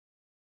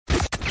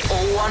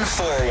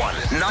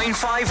0141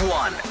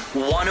 951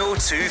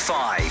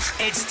 1025.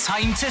 It's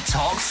time to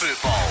talk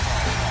football.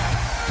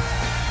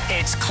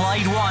 It's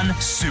Clyde One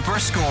Super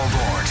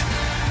Scoreboard.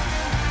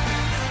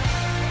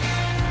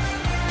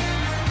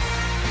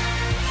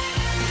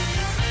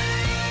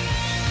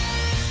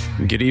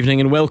 Good evening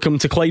and welcome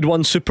to Clyde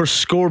One Super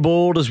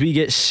Scoreboard as we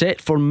get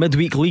set for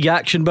midweek league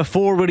action.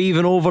 Before we're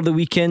even over the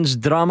weekend's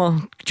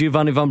drama,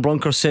 Giovanni Van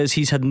Bronckhorst says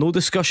he's had no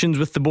discussions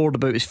with the board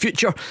about his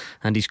future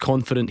and he's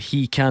confident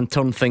he can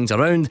turn things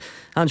around.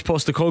 Ange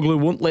Postecoglou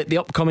won't let the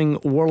upcoming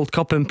World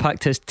Cup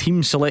impact his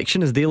team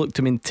selection as they look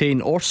to maintain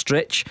or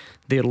stretch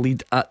their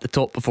lead at the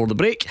top before the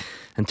break.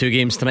 And two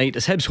games tonight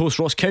as Hibs host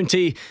Ross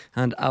County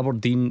and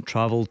Aberdeen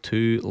travel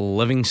to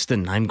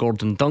Livingston. I'm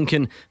Gordon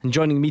Duncan and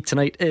joining me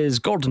tonight is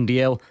Gordon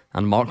DL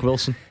and Mark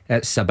Wilson.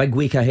 It's a big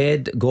week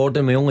ahead,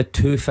 Gordon, with only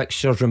two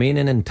fixtures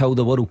remaining until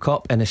the World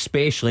Cup, and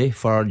especially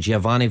for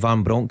Giovanni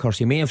Van Bronckhorst.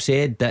 He may have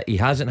said that he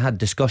hasn't had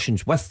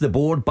discussions with the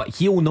board, but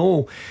he'll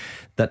know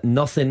that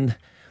nothing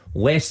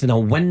less than a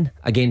win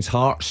against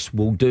Hearts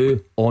will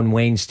do on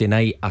Wednesday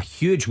night. A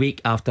huge week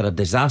after a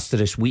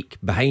disastrous week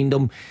behind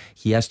him.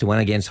 He has to win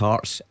against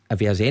Hearts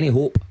if he has any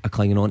hope of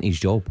clinging on to his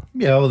job.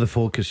 Yeah, all the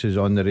focus is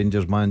on the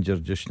Rangers manager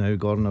just now,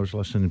 Gordon. I was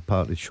listening to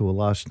part of the show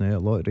last night. A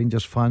lot of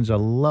Rangers fans are a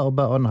little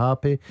bit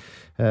unhappy,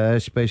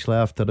 especially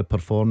after the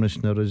performance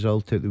and the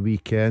result at the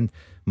weekend.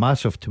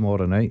 Massive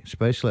tomorrow night,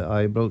 especially at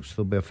Ibrox.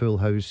 There'll be a full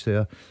house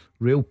there.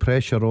 Real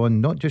pressure on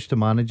not just the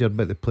manager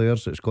but the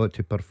players that's got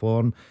to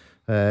perform.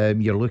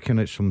 You're looking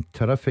at some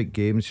terrific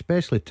games,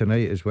 especially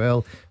tonight as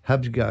well.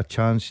 Hibs got a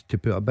chance to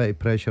put a bit of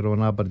pressure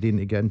on Aberdeen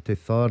to get into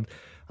third.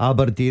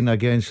 Aberdeen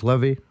against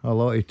Livy, a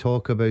lot of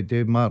talk about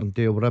Dave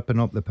Martindale ripping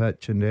up the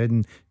pitch and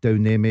heading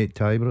down the M8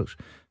 to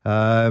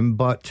Ibrox.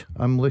 But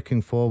I'm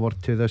looking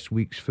forward to this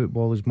week's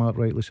football, as Mark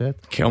rightly said.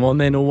 Come on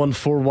then,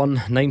 0141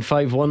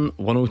 951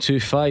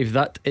 1025.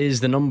 That is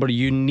the number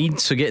you need,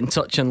 so get in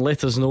touch and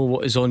let us know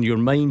what is on your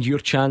mind. Your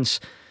chance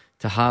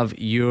to have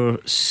your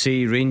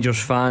say.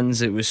 Rangers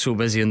fans, it was so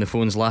busy on the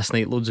phones last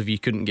night, loads of you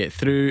couldn't get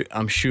through.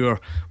 I'm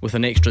sure with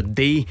an extra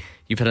day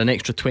you've had an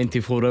extra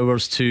 24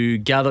 hours to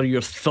gather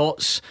your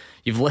thoughts.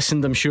 You've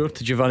listened, I'm sure,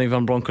 to Giovanni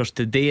Van Bronckhorst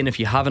today, and if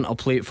you haven't, I'll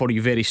play it for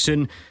you very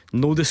soon.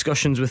 No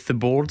discussions with the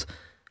board.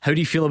 How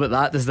do you feel about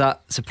that? Does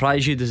that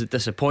surprise you? Does it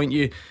disappoint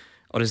you?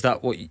 Or is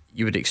that what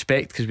you would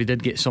expect? Because we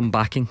did get some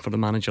backing for the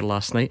manager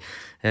last night.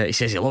 He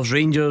says he loves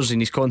Rangers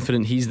and he's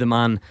confident he's the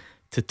man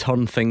to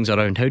turn things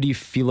around. How do you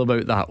feel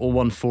about that?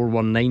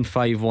 0141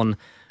 951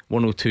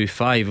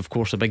 1025. Of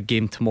course, a big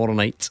game tomorrow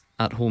night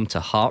at home to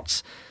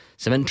Hearts.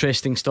 Some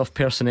interesting stuff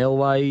personnel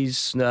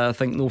wise. I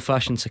think no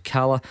Fashion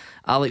Sakala.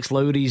 Alex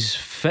Lowry's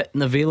fit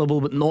and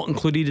available but not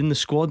included in the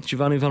squad.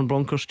 Giovanni Van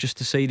Bronckhorst just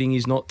deciding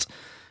he's not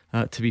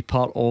to be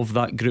part of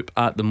that group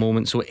at the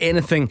moment. So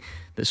anything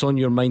that's on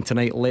your mind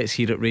tonight, let's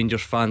hear it,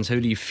 Rangers fans. How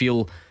do you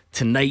feel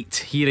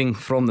tonight, hearing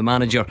from the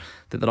manager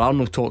that there are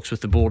no talks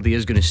with the board? He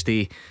is going to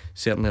stay.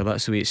 Certainly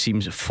that's the way it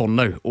seems for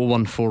now.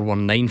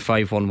 0141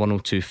 951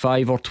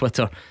 1025 or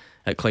Twitter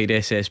at Clyde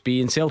SSB.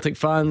 And Celtic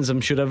fans,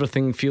 I'm sure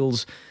everything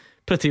feels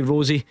pretty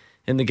rosy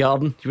in the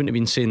garden. You wouldn't have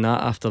been saying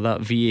that after that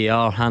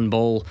VAR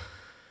handball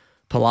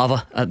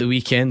palaver at the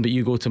weekend, but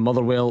you go to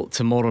Motherwell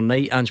tomorrow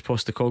night. Ange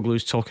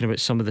Postecoglou's talking about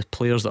some of the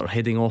players that are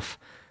heading off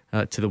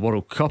to the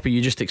World Cup. Are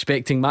you just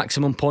expecting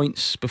maximum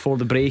points before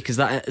the break? Is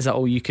that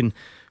all you can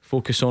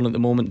focus on at the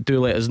moment? Do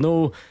let us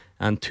know.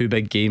 And two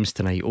big games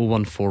tonight.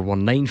 0141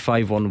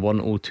 951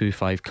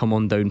 1025. Come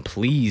on down,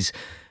 please.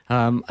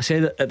 I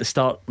said it at the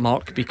start,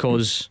 Mark,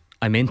 because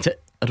I meant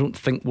it. I don't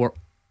think we're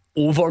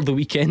over the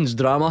weekend's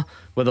drama,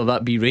 whether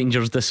that be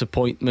Rangers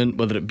disappointment,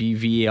 whether it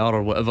be VAR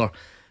or whatever.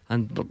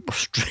 And we're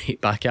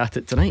straight back at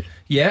it tonight.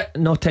 Yeah,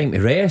 no time to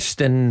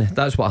rest, and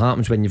that's what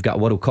happens when you've got a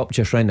World Cup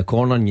just round the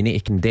corner and you need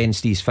to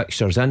condense these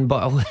fixtures in.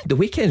 But the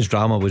weekend's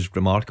drama was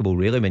remarkable,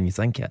 really, when you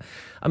think it.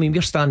 I mean,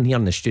 we're standing here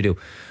in the studio,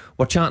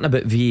 we're chatting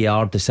about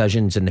VAR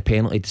decisions and the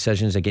penalty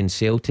decisions against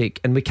Celtic,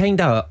 and we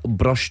kind of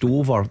brushed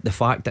over the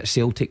fact that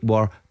Celtic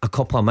were a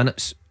couple of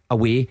minutes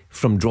away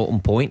from dropping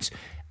points,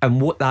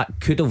 and what that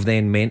could have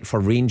then meant for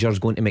Rangers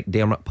going to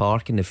McDermott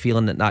Park and the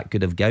feeling that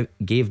could have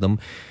gave them.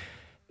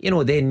 You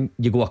know, then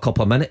you go a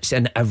couple of minutes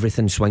and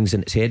everything swings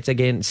in its heads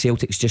again.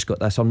 Celtic's just got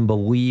this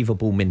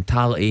unbelievable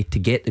mentality to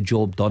get the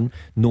job done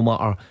no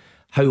matter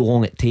how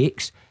long it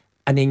takes.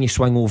 And then you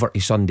swing over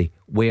to Sunday,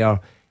 where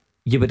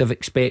you would have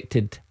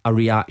expected a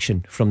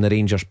reaction from the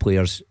Rangers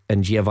players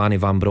and Giovanni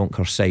Van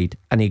Bronckhorst's side,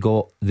 and he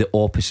got the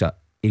opposite.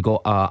 He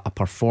got a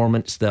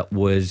performance that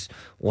was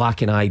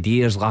lacking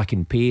ideas,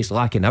 lacking pace,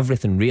 lacking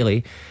everything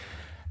really,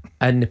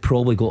 and they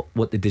probably got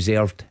what they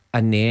deserved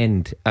in the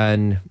end.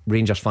 And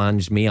Rangers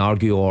fans may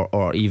argue,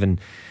 or even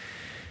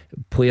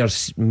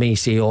players may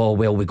say, oh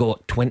well, we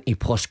got 20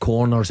 plus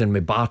corners and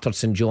we battered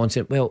St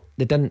Johnstone. Well,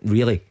 they didn't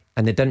really,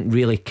 and they didn't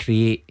really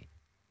create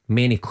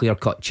many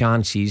clear-cut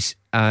chances,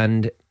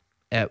 and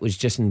it was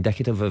just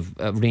indicative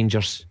of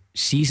Rangers'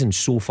 season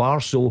so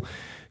far. So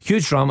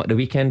huge drama at the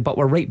weekend, but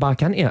we're right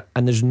back into it,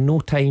 and there's no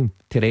time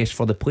to rest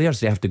for the players.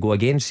 They have to go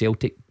again.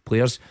 Celtic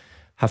players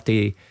have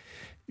to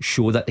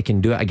show that they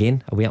can do it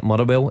again away at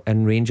Motherwell,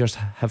 and Rangers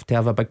have to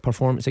have a big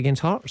performance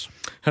against Hearts.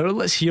 Harold,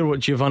 let's hear what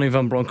Giovanni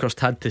Van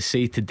Bronckhorst had to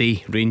say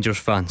today, Rangers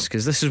fans,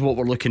 because this is what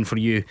we're looking for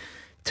you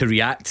to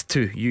react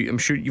to. I'm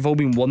sure you've all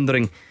been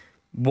wondering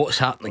what's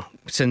happening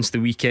since the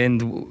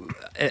weekend.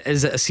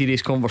 Is it a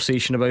serious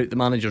conversation about the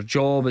manager's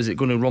job? Is it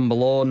going to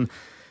rumble on?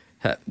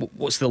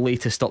 What's the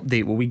latest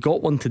update? Well, we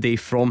got one today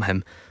from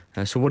him.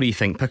 So what do you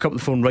think? Pick up the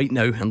phone right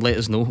now and let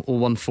us know.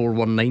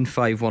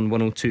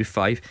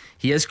 01419511025.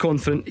 He is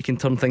confident he can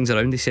turn things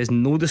around. He says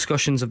no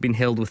discussions have been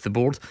held with the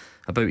board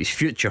about his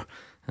future,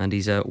 and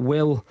he's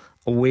well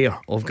aware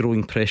of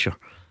growing pressure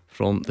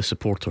from the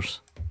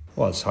supporters.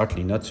 Well, it's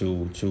hardly not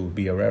to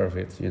be aware of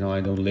it.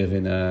 I don't live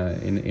in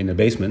a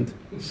basement,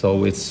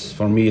 so it's,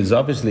 for me, it's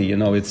obviously,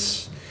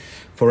 it's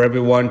for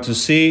everyone to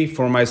see,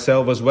 for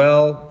myself as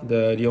well.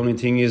 The only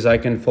thing is I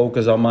can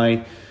focus on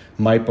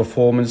my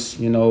performance,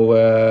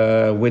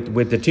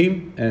 with the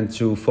team, and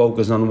to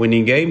focus on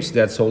winning games.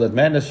 That's all that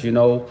matters.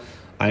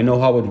 I know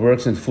how it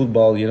works in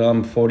football.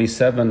 I'm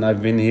 47.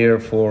 I've been here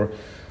for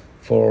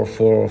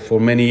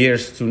many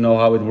years to know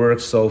how it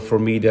works. So for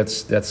me,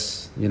 that's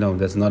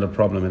not a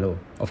problem at all.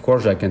 Of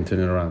course, I can turn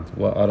it around.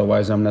 Well,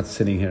 otherwise, I'm not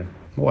sitting here.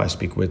 Well, I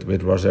speak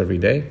with Ross every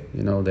day.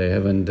 They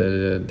haven't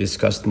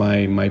discussed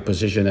my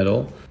position at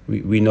all.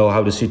 We know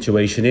how the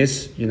situation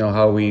is.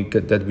 How we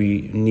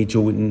need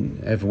to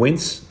have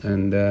wins,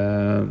 and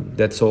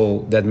that's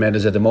all that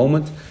matters at the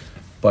moment.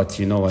 But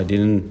I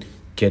didn't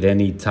get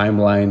any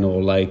timeline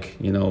or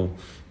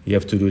you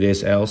have to do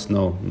this else.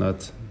 No,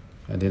 not.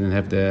 I didn't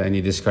have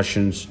any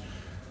discussions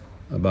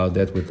about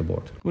that with the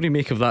board. What do you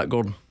make of that,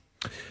 Gordon?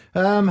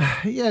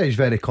 Yeah, he's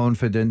very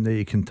confident that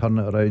he can turn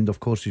it around.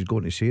 Of course, he's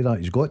going to say that.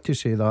 He's got to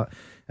say that.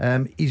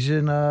 He's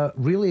in a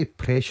really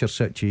pressure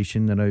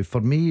situation now.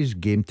 For me, it's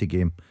game to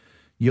game.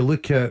 You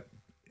look at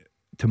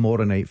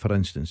tomorrow night, for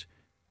instance.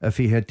 If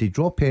he had to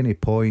drop any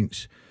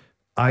points,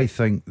 I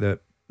think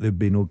that there'd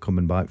be no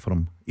coming back for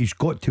him. He's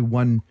got to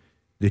win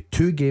the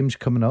 2 games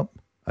coming up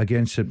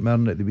against St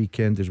Mirren at the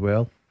weekend as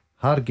well.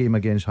 Hard game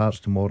against Hearts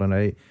tomorrow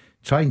night.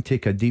 Try and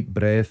take a deep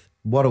breath.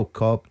 World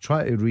Cup,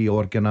 try to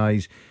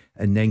reorganise,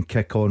 and then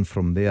kick on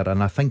from there.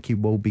 And I think he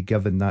will be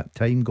given that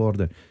time,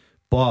 Gordon.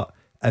 But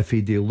if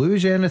he do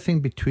lose anything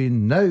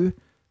between now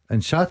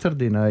and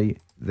Saturday night,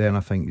 then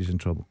I think he's in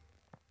trouble.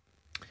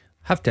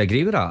 Have to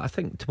agree with that. I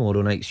think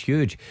tomorrow night's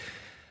huge.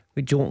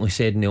 We jokingly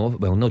said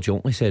well, not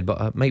jokingly said, but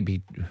it might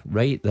be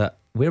right, that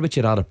where would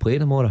you rather play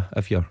tomorrow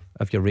if you're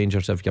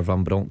Rangers, if you're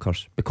Van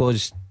Bronckhorst?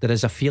 Because there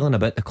is a feeling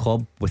about the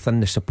club within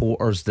the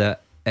supporters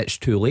that it's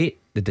too late.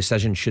 The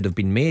decision should have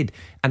been made,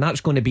 and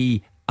that's going to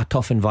be a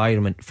tough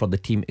environment for the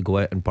team to go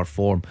out and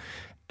perform,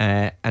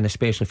 and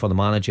especially for the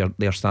manager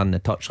there standing the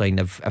touchline.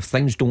 If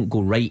things don't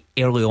go right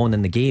early on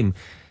in the game,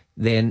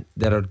 then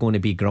there are going to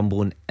be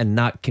grumbling, and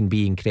that can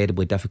be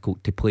incredibly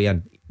difficult to play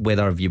in.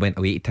 Whether if you went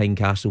away to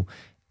Tynecastle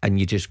and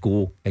you just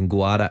go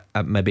at it,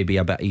 it maybe be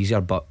a bit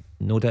easier, but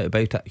no doubt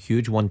about it,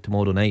 huge one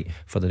tomorrow night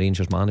for the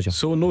Rangers manager.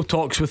 So no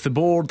talks with the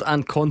board,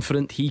 and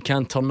confident he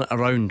can turn it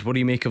around. What do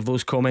you make of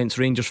those comments,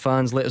 Rangers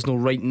fans? Let us know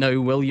right now.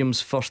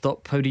 William's first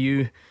up. How do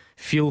you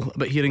feel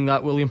about hearing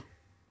that, William?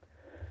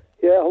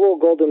 Yeah, hello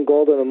Gordon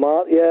and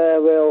Mark. Yeah,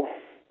 well,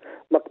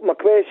 my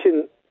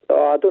question,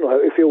 I don't know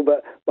how to feel,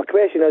 but my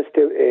question is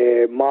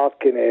to Mark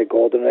and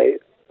Gordon, right?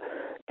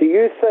 Do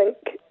you think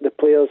the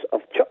players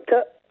have chucked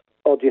it,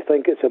 or do you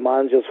think it's the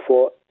manager's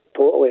fault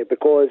totally?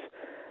 Because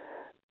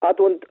I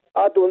don't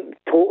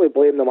totally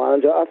blame the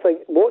manager. I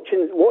think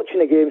watching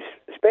the games,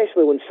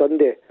 especially on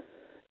Sunday,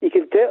 you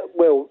can tell.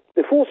 Well,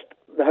 the first,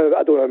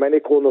 I don't know how many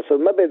corners, so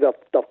maybe they're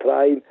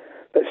trying,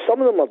 but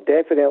some of them are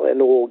definitely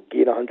no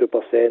gain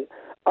 100%.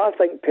 I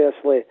think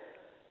personally,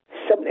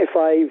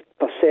 75%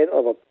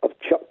 of them have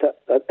chucked it.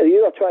 They're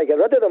either trying to get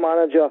rid of the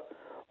manager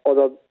or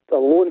they're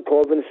low in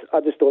confidence.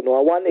 I just don't know.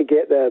 I want to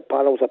get the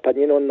panel's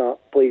opinion on that,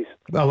 please.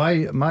 Well,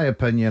 my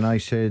opinion, I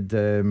said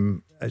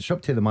it's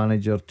up to the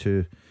manager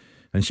to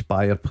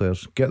inspire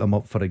players, get them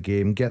up for a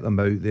game, get them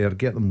out there,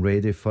 get them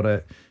ready for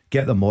it,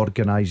 get them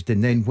organised,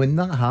 and then when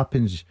that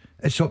happens,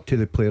 it's up to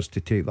the players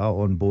to take that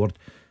on board.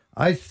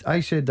 I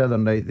said the other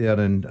night there,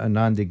 and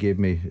Andy gave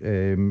me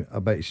a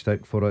bit of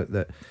stick for it,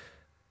 that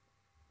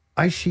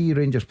I see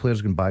Rangers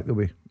players going back the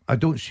way. I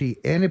don't see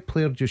any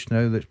player just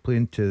now that's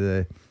playing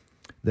to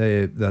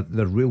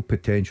the real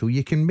potential.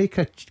 You can make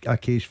a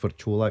case for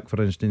Čolak,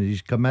 for instance.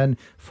 He's come in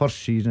first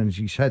season,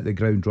 he's hit the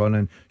ground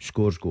running,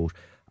 scores goals.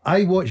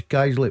 I watch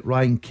guys like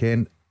Ryan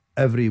Kent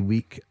every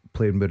week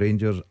playing with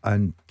Rangers,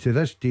 and to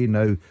this day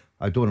now,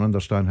 I don't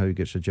understand how he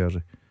gets a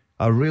jersey.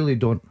 I really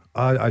don't.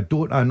 I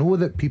don't. I know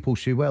that people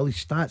say, well, his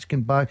stats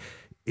can buy.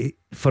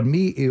 For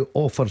me, he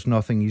offers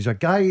nothing. He's a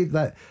guy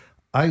that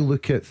I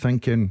look at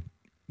thinking,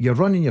 you're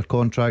running your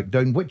contract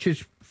down, which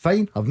is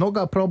fine. I've not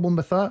got a problem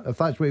with that. If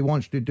that's what he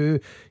wants to do,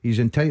 he's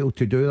entitled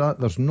to do that.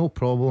 There's no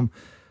problem.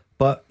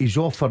 But he's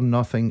offered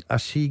nothing. I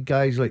see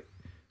guys like,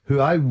 who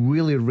I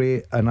really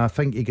rate, and I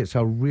think he gets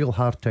a real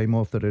hard time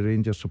off the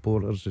Rangers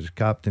supporters, is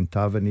Captain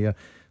Tavernier.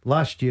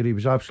 Last year he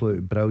was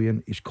absolutely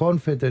brilliant. His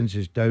confidence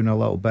is down a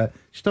little bit.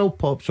 Still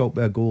pops up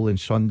with a goal on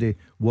Sunday.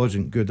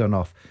 Wasn't good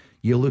enough.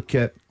 You look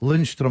at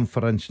Lundstram,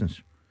 for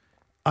instance.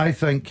 I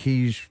think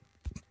he's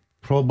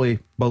probably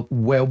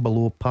well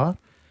below par.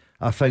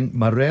 I think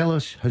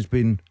Morelos has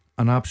been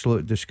an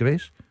absolute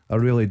disgrace. I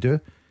really do.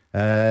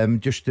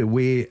 Just the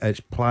way it's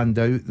planned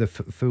out the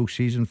full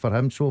season for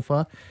him so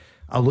far.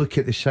 I look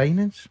at the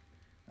signings.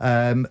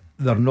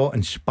 They're not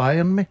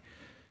inspiring me.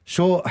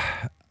 So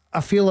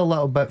I feel a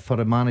little bit for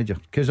a manager,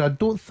 because I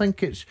don't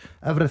think it's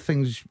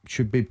everything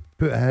should be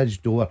put at his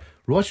door.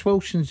 Ross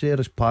Wilson's there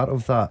as part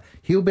of that.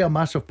 He'll be a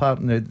massive part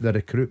in the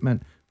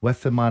recruitment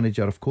with the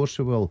manager, of course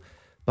he will.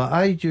 But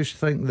I just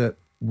think that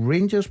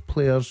Rangers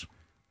players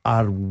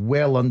are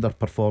well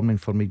underperforming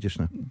for me just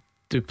now.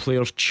 Do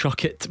players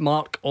chuck it,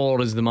 Mark,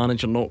 or is the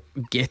manager not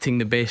getting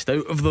the best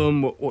out of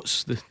them?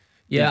 What's the...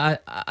 Yeah,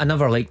 I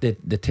never liked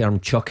the term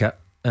chuck it,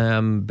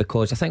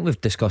 because I think we've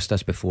discussed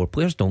this before.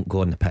 Players don't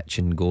go on the pitch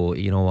and go,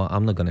 you know what,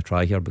 I'm not going to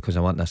try here because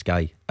I want this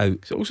guy out.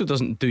 It also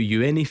doesn't do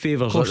you any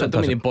favours. I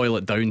don't mean to boil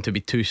it down to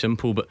be too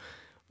simple, but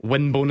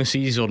win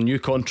bonuses or new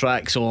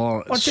contracts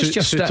or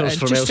just suitors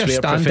from elsewhere,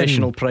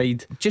 professional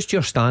pride. Just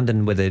your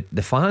standing with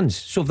the fans.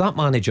 So if that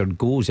manager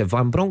goes, if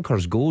Van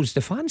Bronckhorst goes,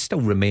 the fans still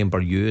remember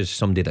you as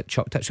somebody that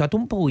chucked it. So I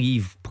don't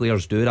believe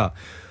players do that.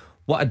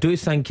 What I do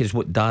think is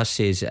what Daz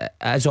says, it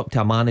is up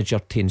to a manager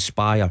to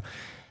inspire.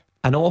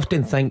 And I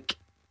often think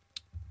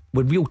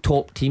with real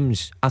top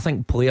teams, I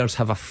think players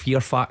have a fear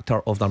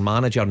factor of their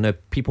manager. Now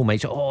people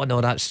might say, oh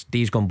no, that's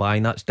days gone by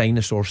and that's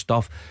dinosaur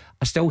stuff.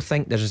 I still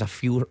think there is a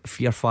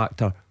fear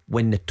factor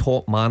when the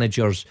top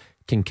managers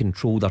can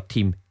control their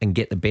team and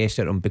get the best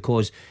out of them,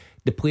 because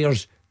the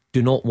players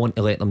do not want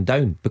to let them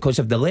down, because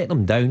if they let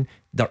them down,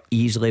 they're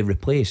easily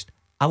replaced.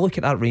 I look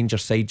at that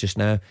Rangers side just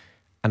now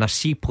and I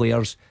see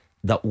players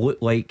that look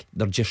like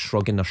they're just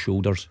shrugging their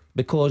shoulders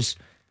because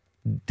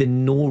they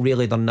know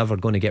really they're never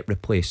going to get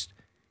replaced.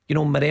 You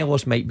know,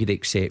 Morelos might be the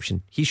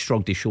exception. He's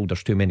shrugged his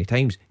shoulders too many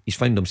times. He's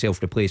found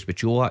himself replaced with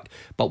Čolak.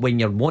 But when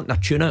you're wanting a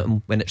tune at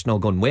him when it's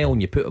not gone well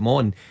and you put him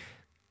on,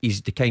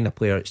 he's the kind of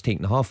player that's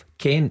taking the half.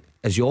 Kent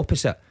is the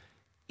opposite.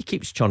 He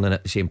keeps churning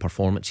at the same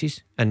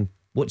performances, and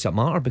what's it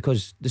matter,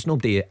 because there's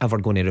nobody ever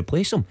going to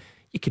replace him.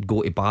 You could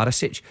go to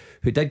Barisic,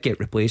 who did get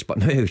replaced but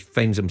now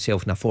finds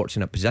himself in a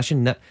fortunate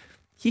position that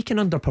he can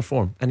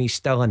underperform and he's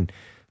still in.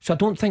 So I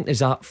don't think there's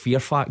that fear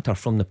factor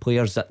from the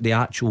players that they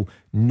actually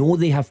know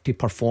they have to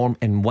perform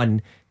and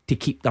win to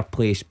keep their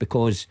place,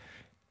 because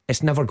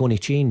it's never going to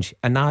change.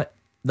 And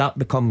that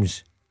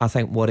becomes, I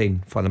think,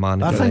 worrying for the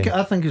manager.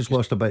 I think he's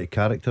lost a bit of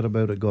character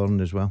about it,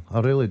 Gordon, as well.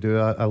 I really do.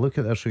 I look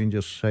at this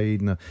Rangers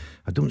side and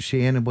I don't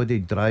see anybody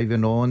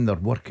driving on. They're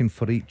working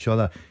for each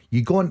other.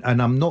 You go on,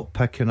 and I'm not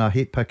picking, I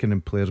hate picking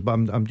in players, but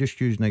I'm just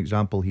using an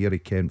example here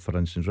of Kent, for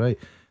instance, right?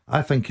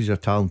 I think he's a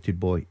talented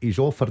boy. He's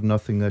offered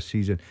nothing this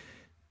season.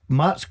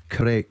 Matt's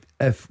correct.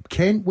 If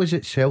Kent was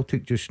at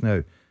Celtic just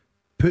now,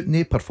 putting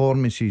the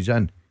performances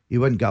in, he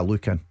wouldn't get a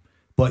look in.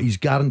 But he's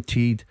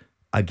guaranteed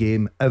a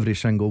game every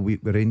single week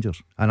with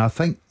Rangers. And I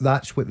think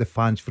that's what the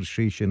fans'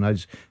 frustration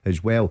is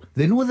as well.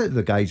 They know that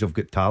the guys have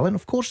got talent.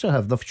 Of course they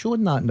have. They've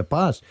shown that in the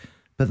past.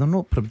 But they're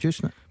not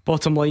producing it.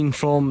 Bottom line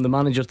from the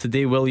manager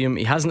today, William,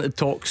 he hasn't had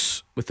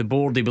talks with the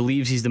board. He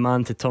believes he's the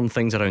man to turn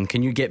things around.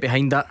 Can you get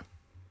behind that?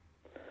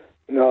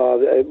 No,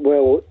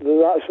 well,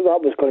 that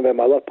was going to be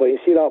my other point. You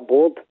see that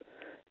board?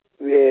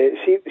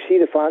 See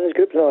the fans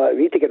groups and all that.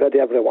 We need to get rid of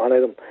every one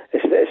of them.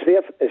 It's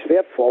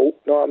their fault.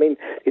 You know what I mean?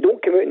 They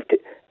don't come out and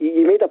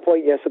you made a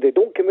point yesterday.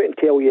 They don't come out and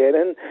tell you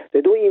anything.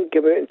 They don't even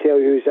come out and tell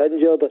you who's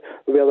injured, or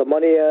where the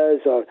money is,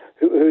 or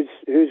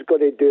who's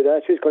going to do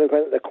this, who's going to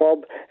go into the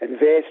club.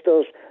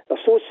 Investors,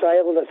 they're so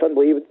silent. It's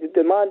unbelievable.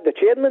 The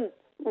chairman,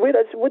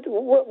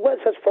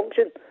 what's his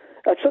function?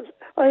 I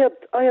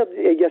heard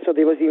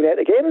yesterday was even at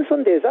the game on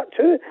Sunday. Is that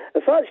true?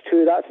 If that's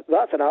true,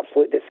 that's an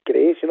absolute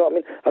disgrace. You know what I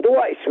mean? I don't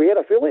want to swear.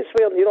 I feel like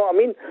swearing. You know what I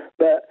mean?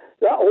 But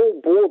that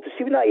whole board,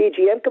 see when that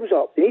AGM comes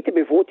up, they need to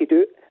be voted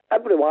out,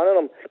 every one of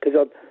them, because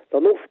they're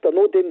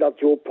not doing their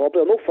job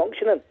properly. They're not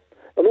functioning.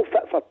 They're not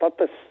fit for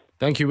purpose.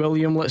 Thank you,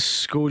 William.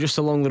 Let's go just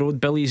along the road.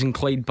 Billy's in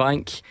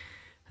Clydebank.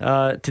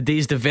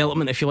 Today's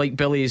development, if you like,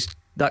 Billy, is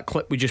that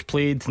clip we just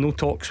played. No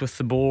talks with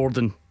the board,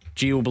 and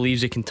Gio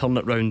believes he can turn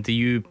it round. Do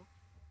you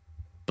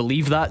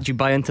believe that? Do you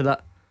buy into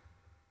that?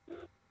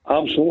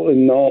 Absolutely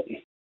not.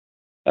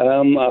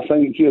 I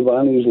think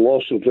Giovanni's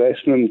lost the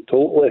dressing room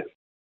totally.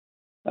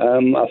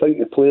 I think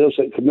the players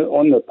that come out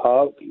on the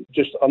park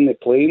just aren't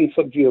playing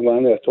for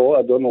Giovanni at all.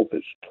 I don't know if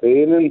it's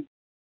training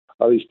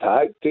or his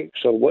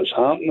tactics or what's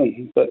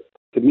happening, but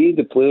to me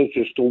the players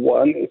just don't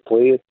want to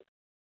play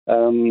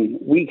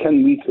week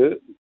in, week out.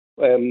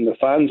 The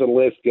fans are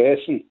left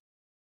guessing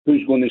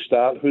who's going to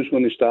start.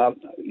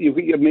 You've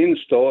got your main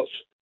starts,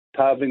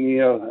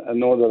 Tavernier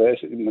and all the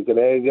rest,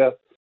 McGregor,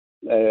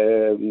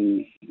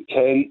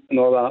 Kent and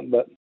all that,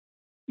 but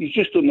you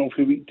just don't know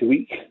from week to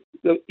week.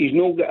 He's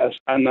not got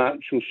an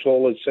actual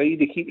solid side.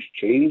 He keeps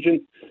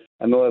changing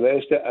and all the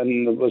rest of it.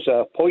 And there was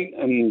a point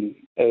on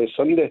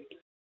Sunday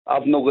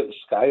I've not got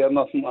Sky or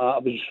nothing like that. I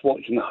was just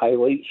watching the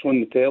highlights on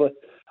the telly,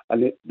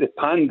 and they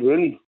panned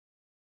round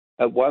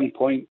at one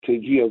point to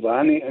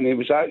Giovanni, and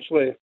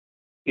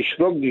he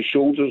shrugged his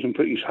shoulders and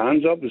put his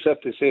hands up as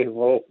if to say,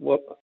 well,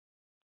 what?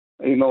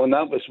 You know, and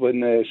that was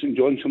when St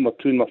Johnstone were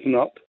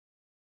 2-0 up.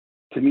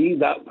 To me,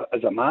 that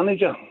as a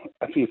manager,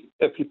 if you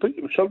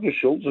shrug your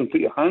shoulders and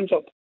put your hands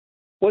up,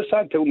 what's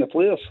that telling the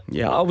players?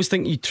 Yeah, I always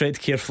think you tread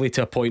carefully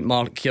to a point,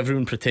 Mark.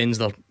 Everyone pretends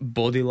they're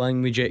body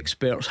language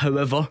experts.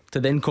 However,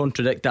 to then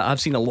contradict that, I've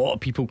seen a lot of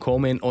people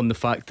comment on the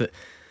fact that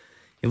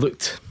he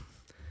looked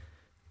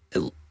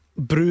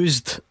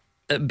bruised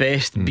at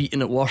best,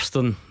 beaten at worst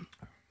on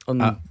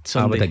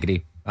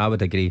Sunday. I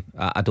would agree.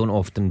 I don't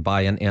often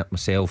buy into it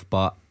myself,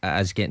 but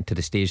it is getting to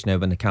the stage now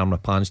when the camera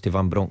pans to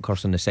Van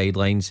Bronckhorst on the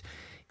sidelines.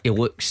 He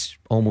looks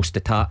almost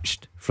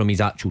detached from his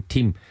actual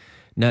team.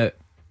 Now,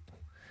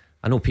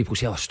 I know people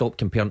say, stop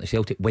comparing to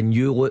Celtic. When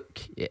you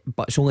look,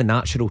 but it's only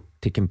natural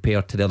to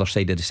compare to the other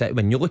side of the city.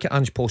 When you look at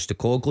Ange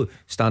Postecoglou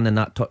standing in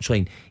that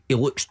touchline, he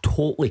looks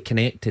totally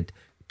connected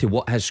to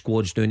what his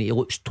squad's doing. He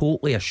looks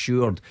totally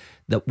assured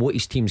that what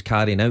his team's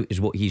carrying out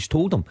is what he's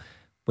told them.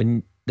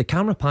 When the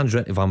camera pans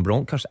around to Van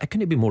Bronckhorst, it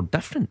couldn't be more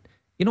different.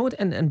 You know,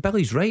 and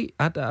Billy's right.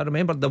 I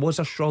remember there was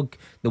a shrug.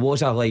 There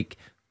was a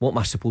what am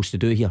I supposed to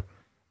do here?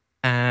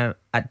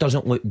 It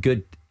doesn't look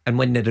good. And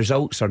when the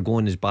results are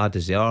going as bad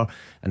as they are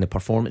and the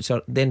performance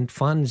are, then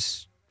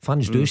fans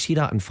do see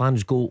that, and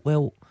fans go,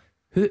 well,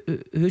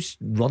 who's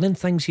running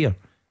things here?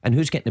 And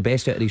who's getting the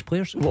best out of these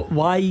players?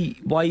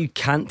 Why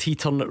can't he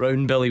turn it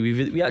round, Billy?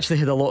 We actually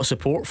had a lot of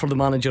support for the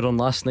manager on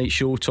last night's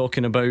show,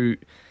 talking about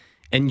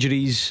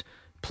injuries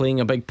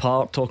playing a big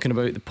part, talking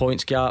about the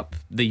points gap,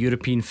 the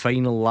European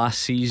final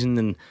last season,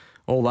 and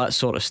all that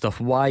sort of stuff.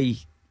 Why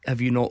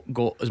have you not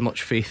got as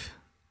much faith?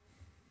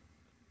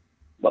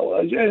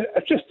 Well,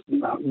 it's just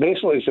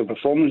basically it's the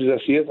performance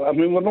this year. I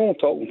mean, we're only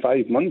talking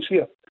 5 months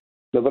here.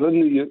 They were in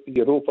the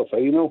Europa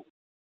final,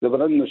 they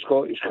were in the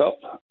Scottish Cup,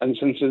 and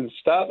since the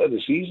start of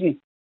the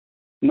season,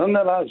 none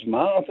of that's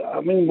mattered.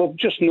 I mean, we've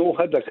just not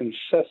had a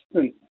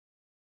consistent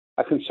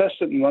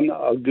run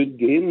of good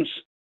games.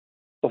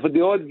 But for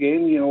the odd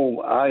game, you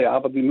know,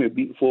 Aberdeen we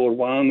beat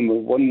 4-1 and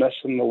we've won this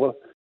and over.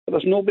 But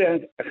there's no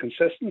been a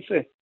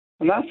consistency.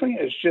 And I think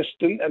it's just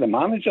down to the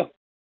manager.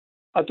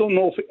 I don't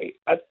know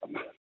if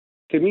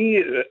to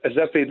me, as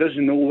if he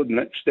doesn't know the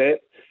next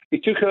step. He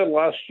took her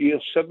last year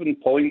 7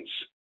 points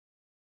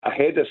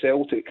ahead of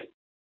Celtic.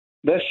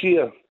 This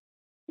year,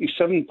 he's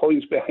 7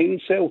 points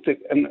behind Celtic.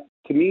 And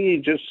to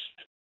me,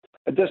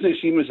 it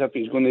doesn't seem as if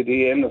he's going to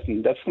do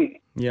anything different.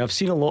 Yeah, I've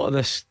seen a lot of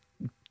this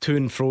to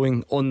and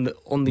froing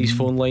on these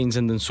phone lines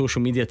and on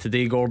social media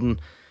today, Gordon.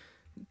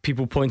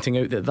 People pointing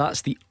out that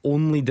that's the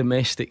only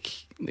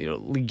domestic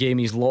league game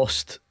he's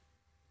lost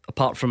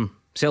apart from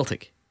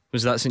Celtic.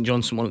 Was that St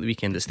Johnstone one at the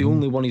weekend? It's the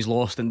only one he's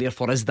lost, and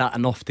therefore is that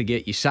enough to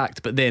get you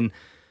sacked? But then,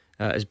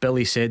 as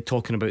Billy said,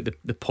 talking about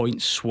the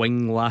point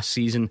swing last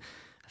season,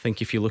 I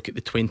think if you look at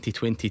the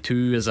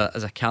 2022 as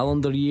a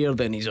calendar year,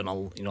 then he's on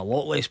a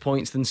lot less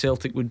points than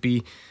Celtic would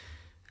be.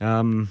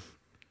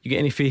 You get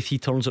any faith he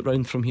turns it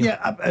round from here?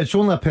 Yeah, it's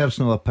only a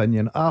personal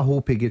opinion. I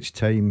hope he gets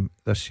time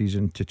this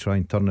season to try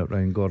and turn it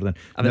round, Gordon.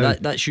 I mean,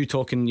 that's you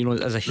talking,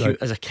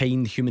 as a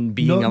kind human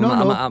being.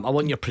 I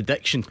want your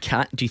prediction.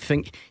 Do you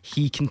think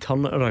he can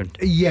turn it around?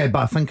 Yeah,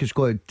 but I think it's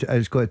got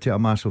to take a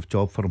massive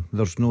job for him.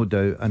 There's no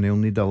doubt, and he'll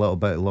need a little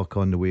bit of luck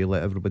on the way,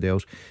 like everybody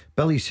else.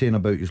 Billy's saying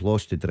about his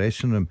lost the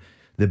dressing room.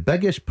 The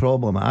biggest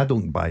problem, I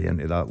don't buy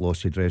into that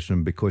lost the dressing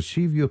room, because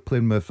see if you're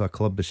playing with a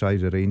club the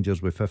size of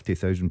Rangers with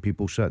 50,000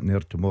 people sitting there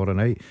tomorrow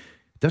night,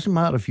 it doesn't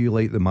matter if you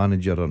like the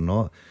manager or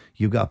not.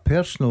 You've got a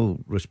personal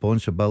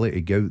responsibility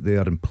to go out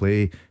there and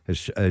play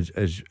as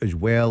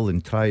well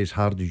and try as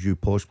hard as you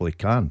possibly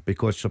can,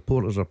 because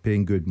supporters are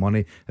paying good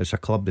money. It's a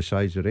club the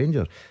size of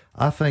Rangers.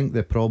 I think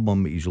the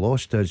problem he's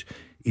lost is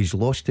he's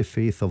lost the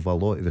faith of a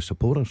lot of the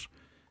supporters.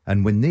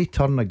 And when they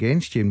turn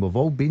against you, and we've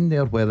all been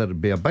there, whether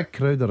it be a big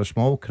crowd or a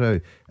small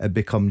crowd, it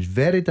becomes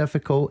very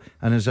difficult.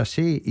 And as I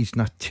say, he's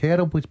in a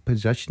terrible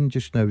position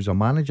just now as a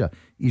manager.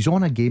 He's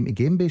on a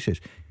game-to-game basis.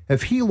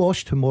 If he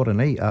lost tomorrow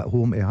night at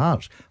home to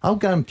Hearts, I'll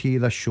guarantee you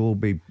this show will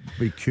be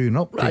queuing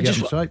up to get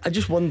him sacked. I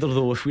just wonder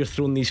though, if we're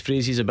throwing these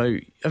phrases about,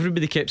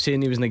 everybody kept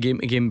saying he was on a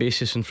game-to-game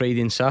basis on Friday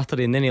and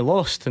Saturday, and then he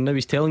lost, and now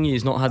he's telling you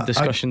he's not had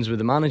discussions with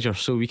the manager.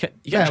 So you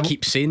can't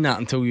keep saying that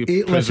until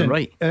you're proven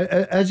right.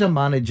 As a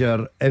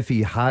manager, if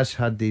he has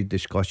had the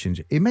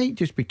discussions, he might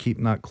just be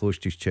keeping that close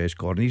to his chest,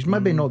 Gordon. He's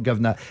maybe not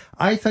giving that.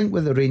 I think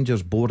what the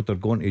Rangers board are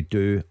going to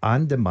do,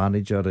 and the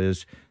manager,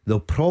 is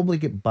they'll probably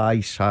get by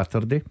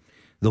Saturday.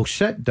 They'll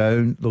sit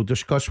down, they'll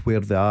discuss where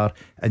they are,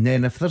 and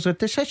then if there's a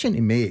decision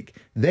to make,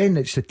 then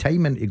it's the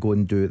timing to go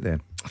and do it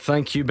then.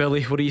 Thank you,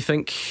 Billy. What do you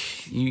think?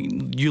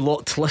 You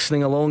lot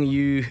listening along, are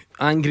you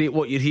angry at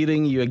what you're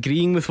hearing? Are you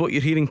agreeing with what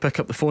you're hearing? Pick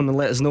up the phone and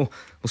let us know.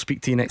 We'll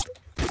speak to you next.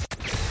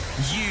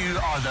 You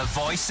are the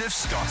voice of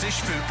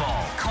Scottish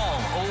football. Call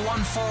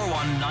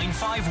 0141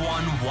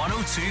 951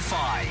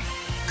 1025.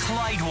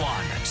 Clyde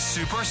One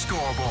Super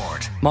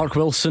Scoreboard. Mark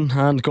Wilson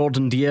and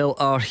Gordon Dalziel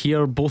are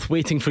here, both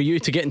waiting for you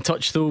to get in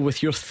touch though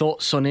with your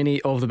thoughts on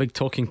any of the big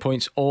talking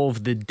points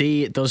of the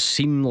day. It does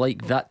seem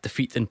like that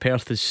defeat in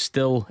Perth is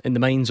still in the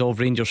minds of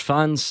Rangers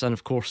fans, and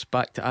of course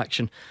back to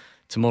action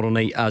tomorrow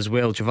night as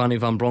well. Giovanni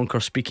Van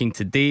Bronckhorst speaking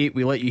today.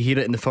 We let you hear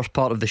it in the first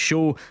part of the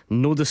show.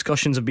 No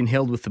discussions have been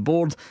held with the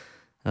board,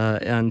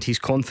 and he's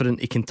confident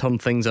he can turn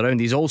things around.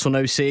 He's also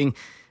now saying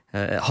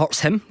it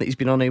hurts him that he's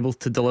been unable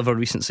to deliver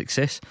recent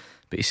success,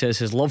 but he says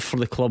his love for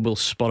the club will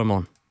spur him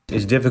on.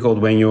 It's difficult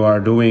when you are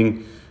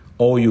doing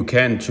all you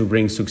can to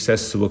bring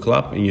success to a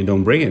club and you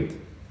don't bring it,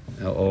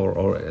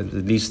 or at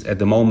least at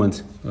the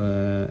moment,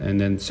 and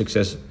then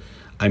success,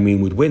 I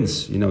mean with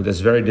wins.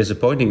 That's very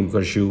disappointing,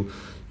 because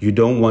you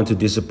don't want to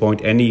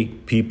disappoint any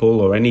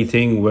people or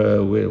anything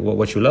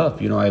what you love.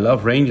 I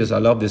love Rangers, I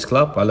love this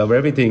club, I love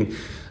everything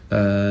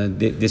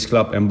this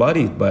club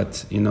embodied,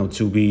 but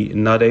to be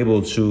not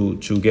able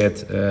to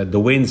get the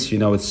wins,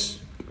 it's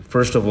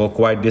first of all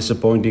quite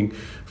disappointing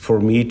for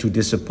me, to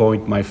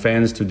disappoint my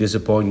fans, to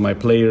disappoint my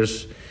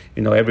players,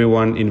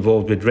 everyone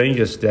involved with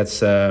Rangers.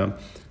 That's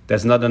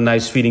not a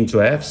nice feeling to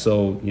have.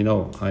 So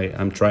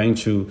I'm trying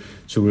to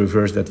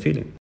reverse that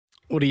feeling.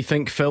 What do you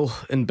think, Phil,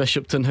 in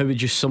Bishopton? How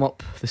would you sum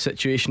up the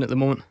situation at the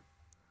moment?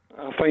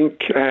 I think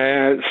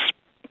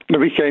the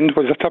weekend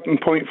was a tipping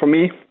point for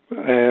me.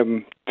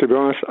 To be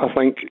honest, I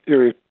think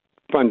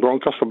Van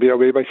Bronckhorst will be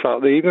away by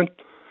Saturday evening.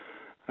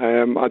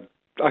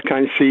 I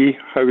can't see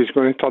how he's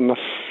going to turn this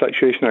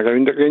situation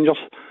around at Rangers.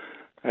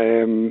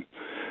 I'm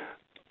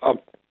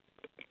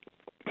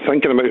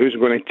thinking about who's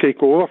going to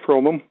take over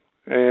from him.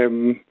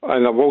 And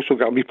I've also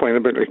got to be playing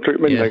about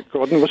recruitment, like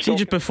Gordon was talking.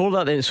 See, just before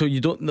that then, so you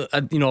don't,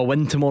 a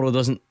win tomorrow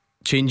doesn't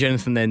change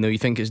anything then, though? You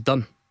think it's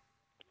done?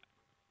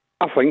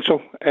 I think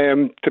so.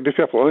 To be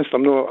perfectly honest,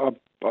 I'm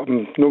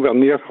nowhere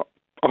near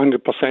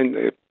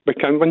 100% we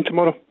can win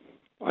tomorrow.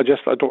 I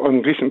don't,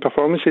 on recent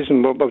performances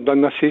and what we've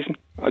done this season,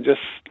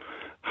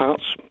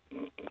 Hearts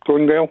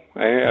going well.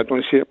 I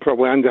don't see it.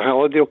 Probably Andy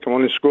Halliday will come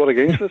on and score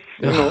against us.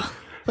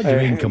 What do you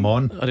mean, come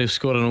on? Or he'll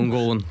score an own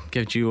goal and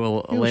give you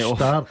a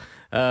let off.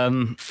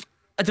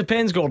 It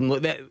depends, Gordon.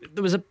 Look, there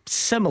was a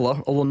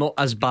similar, although not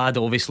as bad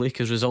obviously,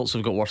 because results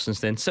have got worse since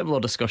then, similar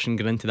discussion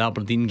going into the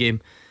Aberdeen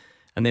game.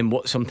 And then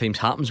what sometimes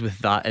happens with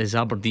that is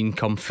Aberdeen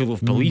come full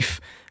of belief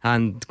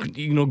and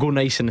go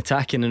nice and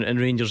attacking, and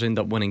Rangers end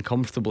up winning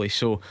comfortably.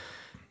 So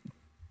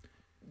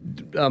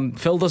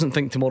Phil doesn't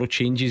think tomorrow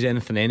changes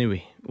anything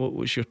anyway.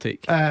 What's your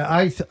take?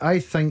 I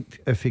think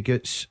if he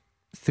gets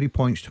 3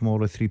 points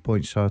tomorrow, 3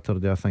 points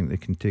Saturday, I think they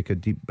can take a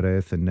deep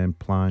breath and then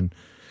plan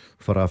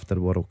for after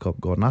the World Cup,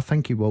 Gordon. I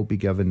think he will be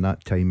given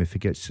that time if he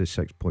gets to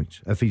 6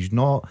 points. If he's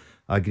not,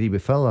 I agree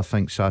with Phil. I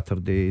think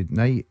Saturday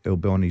night he'll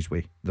be on his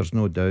way. There's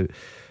no doubt.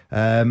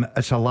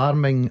 It's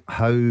alarming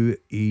how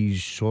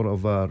his sort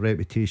of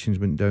reputation's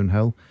went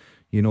downhill.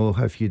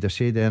 If you'd have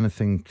said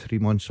anything 3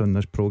 months on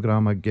this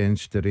programme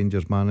against the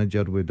Rangers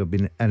manager, would have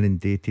been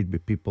inundated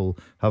with people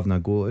having a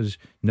go at us.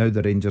 Now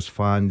the Rangers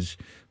fans,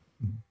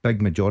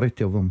 big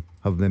majority of them,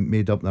 have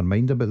made up their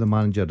mind about the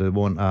manager. They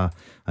want a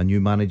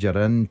new manager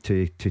in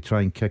to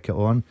try and kick it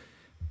on.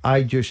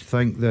 I just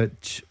think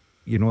that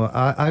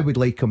I would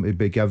like him to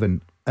be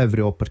given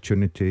every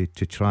opportunity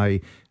to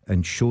try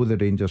and show the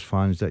Rangers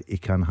fans that he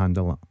can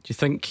handle it. Do you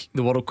think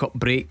the World Cup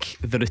break,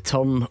 the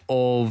return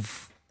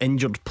of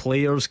injured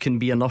players, can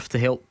be enough to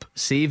help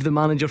save the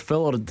manager,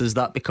 Phil, or does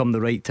that become the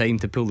right time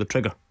to pull the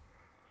trigger?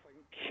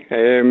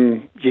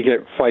 You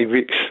get 5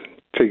 weeks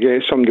to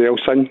get somebody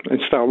else in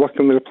and start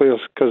working with the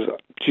players, because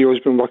Gio's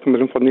been working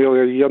with them for nearly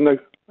a year now.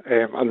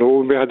 I know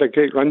we had a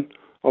great run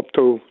up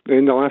till the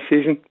end of last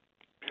season,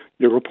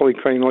 Europa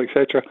League final,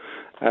 etc.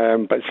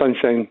 But since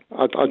then,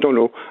 I don't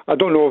know. I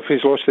don't know if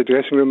he's lost the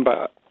dressing room,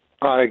 but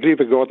I agree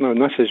with Gordon on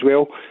this as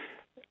well.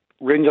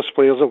 Rangers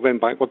players have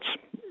went backwards.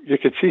 You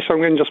could see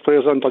some Rangers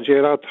players under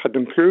Gerrard had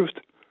improved.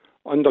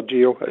 Under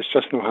Gio, it's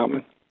just not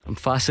happening. I'm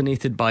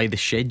fascinated by the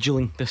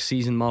scheduling this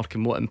season, Mark,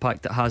 and what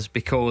impact it has,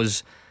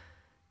 because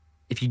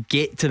if you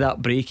get to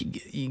that break,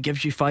 it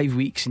gives you 5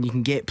 weeks and you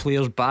can get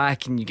players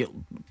back and you get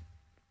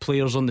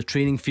players on the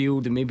training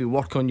field and maybe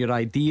work on your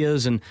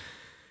ideas and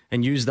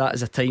use that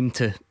as a time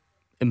to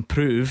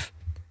improve.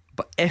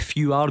 But if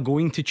you are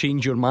going to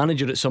change your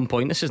manager at some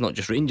point, this is not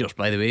just Rangers,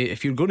 by the way,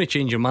 if you're going to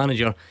change your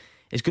manager,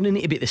 it's going to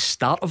need to be at the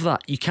start of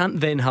that. You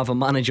can't then have a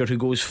manager who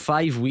goes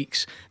 5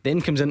 weeks,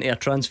 then comes into a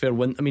transfer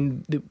window. I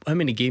mean, how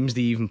many games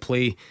do you even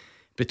play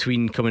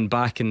between coming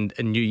back and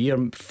New Year?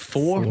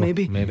 Four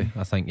maybe,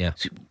 I think, yeah.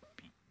 So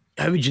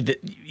how would you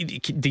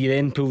do you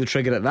then pull the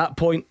trigger at that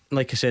point?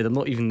 Like I said, I'm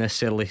not even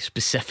necessarily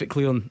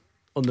specifically on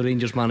the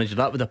Rangers manager.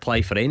 That would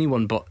apply for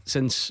anyone, but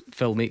since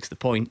Phil makes the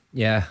point,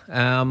 yeah.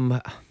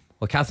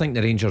 Look, I think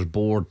the Rangers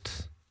board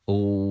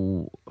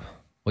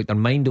their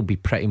mind will be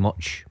pretty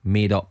much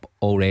made up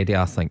already.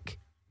 I think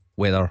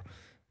whether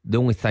the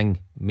only thing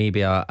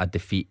maybe a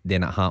defeat,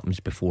 then it happens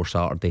before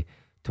Saturday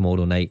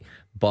tomorrow night.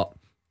 But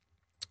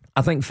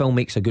I think Phil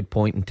makes a good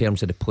point in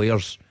terms of the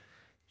players.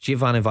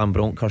 Giovanni Van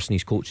Bronckhorst and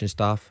his coaching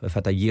staff have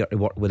had a year to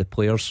work with the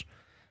players.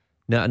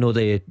 Now I know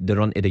the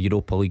run to the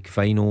Europa League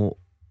final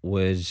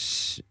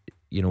was,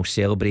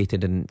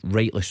 celebrated, and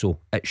rightly so.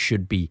 It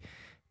should be,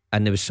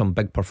 and there was some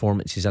big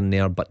performances in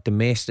there. But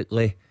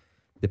domestically,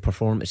 the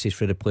performances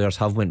for the players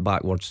have went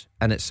backwards,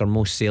 and it's their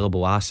most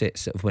saleable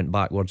assets that have went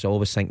backwards. I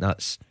always think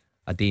that's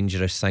a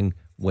dangerous thing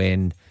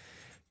when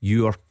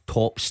your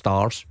top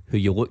stars, who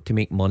you look to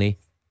make money,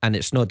 and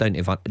it's not down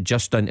to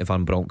just down to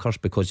Van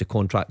Bronckhorst, because the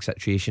contract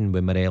situation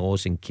with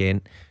Morelos and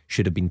Kent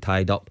should have been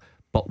tied up.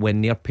 But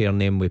when they're pairing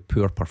them with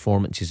poor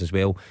performances as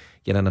well,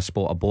 you're in a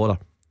spot of bother.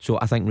 So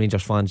I think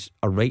Rangers fans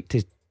are right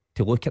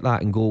to look at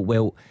that and go,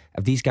 well,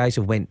 if these guys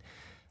have went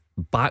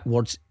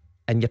backwards,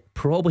 and you're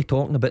probably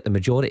talking about the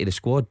majority of the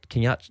squad,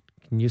 can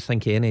you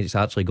think of any that's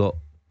actually got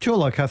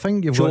Colak? I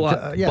think you've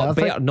got, but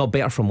better, not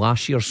better from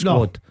last year's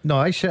squad. No,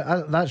 I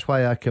said that's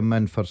why I come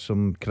in for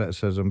some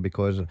criticism,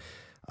 because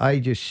I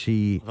just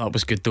see that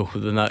was good though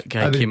when that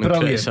guy came brilliant.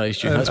 and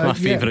criticised you. That's my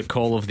favourite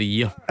call of the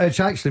year. It's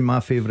actually my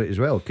favourite as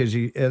well, because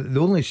the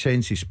only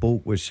sense he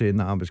spoke was saying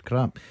that I was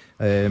crap.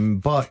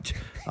 But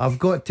I've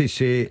got to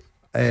say,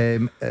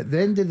 at the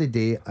end of the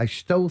day, I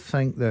still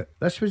think that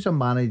this was a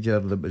manager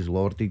that was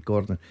lauded,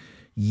 Gordon.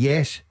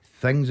 Yes,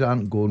 things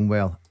aren't going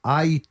well.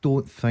 I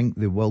don't think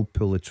they will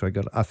pull the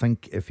trigger. I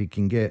think if he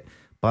can get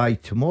by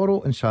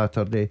tomorrow and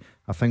Saturday,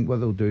 I think what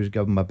they'll do is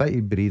give him a bit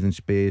of breathing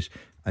space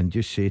and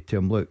just say to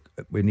him, look,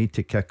 we need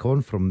to kick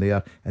on from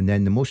there, and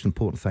then the most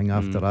important thing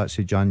after that's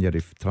the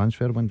January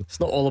transfer window. It's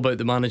not all about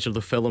the manager,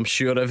 though, Phil. I'm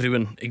sure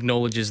everyone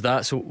acknowledges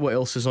that. So what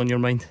else is on your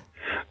mind?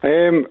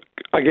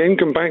 Again,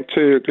 going back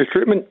to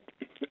recruitment,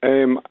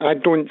 I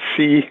don't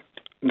see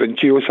that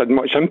Gio's had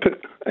much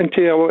input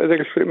into a lot of the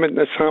recruitment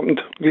that's happened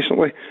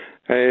recently.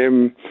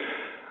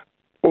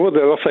 Over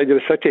the other side of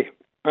the city,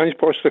 Ange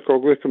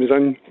Postecoglou comes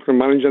in from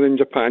managing in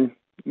Japan,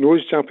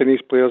 knows Japanese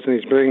players, and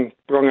he's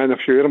brought in a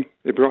few of them.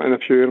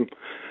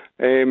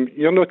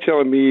 You're not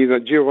telling me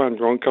that Gio Van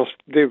Bronckhorst,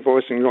 Dave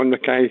Voss and Ron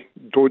Mackay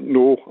don't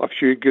know a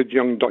few good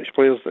young Dutch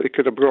players that they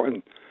could have brought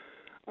in.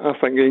 I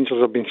think Rangers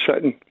have been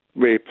sitting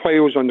with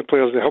piles on the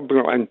players they have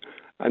brought in,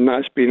 and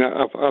that's been it.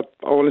 I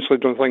honestly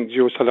don't think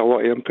Gio's had a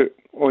lot of input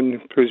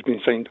on who's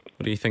been signed.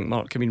 What do you think,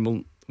 Mark? I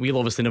mean, we'll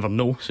obviously never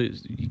know, so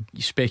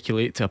you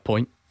speculate to a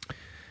point.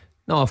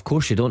 No, of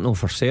course you don't know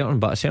for certain,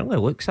 but it certainly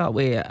looks that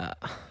way. I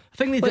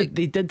think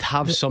they did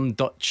have some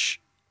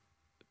Dutch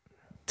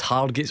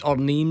targets or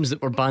names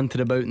that were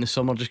bantered about in the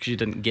summer just because you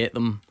didn't get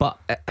them. But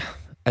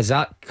has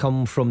that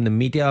come from the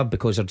media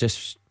because they're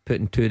just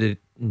putting two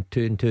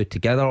and two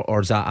together,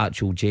 or is that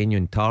actual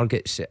genuine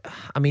targets?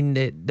 I mean,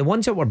 the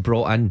ones that were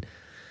brought in,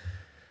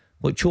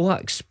 look,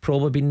 Colak's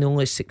probably been the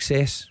only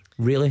success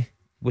really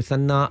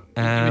within that.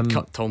 You would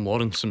cut Tom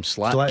Lawrence some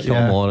slack.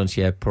 Tom Lawrence,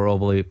 yeah,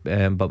 probably,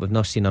 but we've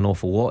not seen an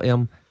awful lot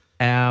of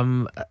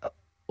him.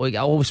 Like, it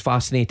always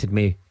fascinated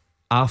me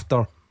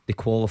after they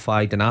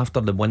qualified and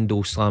after the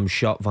window slammed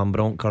shut, Van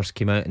Bronckhorst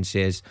came out and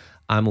says,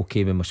 I'm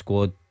okay with my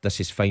squad, this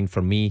is fine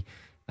for me.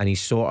 And he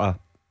sort of,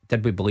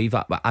 did we believe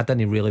that? But I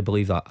didn't really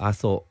believe that. I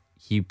thought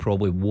he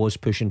probably was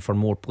pushing for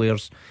more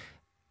players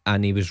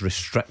and he was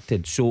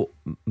restricted. So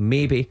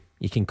maybe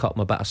you can cut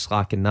him a bit of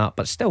slack in that.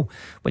 But still,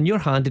 when you're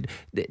handed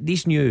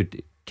these new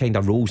kind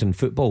of roles in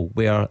football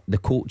where the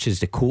coach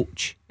is the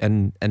coach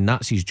and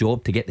that's his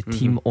job, to get the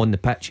team on the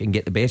pitch and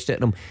get the best out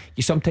of them,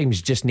 you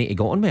sometimes just need to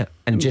go on with it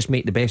and just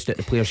make the best out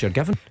of the players you're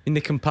given. In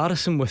the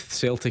comparison with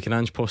Celtic and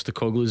Ange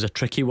Postecoglou is a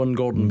tricky one,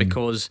 Gordon,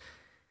 because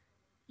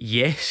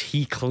yes,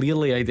 he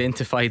clearly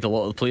identified a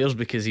lot of the players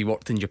because he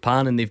worked in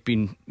Japan and they've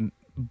been,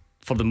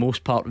 for the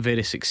most part,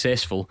 very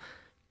successful.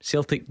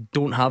 Celtic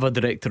don't have a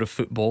director of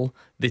football.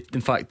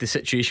 In fact, the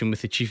situation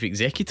with the chief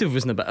executive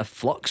was in a bit of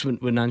flux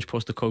when Ange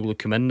Postecoglou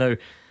came in. Now,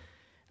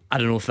 I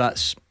don't know if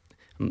that's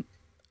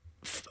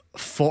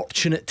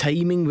fortunate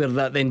timing where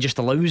that then just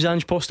allows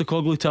Ange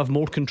Postecoglou to have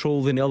more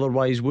control than he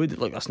otherwise would.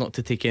 Like, that's not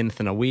to take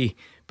anything away,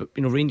 but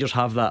Rangers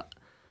have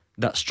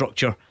that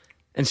structure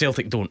and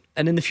Celtic don't.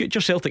 And in the future,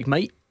 Celtic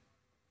might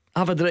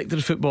have a director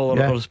of football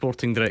or a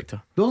sporting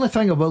director. The only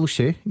thing I will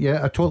say,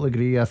 I totally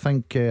agree. I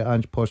think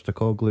Ange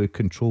Postecoglou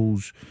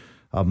controls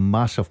a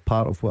massive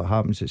part of what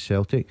happens at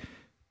Celtic.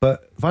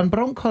 But Van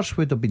Bronckhorst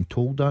would have been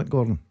told that,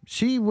 Gordon.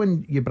 See,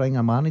 when you bring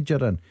a manager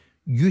in,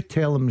 you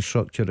tell him the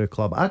structure of the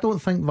club. I don't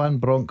think Van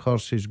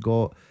Bronckhorst has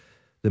got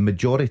the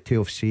majority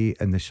of say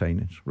in the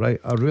signings,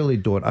 right? I really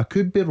don't. I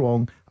could be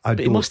wrong. But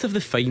he must have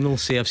the final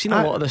say. I've seen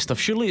a lot of this stuff.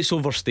 Surely it's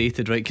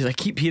overstated, right? Because I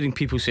keep hearing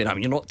people saying, I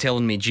mean, you're not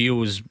telling me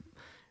Gio's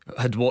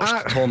had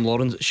watched Tom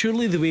Lawrence.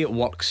 Surely the way it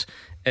works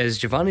is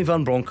Giovanni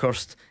Van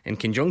Bronckhorst, in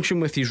conjunction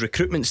with his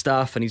recruitment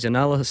staff and his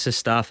analysis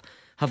staff,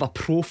 have a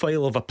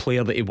profile of a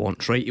player that he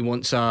wants, right? He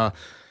wants a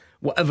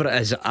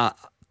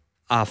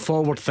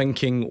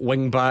forward-thinking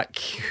wing-back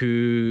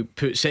who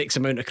puts X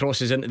amount of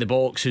crosses into the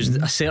box, who's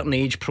a certain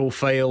age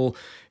profile,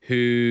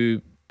 who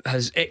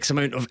has X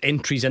amount of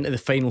entries into the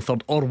final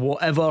third or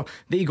whatever.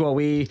 They go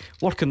away,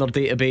 work on their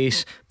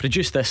database,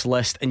 produce this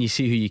list, and you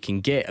see who you can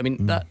get. I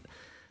mean,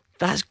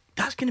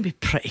 that's going to be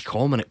pretty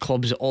common at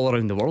clubs all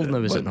around the world now,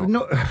 is it not?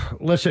 No,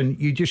 listen,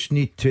 you just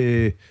need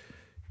to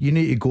You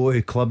need to go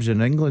to clubs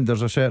in England.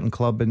 There's a certain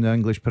club in the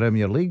English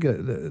Premier League.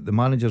 The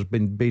manager's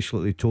been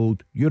basically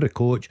told, you're a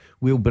coach,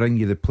 we'll bring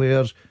you the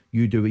players,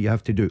 you do what you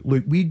have to do.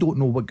 Look, we don't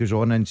know what goes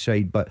on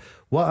inside, but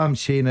what I'm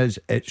saying is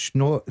it's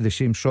not the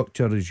same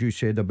structure as you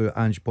said about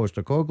Ange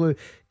Postecoglou,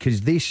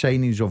 because these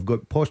signings have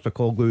got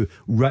Postecoglou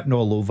written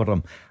all over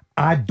them.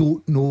 I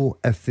don't know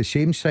if the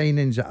same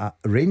signings at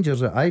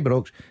Rangers at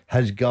Ibrox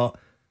has got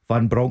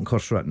Van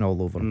Bronckhorst written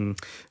all over him.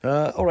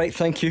 Alright,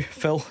 thank you,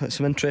 Phil. That's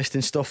some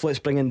interesting stuff. Let's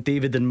bring in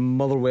David in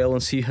Motherwell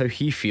and see how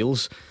he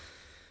feels.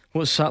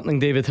 What's happening,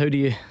 David? How do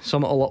you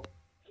sum it all up?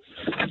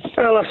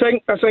 Well, I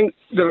think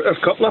there are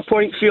a couple of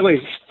points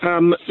really.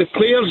 The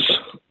players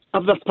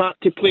have their part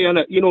to play in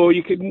it. You know,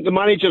 the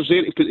manager's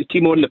there to put the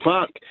team on the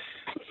park.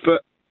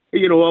 But,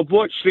 you know, I've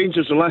watched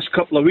Rangers the last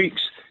couple of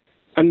weeks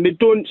and they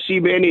don't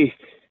seem any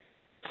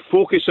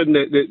focus on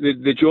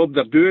the job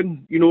they're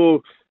doing. You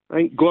know, I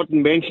think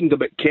Gordon mentioned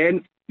about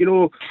Kent. You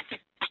know,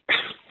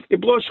 he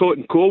blows hot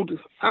and cold.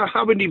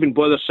 I wouldn't even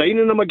bother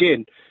signing him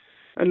again.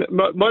 And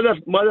my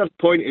other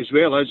point as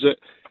well is that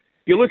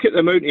you look at the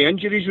amount of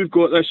injuries we've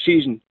got this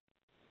season.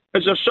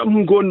 Is there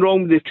something going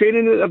wrong with the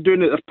training that they're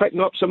doing, that they're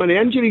picking up so many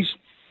injuries?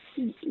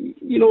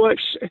 You know,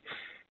 it's,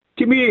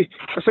 to me,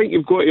 I think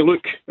you've got to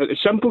look at the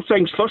simple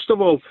things. First of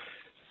all,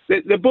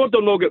 the board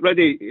will not get rid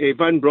of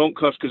Van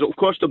Bronckhorst because it'll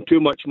cost them too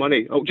much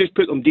money. It'll just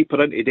put them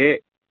deeper into debt.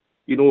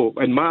 You know,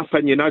 in my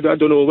opinion, I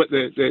don't know what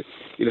the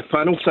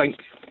panel think.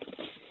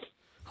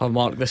 Oh,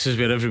 Mark, this is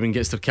where everyone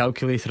gets their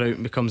calculator out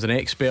and becomes an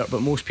expert.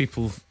 But most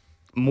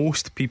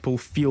people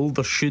feel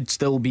there should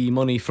still be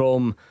money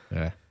from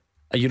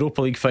a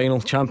Europa League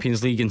final,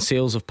 Champions League, and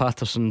sales of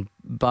Patterson,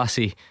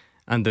 Bassey,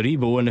 and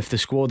Aribo. And if the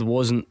squad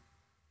wasn't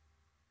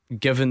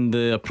given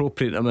the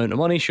appropriate amount of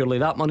money, surely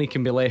that money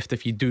can be left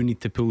if you do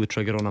need to pull the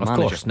trigger on a manager. Of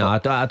course, no,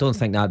 I don't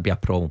think that'd be a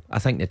problem. I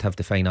think they'd have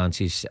the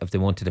finances if they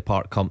wanted to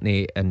part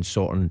company and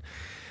sorting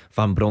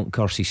Van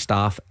Bronckhorst's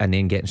staff and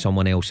then getting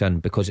someone else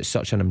in, because it's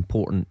such an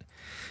important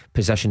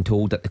position to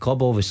hold at the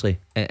club. Obviously,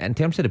 in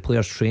terms of the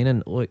players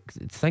training, look,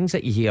 things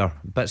that you hear,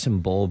 bits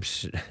and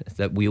bobs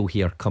that we'll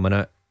hear coming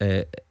out,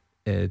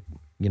 you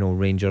know,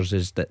 Rangers,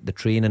 is that the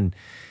training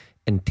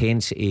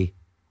intensity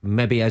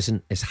maybe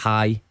isn't as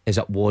high as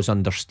it was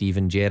under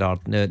Steven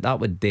Gerrard. Now that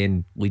would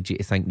then lead you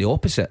to think the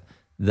opposite,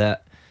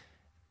 that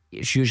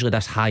it's usually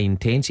this high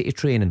intensity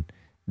training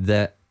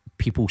that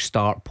people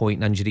start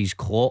pointing injuries.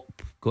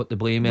 Klopp got the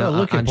blame at,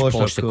 Ange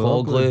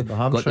Postecoglou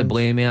got the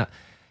blame at.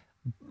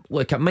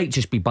 Look, it might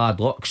just be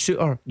bad luck.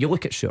 Suter, you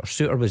look at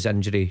Suter was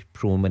injury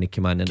prone when he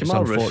came in, and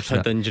Kemar it's unfortunate. Roofe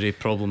had injury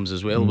problems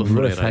as well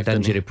before Roofe had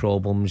injury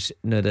problems.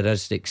 Now there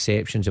is the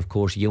exceptions, of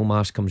course.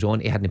 Yilmaz comes on,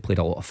 he hadn't played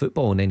a lot of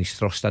football and then he's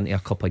thrust into a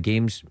couple of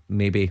games.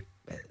 Maybe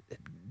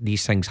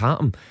these things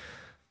happen,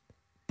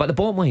 but the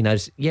bottom line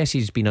is, yes,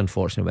 he's been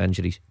unfortunate with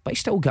injuries, but he's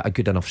still got a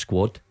good enough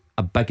squad,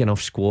 a big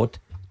enough squad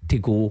to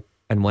go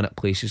and win at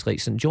places like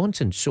St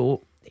Johnstone.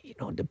 So, you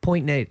know, the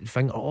point now,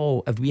 think,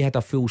 oh, if we had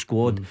a full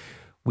squad,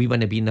 we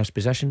wouldn't be in this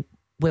position.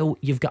 Well,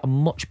 you've got a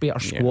much better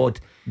squad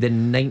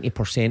than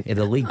 90% of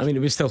the league. I mean, it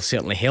would still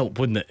certainly help,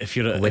 wouldn't it, if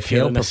you're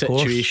in a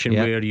situation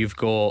where you've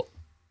got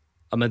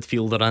a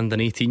midfielder and an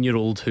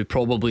 18-year-old who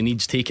probably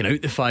needs taking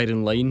out the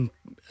firing line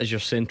as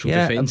your central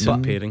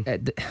defensive pairing.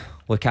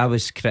 Look, I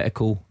was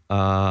critical,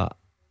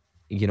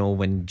 you know,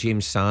 when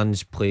James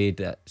Sands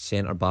played at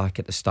centre back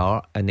at the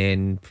start, and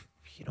then,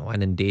 you know,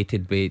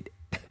 inundated with,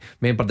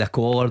 remember the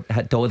caller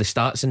had all the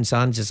stats in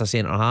Sands as a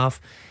centre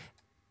half,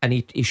 and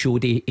he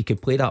showed he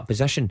could play that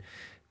position.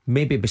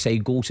 Maybe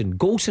beside Goldson.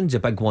 Goldson's a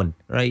big one,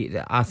 right?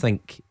 I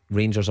think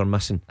Rangers are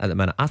missing at the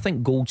minute. I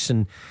think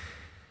Goldson,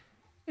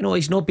 you know,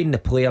 he's not been the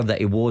player that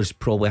he was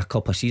probably a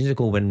couple of seasons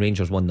ago when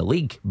Rangers won the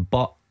league,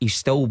 but he's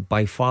still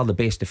by far the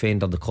best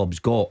defender the club's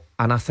got,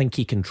 and I think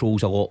he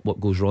controls a lot what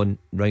goes on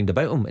round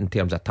about him in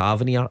terms of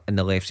Tavernier in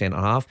the left centre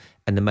half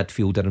and the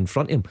midfielder in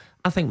front of him.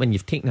 I think when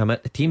you've taken him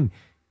out the team,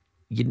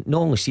 you not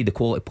only see the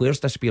quality players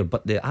disappear,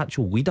 but the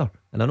actual leader.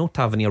 And I know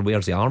Tavernier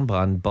wears the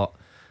armband, but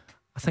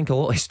I think a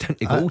lot is down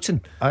to Goldson.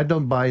 I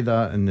don't buy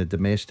that in the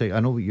domestic. I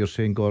know what you're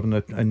saying,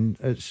 Gordon, and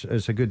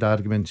it's a good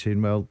argument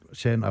saying, well,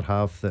 centre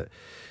half that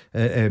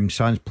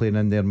Sands playing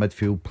in there,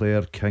 midfield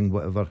player, King,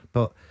 whatever.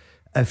 But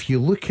if you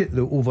look at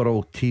the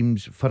overall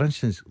teams, for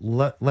instance,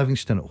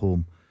 Livingston at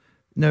home,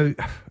 now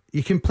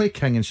you can play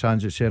King and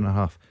Sands at centre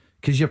half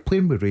because you're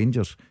playing with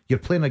Rangers, you're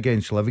playing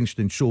against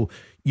Livingston, so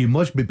you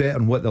must be better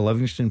than what the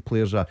Livingston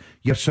players are.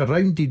 You're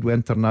surrounded with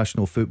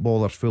international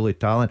footballers full of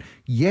talent.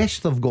 Yes,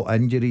 they've got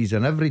injuries,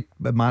 and every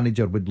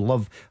manager would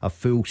love a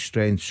full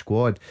strength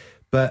squad,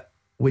 but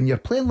when you're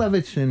playing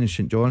Livingston and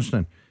St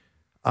Johnstone,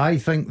 I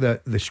think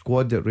that the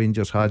squad that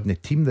Rangers had and the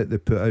team that they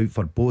put out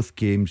for both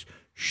games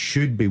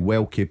should be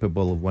well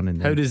capable of winning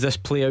them. How does this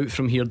play out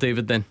from here,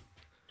 David, then?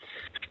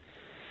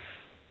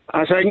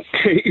 I think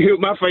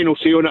my final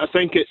say on it, I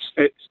think it's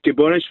to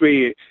be honest with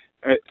you,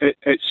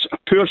 it's a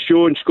poor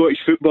show in Scottish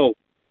football,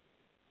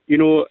 you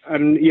know.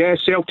 And yeah,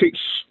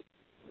 Celtic's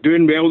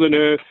doing well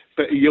now,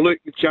 but you look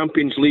at the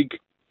Champions League,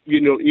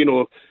 you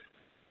know,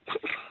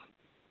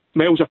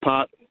 miles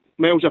apart.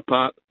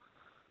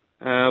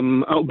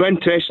 It'll be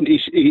interesting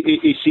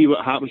to see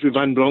what happens with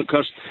Van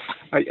Bronckhorst.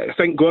 I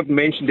think Gordon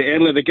mentioned it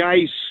earlier. The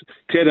guy's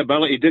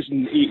credibility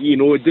doesn't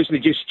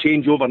just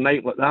change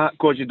overnight like that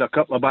because he had a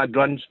couple of bad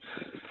runs.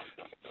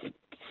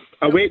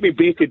 I wait with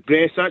bated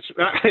breath.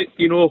 I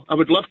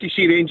would love to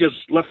see Rangers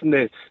lifting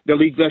the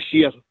league this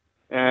year.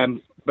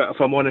 But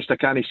if I'm honest, I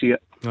can't see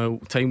it. Well,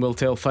 time will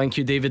tell. Thank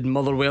you, David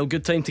Motherwell.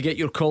 Good time to get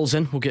your calls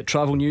in. We'll get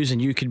travel news and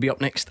you could be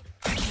up next.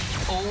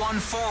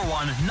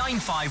 0141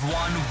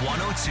 951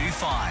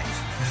 1025.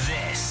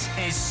 This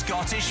is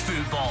Scottish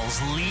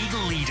football's league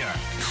leader,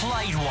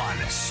 Clyde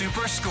One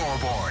Super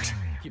Scoreboard.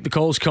 Keep the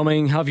calls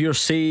coming. Have your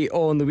say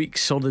on the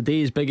week's or the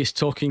day's biggest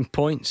talking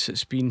points.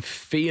 It's been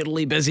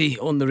fairly busy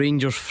on the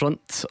Rangers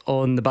front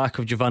on the back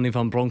of Giovanni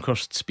Van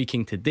Bronckhorst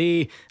speaking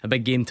today. A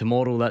big game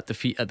tomorrow, that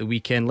defeat at the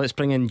weekend. Let's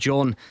bring in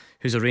John,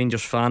 who's a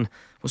Rangers fan.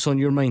 What's on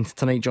your mind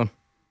tonight, John?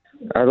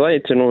 I'd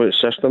like to know what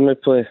system they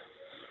play.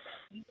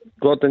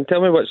 Gordon,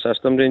 tell me what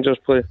system Rangers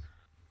play.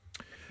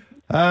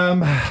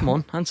 Come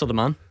on, answer the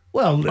man.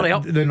 Well,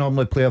 they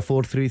normally play a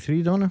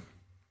 4-3-3, don't they?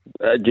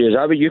 Is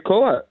that what you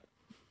call it?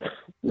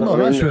 No,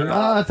 that's right.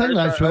 I think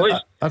that's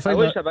right. It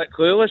looks a bit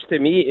clueless to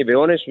me, to be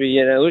honest with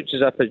you. And it looks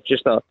as if it's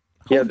just a...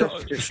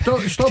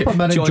 Stop a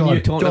minute, John.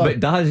 You talking about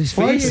Daz's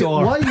face?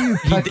 Why are you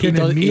picking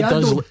on me? He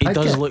does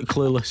look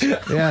clueless.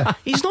 Yeah.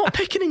 He's not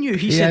picking on you.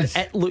 He said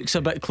it looks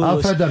a bit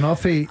clueless. I've had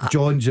enough of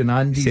Johns and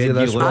Andys of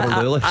this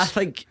world. I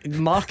think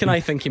Mark and I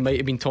think he might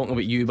have been talking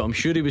about you, but I'm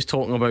sure he was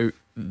talking about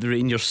the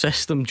Rangers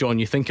system. John,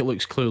 you think it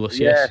looks clueless?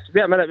 Yes.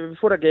 Wait a minute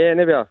before I get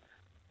anywhere.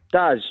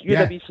 Daz, you'd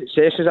have been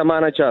success as a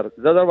manager.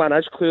 The other one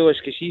is clueless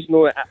because he's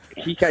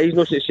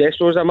no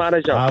successful as a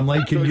manager. I'm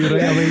liking you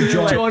right away,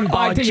 John. John,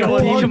 back to your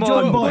team,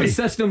 John. What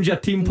system's your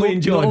team playing,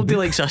 John? Nobody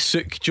likes a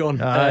sook,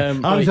 John.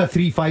 I was a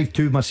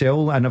 3-5-2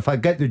 myself, and if I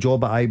get the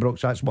job at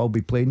Ibrox, that's what I'll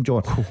be playing,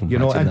 John.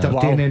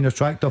 Entertaining,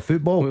 attractive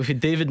football. We've had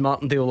David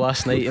Martindale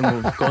last night,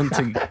 and we've gone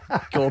to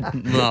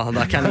Gordon. No,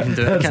 I can't even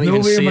do it. There's I can't no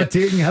even way say am I it.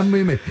 taking him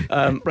with me.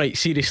 Right,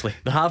 seriously,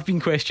 there have been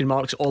question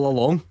marks all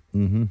along.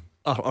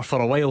 Or for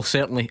a while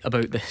certainly,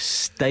 about the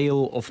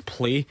style of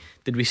play.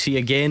 Did we see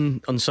again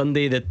on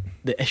Sunday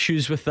the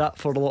issues with that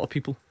for a lot of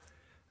people?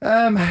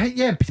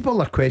 People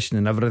are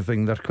questioning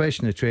everything. They're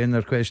questioning the trainer,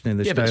 they're questioning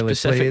the style of play.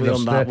 Specifically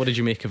on that, what did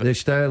you make of it? The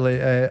style,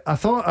 I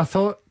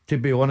thought, to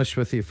be honest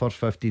with you, first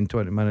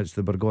 15-20 minutes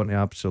they were going to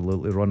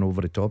absolutely run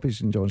over the top of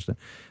St Johnstone.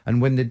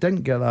 And when they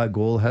didn't get that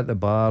goal, hit the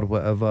bar,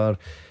 whatever,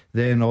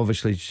 then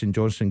obviously St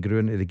Johnstone grew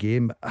into the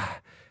game.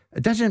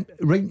 It doesn't,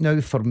 right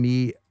now for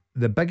me,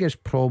 the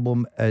biggest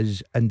problem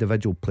is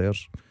individual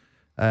players.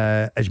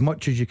 As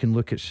much as you can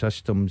look at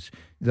systems,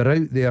 they're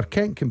out there.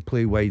 Kent can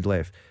play wide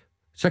left,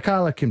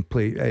 Sakala can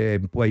play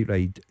wide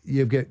right.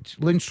 You've got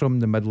Lundstrom in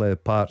the middle of the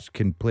parts,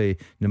 can play in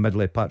the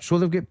middle of the parts. So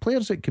they've got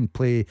players that can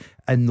play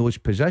in those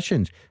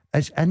positions.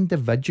 As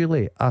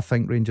individually, I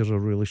think Rangers are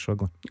really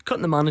struggling. You're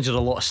cutting the manager a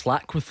lot of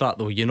slack with that,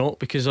 though, you know,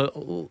 because I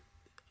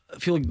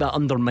feel like that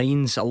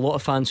undermines a lot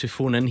of fans who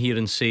phone in here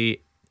and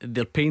say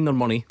they're paying their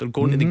money, they're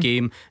going to the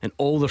game, and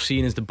all they're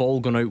seeing is the ball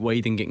going out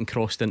wide and getting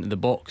crossed into the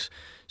box.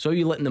 So are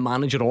you letting the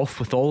manager off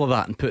with all of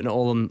that and putting it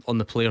all on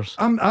the players?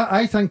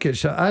 I think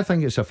it's a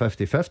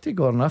 50-50,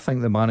 Gordon. I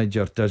think the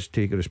manager does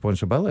take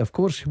responsibility. Of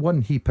course,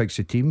 one, he picks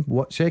the team.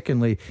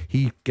 Secondly,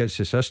 he gets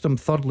the system.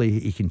 Thirdly,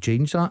 he can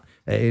change that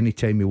at any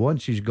time he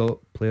wants. He's got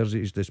players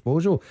at his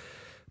disposal.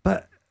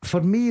 But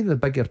for me, the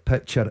bigger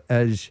picture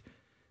is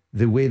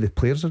the way the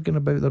players are going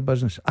about their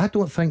business. I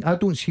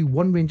don't see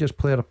one Rangers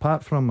player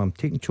apart from, I'm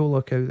taking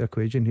Cholak out of the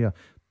equation here,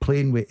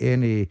 playing with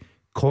any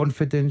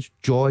confidence,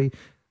 joy,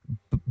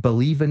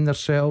 believe in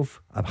themselves,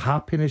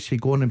 happiness. He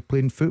going and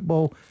playing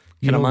football.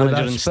 Can a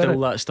manager instill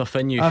that stuff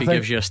in you if he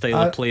gives you a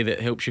style of play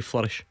that helps you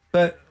flourish?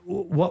 But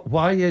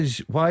why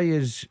is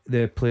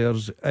the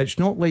players? It's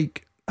not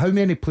like, how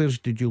many players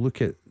did you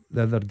look at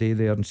the other day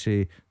there and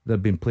say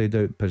they've been played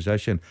out of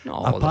position?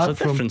 No, there's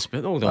a difference.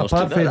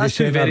 That's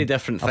two very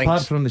different things.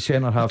 Apart from the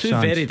centre half, two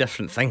very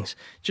different things.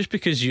 Just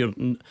because you're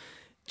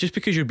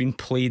being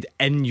played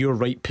in your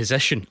right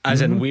position,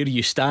 as in where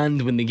you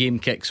stand when the game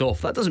kicks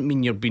off, that doesn't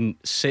mean you're being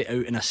set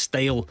out in a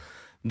style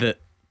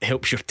that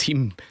helps your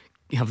team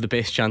have the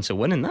best chance of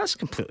winning. That's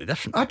completely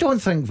different. I don't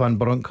think Van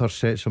Bronckhorst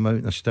sets him out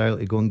in a style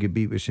to go and get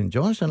beat with St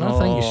Johnstone. I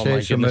think he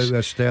sets him out in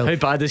a style. How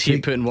bad is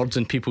he putting words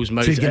in people's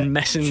mouths and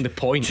missing the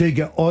point? To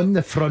get on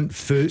the front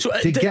foot,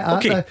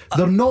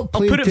 they're not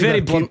playing to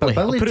their capabilities.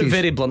 I'll put it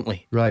very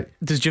bluntly. Right.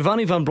 Does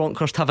Giovanni Van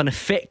Bronckhorst have an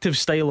effective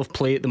style of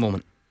play at the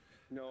moment?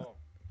 No.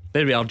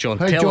 There we are, John.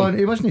 Hey, Tell John, him.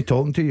 he wasn't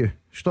talking to you.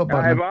 Stop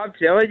burning. I'm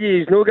telling you,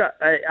 he's no got.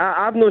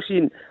 I've not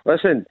seen.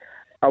 Listen,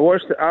 I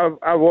watch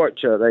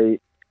it,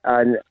 right,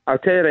 and I'll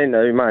tell you right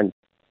now, man.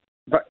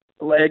 But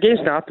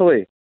against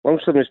Napoli,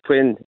 Lundstrom was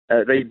playing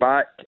at right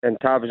back and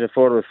Tav was a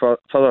forward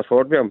further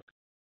forward with him.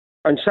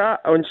 On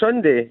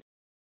Sunday,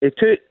 he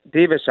took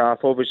Davis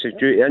off, obviously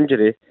due to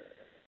injury.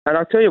 And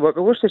I'll tell you what,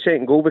 we lost the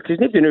second goal because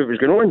nobody knew what was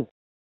going on.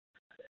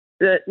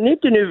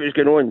 Nobody knew what was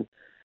going on.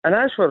 And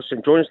as for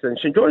St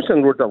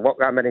Johnstone rode their luck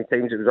that many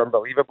times, it was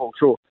unbelievable.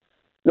 So,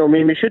 no, I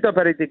mean, we should have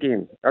buried the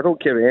game. I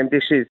don't care what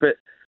MD says, but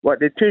What,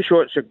 the 2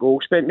 shots at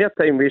goal, spent more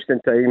time wasting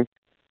time. Do you know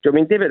what I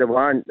mean? David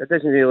Dewan, it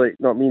doesn't really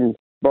not mean,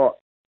 but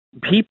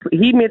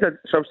he made a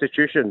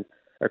substitution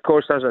that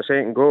cost us a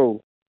second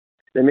goal.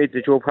 They made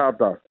the job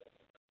harder.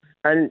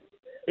 And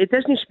it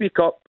doesn't speak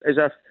up as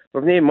if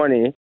we've no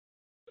money.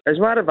 As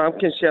far as I'm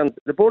concerned,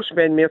 the board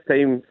spend more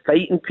time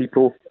fighting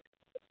people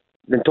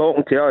than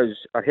talking to us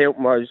or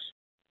helping us.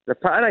 They're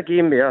putting a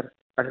game there,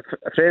 a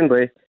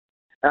friendly,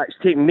 that's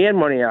taking more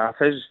money off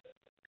us.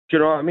 Do you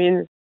know what I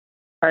mean?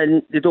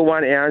 And they don't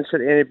want to answer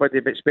to anybody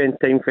but spend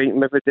time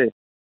fighting everybody.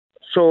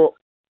 So,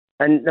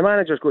 and the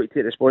manager's got to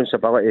take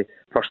responsibility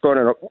for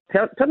standing up,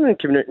 turning and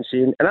coming out and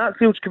saying, and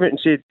Artfield's come out and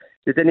said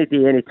they didn't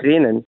do any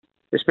training,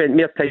 they spent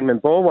more time in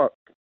ball work.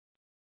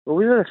 Well,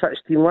 we were the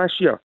fittest team last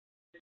year.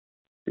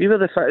 We were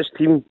the fittest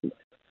team,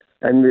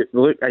 and we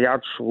looked a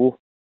yard slow.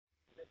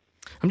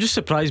 I'm just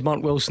surprised,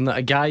 Mark Wilson, that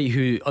a guy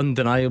who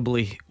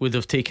undeniably would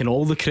have taken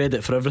all the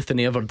credit for everything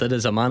he ever did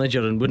as a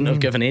manager and wouldn't have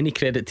given any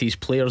credit to his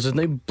players is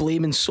now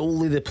blaming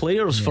solely the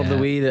players for the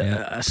way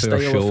that a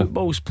style of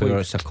football's played.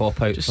 It's a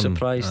cop out. Just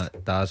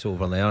surprised. Daz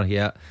over there,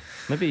 yeah.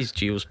 Maybe he's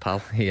Gio's pal.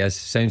 He is.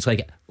 Sounds like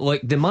it.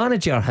 Like, the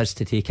manager has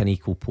to take an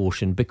equal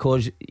portion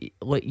because,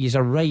 like,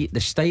 you're right,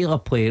 the style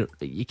of player,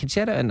 you can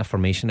set it in a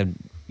formation,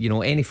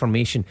 any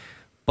formation.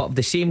 But if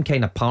the same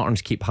kind of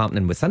patterns keep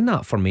happening within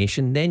that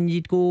formation, then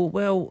you'd go,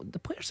 well, the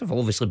players have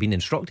obviously been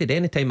instructed.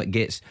 Anytime it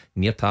gets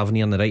near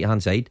Tavernier on the right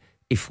hand side,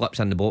 he flips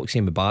in the box,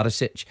 same with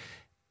Barisic.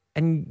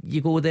 And you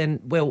go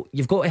then, well,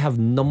 you've got to have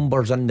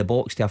numbers in the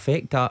box to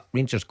affect that.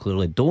 Rangers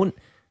clearly don't,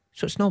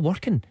 so it's not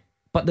working.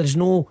 But there's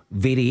no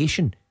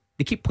variation.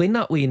 They keep playing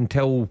that way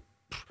until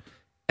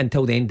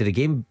the end of the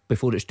game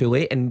before it's too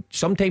late. And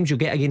sometimes you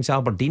get against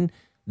Aberdeen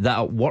that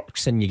it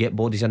works and you get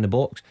bodies in the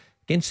box.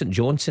 Against St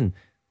Johnstone,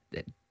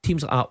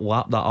 teams like that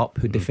lap that up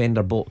who defend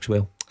their box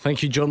well.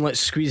 Thank you, John. Let's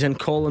squeeze in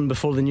Colin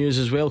before the news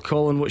as well.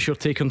 Colin, what's your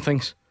take on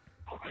things?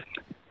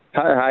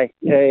 Hi.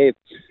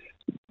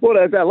 Well,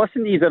 I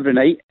listen to these every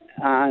night,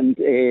 and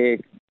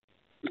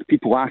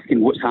people asking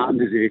what's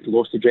happened as they've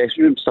lost the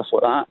dressing room, stuff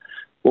like that.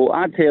 Well,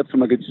 I'd heard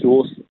from a good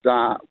source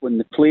that when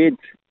they played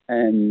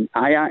in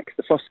Ajax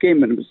the first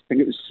game, and I think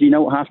it was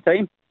 3-0 at half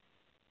time.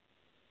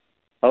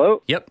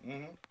 Hello? Yep.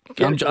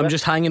 I'm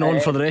just hanging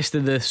on for the rest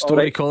of the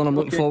story, right. Colin. I'm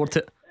looking forward to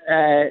it.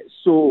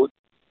 So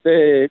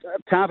the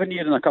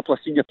Tavernier and a couple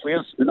of senior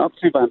players went up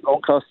to Van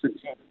Bronckhorst and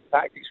said the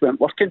tactics weren't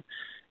working,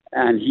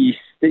 and he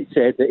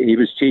said that he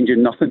was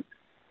changing nothing,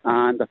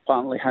 and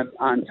apparently him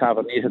and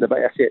Tavernier had a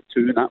bit of set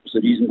too, and that was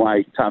the reason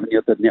why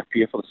Tavernier didn't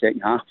appear for the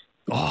second half.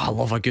 Oh, I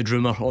love a good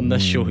rumour on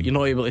this show. You're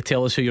not able to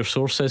tell us who your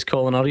source is,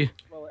 Colin, are you?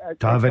 Well, it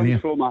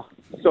comes from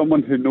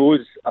someone who knows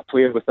a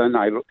player within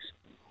Ibrox.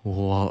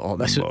 Oh,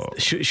 this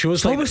shows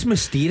it's like always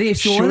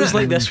mysterious. Shows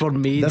like this were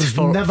made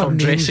for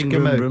dressing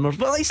room rumours.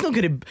 Well, he's not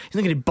going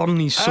to burn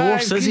his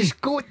source, is he? He's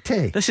got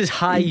to. This is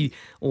high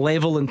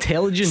level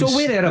intelligence. So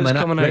wait a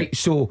minute, right?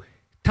 So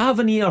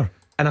Tavernier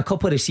and a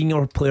couple of the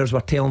senior players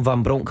were telling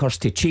Van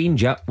Bronckhorst to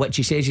change it, which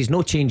he says he's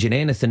not changing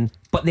anything.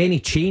 But then he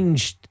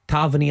changed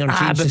Tavernier and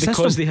changed but the because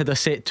system. they had a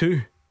set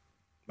two,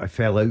 I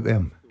fell out with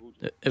him.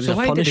 It was so a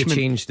why punishment. did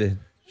they change the?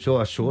 So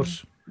a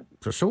source.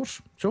 It's a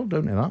source. It's all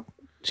down to that.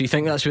 So you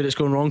think that's where it's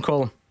going wrong,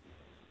 Colin?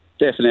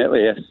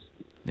 Definitely, yes.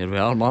 There we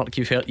are, Mark.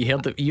 You heard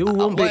it. You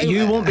won't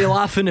be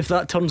laughing if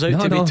that turns out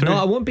to be true. No,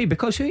 I won't be,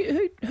 because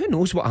who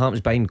knows what happens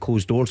behind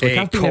closed doors? Like,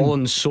 I've been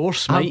Colin's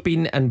source, mate. I've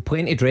been in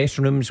plenty of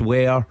dressing rooms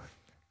where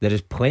there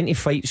is plenty of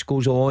fights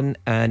goes on,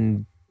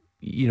 and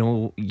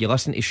you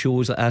listen to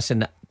shows like this,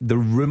 and the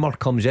rumour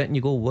comes out, and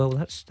you go, well,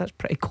 that's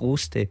pretty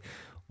close to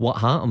what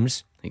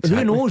happens.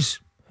 Exactly.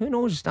 Who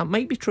knows? That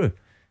might be true.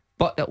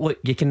 But look,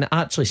 you can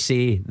actually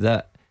say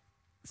that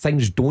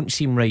things don't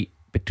seem right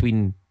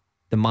between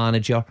the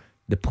manager,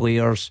 the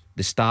players,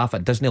 the staff.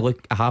 It doesn't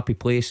look a happy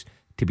place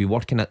to be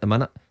working at the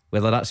minute,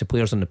 whether that's the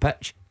players on the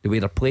pitch, the way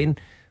they're playing,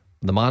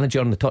 the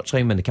manager on the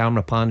touchline when the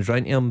camera pans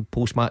round to him,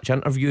 post-match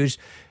interviews,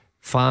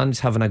 fans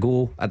having a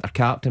go at their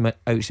captain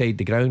outside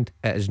the ground.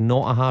 It is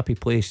not a happy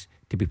place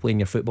to be playing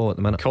your football at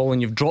the minute.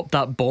 Colin, you've dropped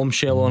that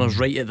bombshell on us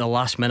right at the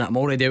last minute. I'm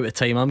already out of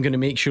time. I'm going to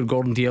make sure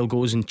Gordon Dalziel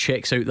goes and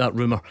checks out that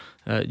rumour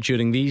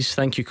during these.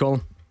 Thank you,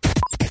 Colin.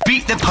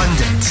 Beat the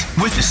Pundit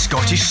with the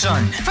Scottish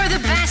Sun. For the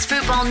best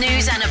football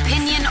news and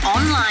opinion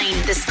online,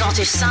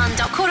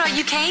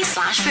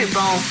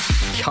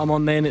 thescottishsun.co.uk/football. Come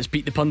on then, it's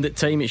Beat the Pundit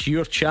time. It's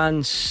your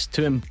chance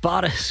to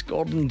embarrass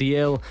Gordon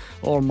Dalziel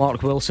or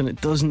Mark Wilson.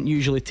 It doesn't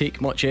usually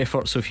take much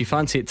effort, so if you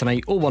fancy it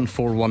tonight,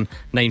 0141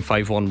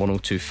 951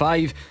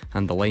 1025,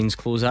 and the lines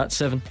close at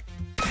 7.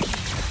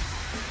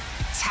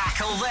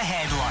 Tackle the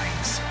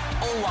headlines.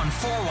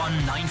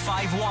 0141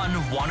 951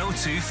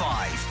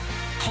 1025.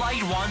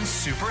 Clyde One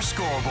Super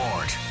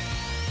Scoreboard.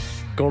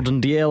 Gordon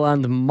Dalziel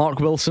and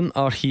Mark Wilson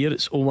are here.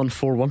 It's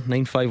 0141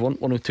 951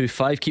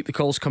 1025. Keep the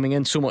calls coming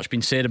in. So much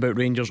been said about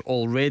Rangers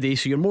already,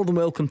 so you're more than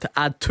welcome to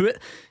add to it.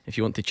 If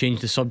you want to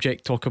change the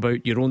subject, talk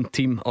about your own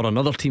team, or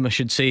another team I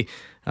should say,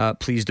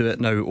 please do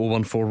it now.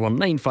 0141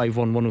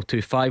 951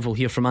 1025. We'll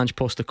hear from Ange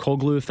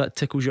Postecoglou if that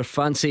tickles your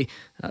fancy,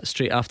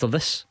 straight after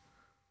this.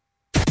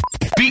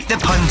 Beat the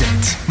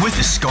Pundit with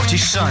the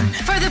Scottish Sun.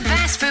 For the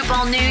best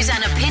football news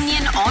and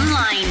opinion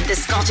online,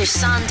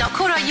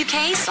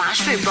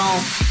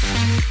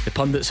 thescottishsun.co.uk/football. The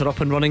pundits are up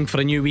and running for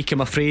a new week,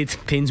 I'm afraid.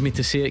 Pains me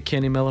to say it.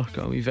 Kenny Miller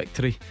got a wee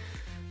victory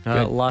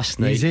last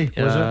night. Easy,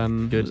 was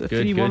it? Good, was it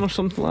good, 3-1 good. or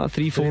something like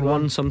that?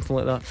 3-4-1, something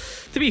like that.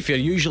 To be fair,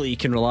 usually you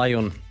can rely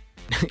on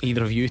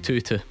either of you two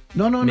to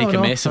make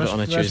a mess of it on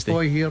a This Tuesday.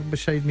 boy here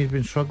beside me has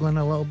been struggling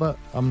a little bit.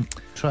 I'm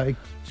trying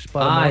to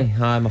spar him up.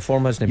 Aye, my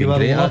form hasn't You been were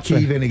great. lucky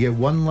actually. even to get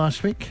one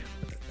last week,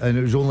 and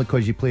it was only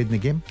because you played in the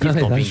game. You've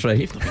not That's been, right.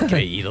 You've not been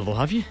great either, though,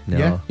 have you?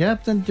 No. Yeah,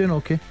 been doing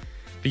okay.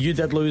 But you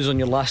did lose on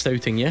your last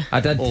outing, yeah? I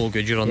did. Oh,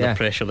 good, you're under Yeah.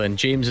 pressure then.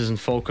 James is in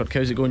Falkirk.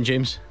 How's it going,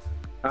 James?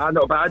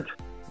 Not bad.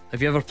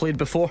 Have you ever played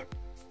before?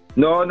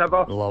 No,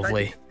 never.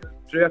 Lovely.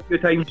 Through a few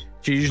times.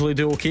 Do you usually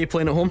do okay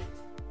playing at home?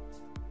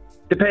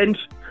 Depends.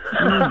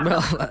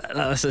 Well,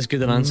 that's as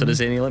good an answer as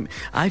any.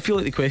 I feel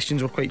like the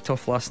questions were quite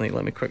tough last night.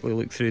 Let me quickly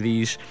look through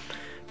these.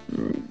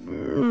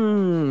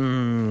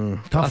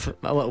 Tough.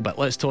 A little bit.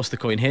 Let's toss the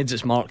coin. Heads,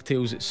 it's Mark.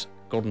 Tails, it's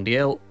Gordon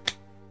DL.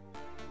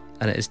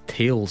 And it is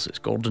tails, it's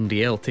Gordon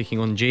DL taking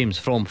on James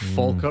from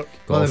Falkirk.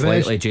 Got All off the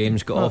best. lightly,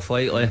 James. Got off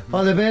lightly.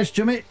 All the best,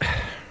 Jimmy.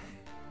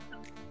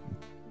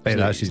 Hey,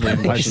 that's his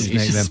name. That's his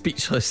He's nickname.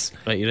 speechless.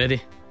 Right, you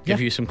ready? Give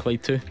Yeah. you some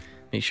Clyde too.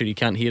 Make sure you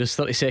can't hear us.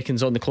 30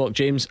 seconds on the clock,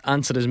 James.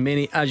 Answer as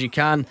many as you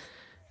can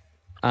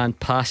and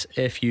pass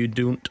if you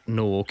don't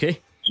know, okay?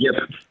 Yep.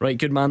 Right,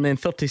 good man then.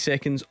 30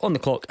 seconds on the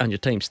clock and your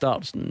time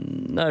starts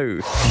now.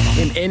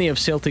 Name any of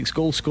Celtic's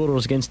goal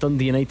scorers against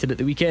Dundee United at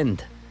the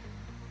weekend.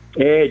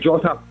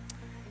 Jota.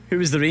 Who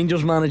was the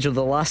Rangers manager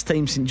the last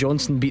time St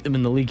Johnstone beat them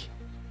in the league?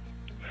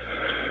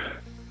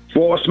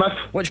 Walter Smith.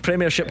 Which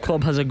Premiership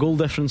club has a goal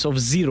difference of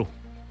 0?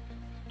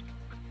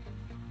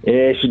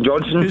 St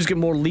Johnstone. Who's got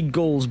more league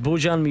goals,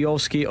 Bojan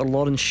Miovski or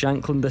Lawrence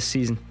Shankland this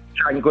season?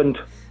 Shankland.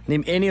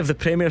 Name any of the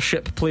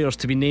Premiership players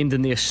to be named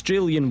in the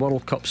Australian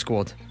World Cup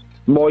squad.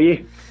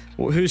 Moye.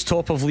 Who's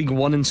top of League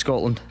One in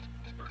Scotland?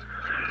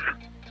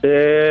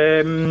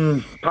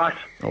 Pass.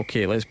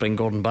 Okay, let's bring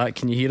Gordon back.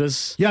 Can you hear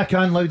us? Yeah, I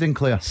can, loud and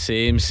clear.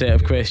 Same set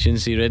of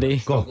questions. Are you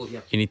ready? Go.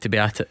 You need to be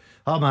at it.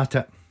 I'm at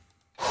it.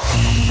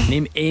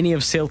 Name any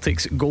of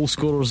Celtic's goal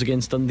scorers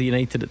against Dundee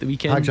United at the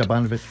weekend.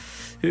 Haksabanovic.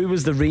 Who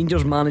was the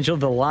Rangers manager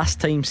the last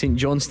time St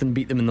Johnstone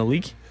beat them in the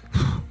league?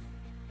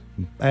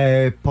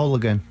 Paul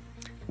again.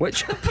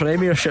 Which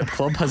Premiership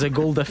club has a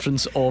goal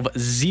difference of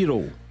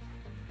 0?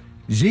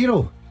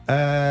 0.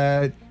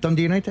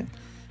 Dundee United.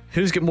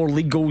 Who's got more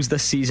league goals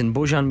this season,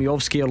 Bojan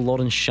Miovski or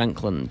Lawrence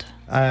Shankland?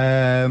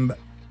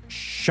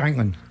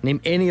 Shankland.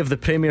 Name any of the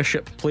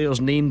Premiership players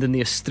named in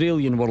the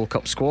Australian World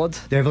Cup squad.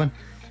 Devlin.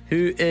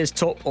 Who is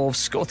top of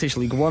Scottish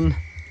League One?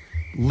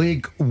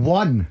 League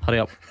 1. Hurry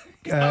up.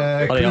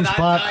 Queen's up.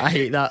 Park. I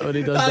hate that when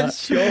he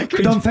does that.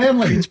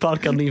 Dunfermline. Queen's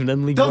Park aren't even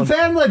in League One.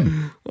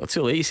 Dunfermline. Well,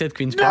 too late, he said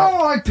Queen's Park.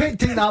 No, I take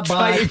that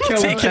back.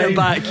 Taking it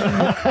back.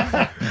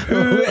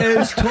 Who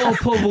is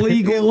top of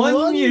League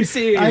One, you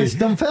say? It's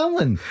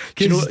Dunfermline.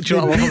 Do you know what I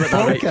love about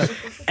that, right? Falkirk.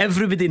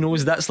 Everybody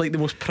knows that's like the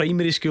most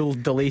primary school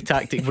delay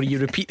tactic where you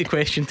repeat the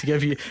question to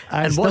give you.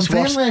 And It's what's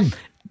worse, Dunfermline.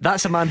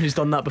 that's a man who's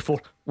done that before.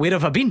 Where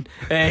have I been?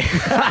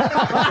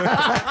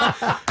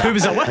 Who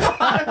was I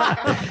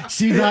with?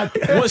 See that?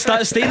 What's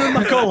that stain on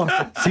my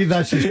collar? See,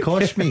 that's just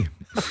cost me.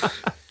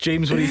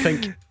 James, what do you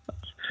think?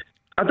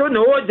 I don't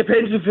know. It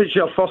depends if it's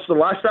your first or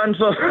last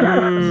answer.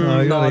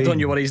 No, don't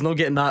you worry, he's not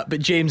getting that. But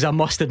James, I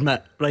must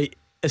admit, right,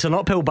 it's an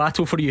uphill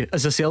battle for you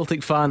as a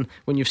Celtic fan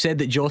when you've said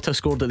that Jota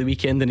scored at the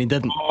weekend and he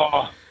didn't.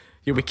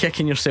 You'll be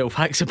kicking yourself.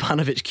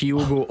 Haksabanovic,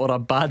 Kyogo or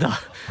Abada.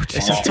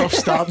 It's a tough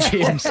start,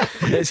 James.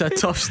 It's a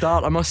tough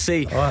start, I must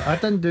say. I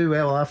didn't do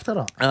well after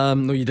that.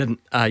 No, you didn't.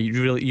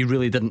 You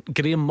really didn't.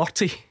 Graham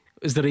Murty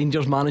was the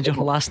Rangers manager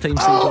last time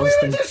St We were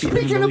Johnstone just beat them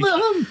in speaking the league.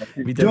 about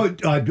him. We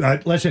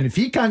did. Listen, if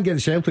he can't get the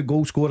Celtic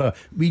goal scorer,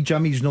 we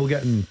Jimmy's not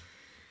getting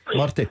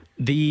Murty.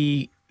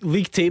 The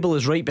league table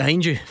is right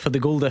behind you for the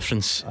goal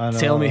difference. I know.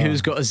 Tell me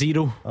who's got a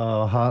 0.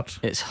 Hearts.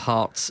 It's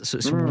Hearts. So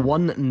it's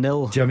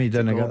 1-0. Jimmy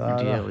didn't get Oh,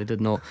 that. yeah, he did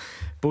not.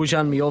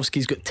 Bojan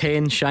Miovski's got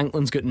 10,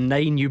 Shankland's got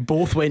 9. You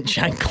both went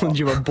Shankland,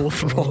 you were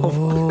both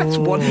wrong. It's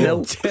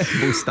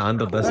 1-0. Low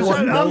standard, this Listen,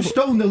 one. I'm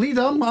still in the lead.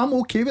 I'm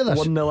okay with this.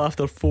 1-0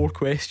 after 4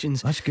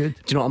 questions. That's good.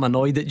 Do you know what I'm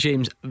annoyed at,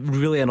 James?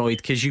 Really annoyed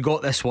because you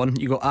got this one.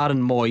 You got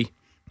Aaron Moy.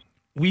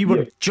 We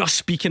were just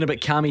speaking about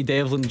Cammy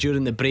Devlin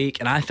during the break,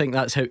 and I think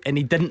that's how. And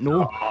he didn't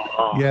know.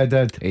 Yeah, I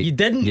did. You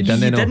didn't. You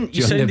didn't know You during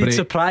the sounded break.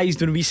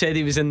 surprised when we said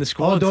he was in the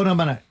squad. Hold on a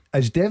minute.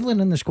 Is Devlin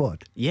in the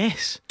squad?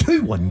 Yes.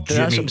 2-1, That's what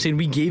I'm Jimmy. saying.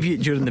 We gave you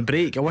it during the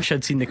break. I wish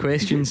I'd seen the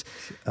questions.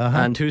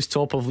 And who's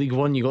top of League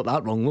One? You got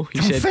that wrong, though.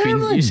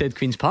 You said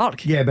Queen's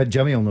Park. Yeah, but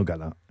Jimmy will not get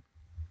that.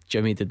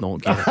 Jimmy did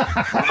not get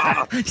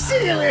it.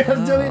 See you later,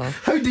 Jimmy.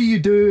 How do you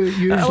do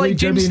usually,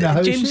 Jimmy, in the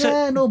house? James,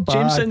 yeah, no bad.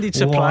 James sounded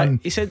surprised. One.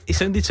 He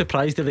sounded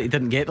surprised that he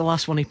didn't get the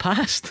last one he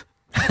passed.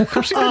 Of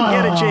course he didn't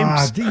get it,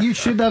 James. You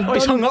should have.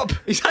 He's done. hung up.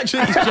 He's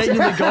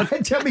genuinely gone.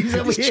 Jimmy's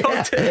away.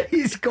 chucked it.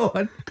 He's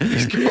gone.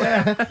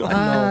 Yeah.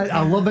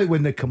 I love it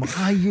when they come.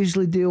 I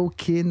usually do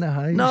okay in the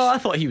house. No, I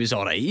thought he was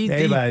alright.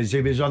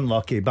 He was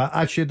unlucky, but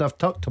I should have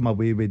tucked him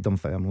away with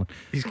Dunfermline.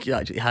 He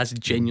actually has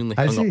genuinely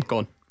Has hung he? up,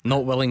 gone.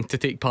 Not willing to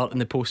take part in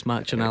the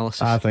post-match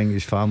analysis. I think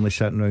his family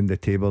sitting around the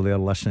table there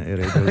listening to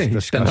radio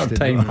disgusted.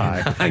 Dinner time.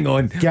 Aye. Hang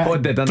on.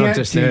 What the dinner Get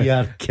just to now?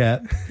 your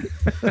kit.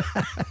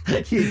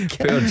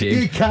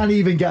 You can't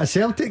even get a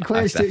Celtic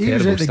question. He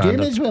was at the game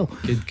as well.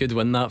 Good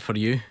win that for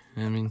you.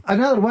 I mean,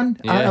 another one.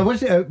 Yeah. I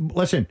was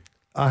listen.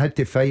 I had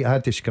to fight. I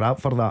had to scrap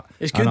for that.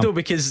 It's good though,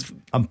 because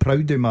I'm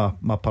proud of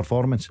my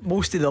performance.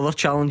 Most of the other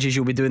challenges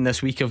you'll be doing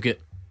this week have got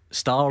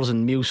stars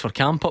and meals for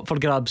camp up for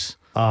grabs.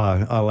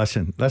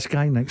 Listen, this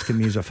guy next to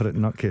me is a fruit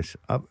nutcase.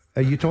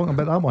 Are you talking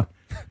about that one?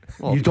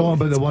 You talking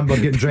about the one we're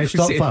getting dressed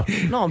up for?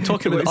 No, I'm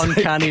talking about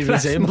uncanny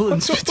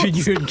resemblance between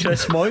you and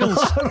Chris Moyles.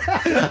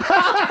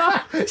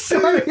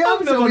 Sorry,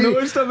 I've never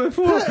noticed that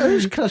before.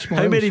 Who's Chris Moyles?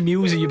 How many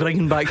meals are you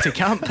bringing back to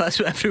camp? That's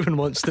what everyone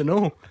wants to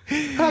know.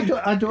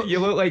 I don't. You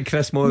look like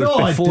Chris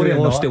Moyles before he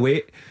lost the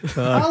weight.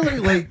 I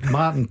look like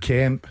Martin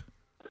Kemp.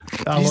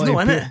 He's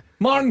not in it.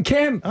 Martin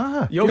Kemp.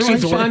 You also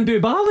like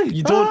Shandu Bali.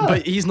 You don't,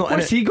 but he's not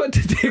What's in it. he got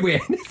to do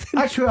with anything?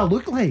 That's who I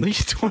look like. No, you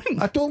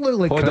don't. I don't look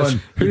like Hold Chris.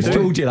 on. Who's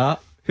told you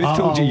that? Who's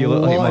told you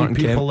look like A lot Martin of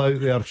people Kemp?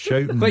 out there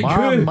shouting Like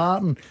Martin, who?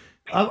 Martin.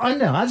 I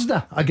know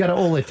Asda. I get it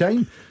all the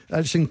time.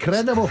 It's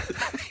incredible.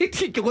 You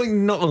look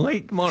not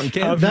like Martin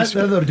Kemp. That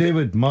the other day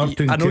with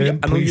Martin I know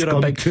Kemp. you're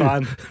a big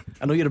fan.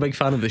 I know you're a big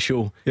fan of the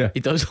show. Yeah. He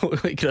does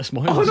look like Chris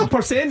Moyles.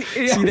 100%.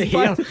 See the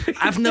hair.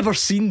 I've never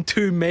seen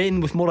two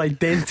men with more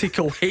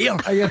identical hair.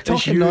 You're as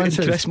talking you and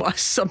nonsense. Chris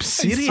Moyles. I'm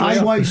serious.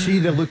 I want to see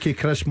the look of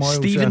Chris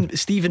Moyles.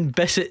 Stephen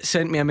Bissett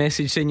sent me a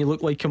message saying you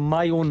look like him.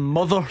 My own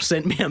mother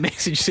sent me a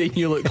message saying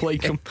you look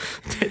like him.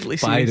 Deadly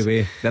By serious. the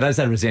way, there is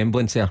a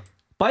resemblance there.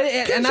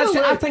 And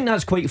I think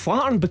that's quite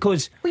flattering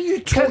because. What are you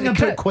talking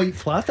about? Quite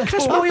flattering.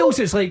 Chris Moyles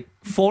is like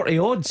 40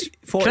 odds.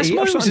 48 Chris or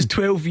Moyles something. is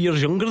 12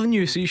 years younger than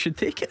you, so you should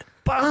take it.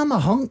 But I'm a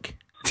hunk.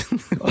 I'm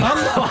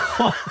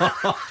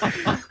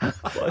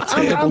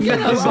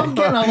getting a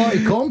lot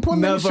of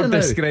compliments. Never now.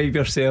 describe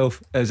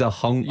yourself as a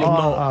hunk. You're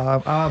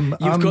not. I'm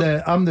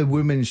the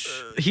women's.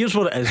 Here's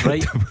what it is,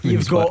 right?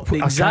 You've got the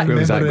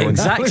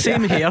exact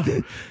same hair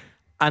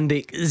and the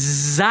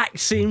exact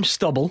same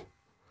stubble.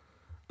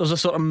 There's a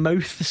sort of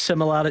mouth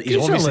similarity.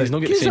 Obviously, he's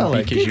not got the same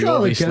beak as you.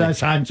 Obviously, that's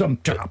handsome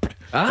chap.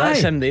 That's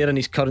him there in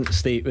his current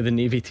state with a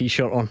navy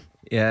t-shirt on.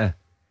 Yeah.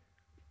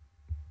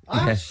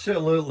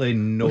 Absolutely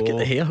no. Look at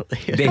the hair.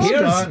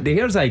 The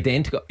hair's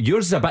identical.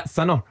 Yours is a bit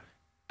thinner,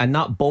 and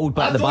that bald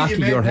bit at the back of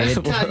your head.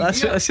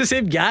 That's the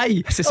same guy.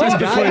 It's the same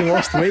before he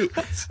lost weight.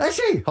 Is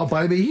he? Oh,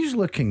 by the way, he's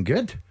looking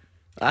good.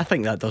 I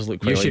think that does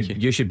look quite like you.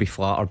 You should be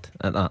flattered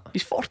at that.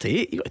 He's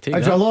 48. You got to take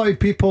There's that. a lot of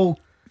people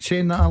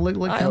saying that I look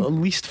like him. At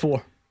least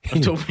 4.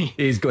 Have told me.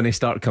 He's going to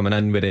start coming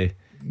in with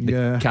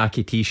the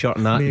khaki t-shirt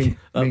and that.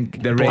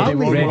 The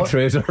red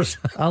trousers.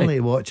 I'll need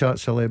to watch that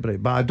celebrity,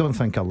 but I don't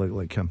think I look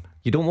like him.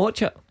 You don't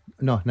watch it?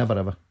 No, never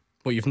ever.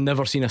 Well, you've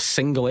never seen a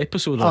single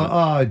episode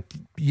of it?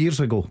 Years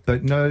ago,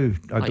 but now I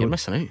don't. You're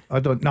missing out. I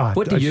don't know.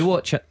 What do you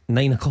watch at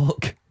 9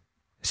 o'clock?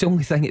 It's the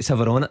only thing it's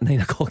ever on at 9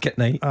 o'clock at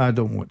night. I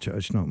don't watch it.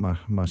 It's not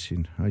my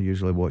scene. I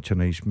usually watch a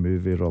nice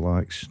movie,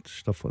 relax,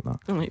 stuff like that.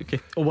 Alright, okay.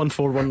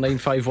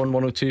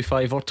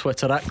 01419511025 or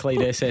Twitter at Clyde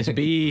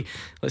SSB.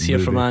 Let's hear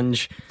from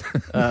Ange.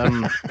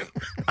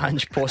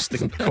 Ange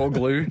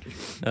Postecoglou,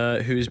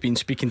 who's been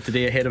speaking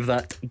today ahead of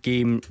that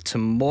game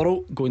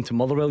tomorrow. Going to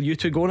Motherwell. You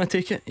two going, I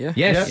take it? Yeah.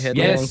 Yes.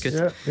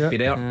 Be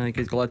there.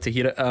 Glad to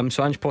hear it.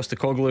 So Ange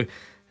Postecoglou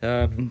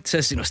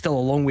says still a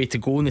long way to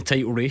go in the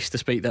title race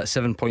despite that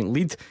 7-point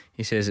lead.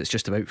 He says it's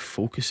just about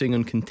focusing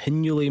on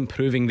continually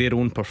improving their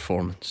own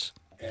performance.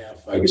 Our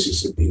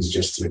focus is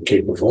just to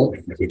keep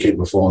performing. If we keep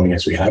performing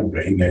as we have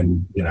been,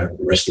 then the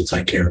rest will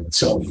take care of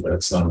itself. But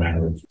it's not a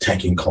matter of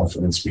taking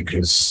confidence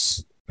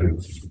because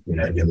of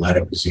your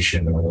ladder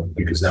position, or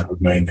because that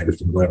would mean that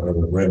if you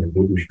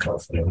wouldn't be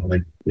confident. I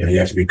think you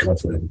have to be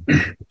confident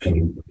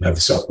and have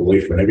the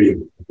self-belief whenever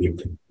you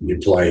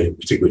play,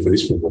 particularly for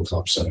this football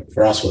club. So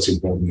for us, what's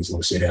important is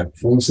obviously our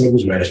performance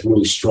levels. We had a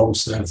really strong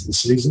start to the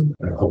season.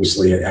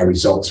 Obviously, our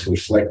results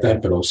reflect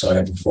that, but also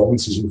our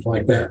performances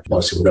reflect that.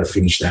 Obviously, we've got to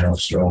finish that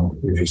off strong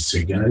with these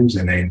 2 games,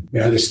 and then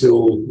there's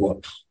still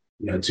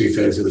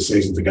 2/3 of the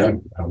season to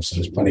go. So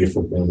there's plenty of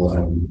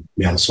football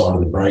the other side of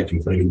the break,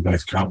 including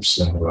both cups.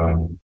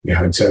 So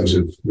in terms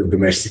of the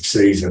domestic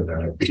season,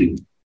 we've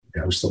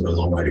still got a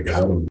long way to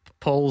go.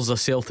 Paul's a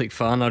Celtic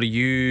fan. Are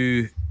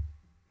you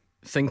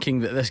thinking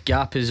that this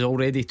gap is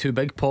already too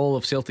big, Paul?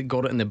 Have Celtic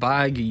got it in the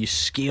bag? Are you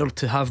scared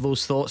to have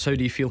those thoughts? How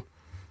do you feel?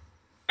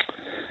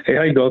 Hey,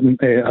 hi Gordon.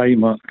 Hi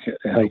Mark.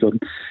 Hi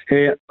Gordon.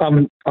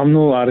 I'm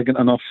no arrogant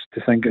enough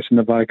to think it's in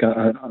the bag.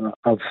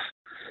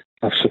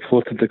 I've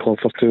supported the club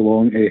for too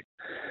long.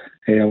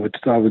 I would,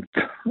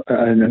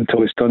 and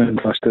until it's done and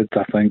dusted,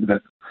 I think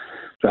that.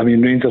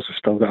 Rangers have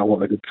still got a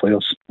lot of good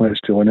players.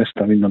 Let's be honest.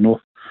 They're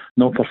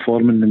not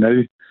performing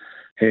now,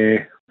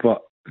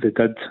 but they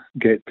did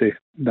get to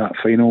that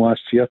final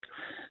last year.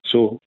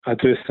 So I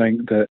do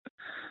think that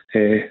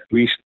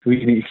we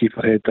need to keep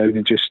our head down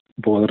and just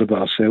bother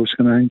about ourselves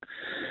kind of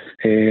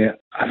thing.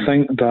 I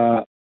think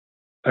that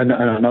in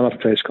another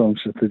press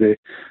conference today,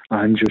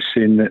 Andrew's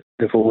saying that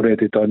they've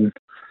already done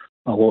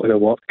a lot of the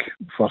work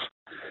for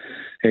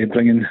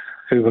bringing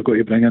who we're going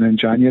to bring in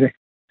January,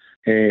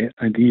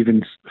 and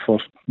even for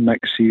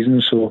next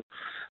season. So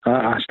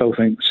I still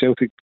think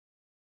Celtic,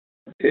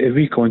 if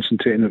we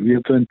concentrate on what we're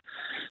doing,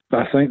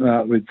 but I think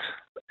that would,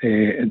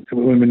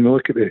 when we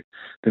look at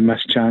the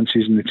missed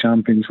chances in the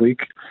Champions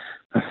League,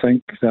 I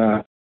think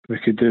that we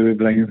could do with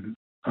bringing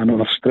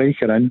another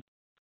striker in,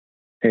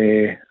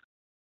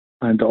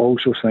 and I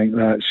also think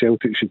that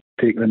Celtic should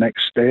take the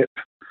next step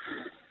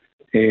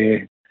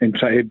and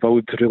try to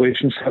build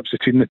relationships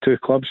between the two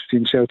clubs,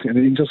 between Celtic and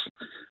Rangers.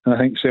 And I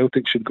think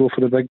Celtic should go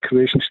for the big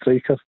Croatian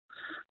striker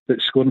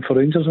that's scoring for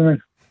Rangers now.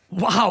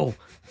 Wow,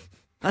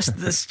 that's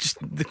just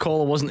the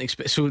call I wasn't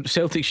expecting. So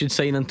Celtic should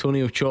sign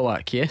Antonio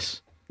Colak,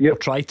 yes? Yep. Or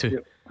try to.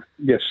 Yep.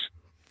 Yes.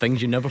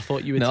 Things you never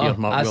thought you would No, hear,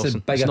 Mark that's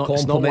Wilson. as big a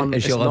compliment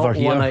as you'll ever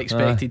hear. One I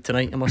expected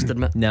tonight, I must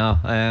admit. No,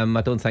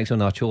 I don't think so.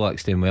 No,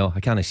 Colak's doing well. I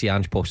can't see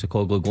Ange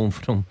Postecoglou going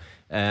for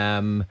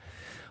him.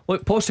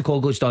 Look,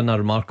 Postecoglou's done a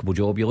remarkable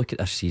job. You look at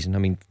this season, I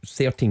mean,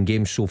 13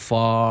 games so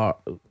far,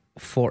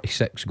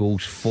 46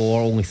 goals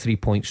for, only 3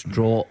 points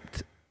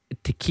dropped.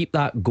 To keep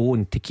that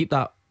going, to keep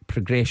that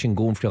progression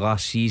going for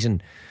last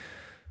season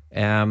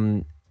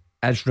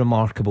is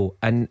remarkable.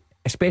 And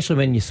especially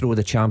when you throw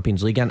the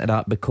Champions League into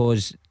that,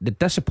 because the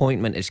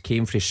disappointment has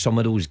came from some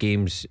of those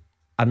games.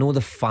 I know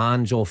the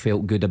fans all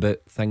felt good about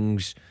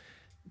things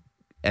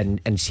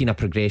and seen a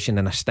progression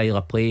and a style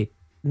of play.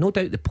 No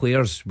doubt the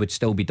players would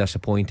still be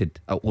disappointed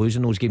at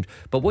losing those games,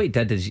 but what he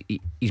did is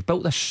he's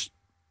built this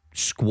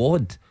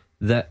squad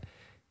that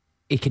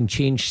he can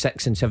change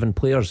 6 and 7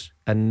 players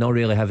and not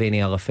really have any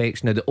ill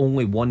effects. Now the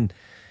only one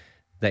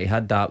that he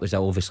had that was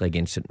obviously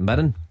against St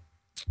Mirren,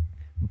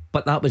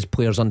 but that was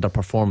players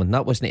underperforming.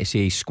 That wasn't to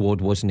say his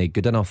squad wasn't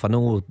good enough. I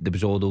know there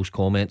was all those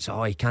comments,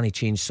 he can't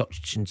change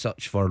such and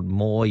such for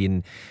Moy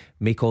and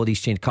make all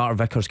these changes. Carter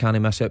Vickers can't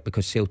miss out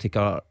because Celtic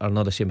are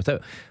not the same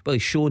without. Well,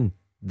 he's shown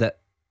that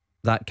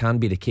can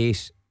be the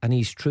case, and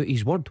he's true to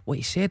his word. What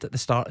he said at the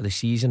start of the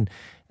season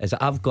is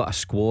that I've got a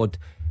squad,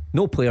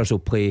 no players will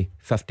play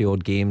 50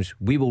 odd games,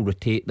 we will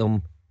rotate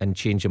them and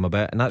change them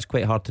about, and that's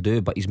quite hard to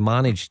do, but he's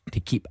managed to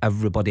keep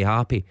everybody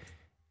happy,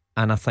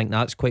 and I think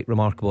that's quite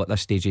remarkable at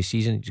this stage of the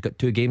season. He's got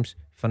 2 games,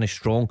 finished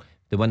strong,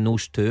 they win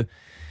those 2,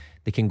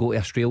 they can go to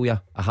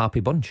Australia a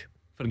happy bunch.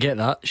 Forget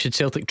that. Should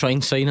Celtic try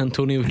and sign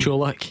Antonio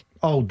Colak?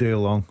 All day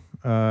long.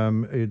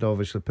 He'd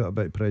obviously put a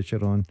bit of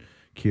pressure on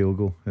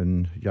Kyogo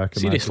and Giacomakis.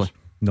 Seriously?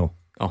 No.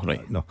 Oh,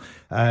 right. No.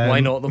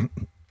 Why not though?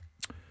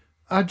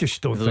 I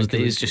just don't those think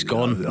days just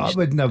gone. I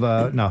would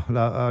never. No,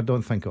 I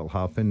don't think it'll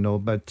happen. No,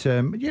 but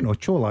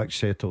Colak's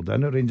settled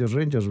in at Rangers.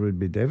 Rangers would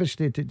be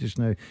devastated just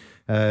now,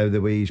 the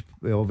way he's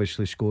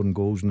obviously scoring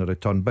goals in the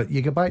return. But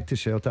you go back to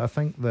Celtic, I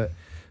think that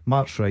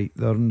Mark's right.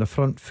 They're on the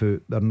front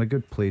foot. They're in a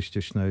good place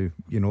just now.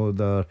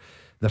 Their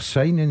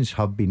signings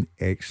have been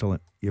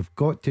excellent. You've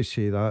got to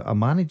say that a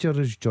manager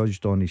is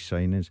judged on his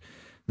signings.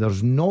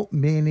 There's not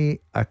many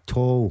at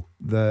all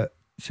that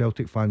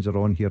Celtic fans are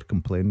on here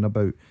complaining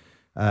about.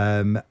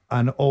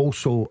 And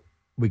also,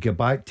 we go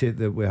back to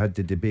that we had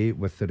the debate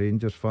with the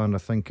Rangers fan. I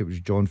think it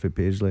was John for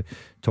Paisley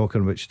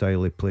talking about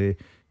style of play.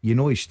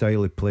 His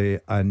style of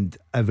play, and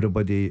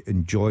everybody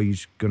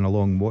enjoys going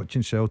along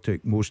watching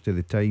Celtic most of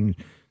the time,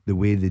 the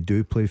way they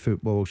do play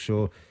football.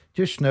 So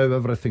just now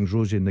everything's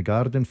rosy in the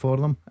garden for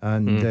them,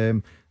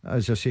 and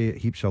as I say, it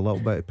heaps a little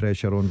bit of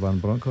pressure on Van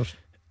Bronckhorst.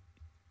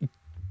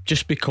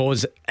 Just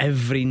because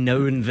every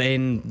now and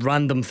then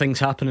random things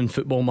happen in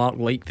football, Mark,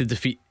 like the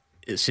defeat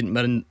at St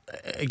Mirren,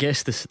 I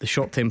guess the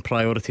short-term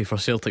priority for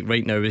Celtic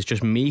right now is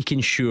just making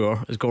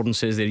sure, as Gordon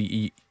says there,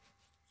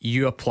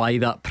 you apply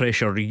that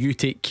pressure, you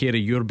take care of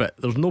your bit.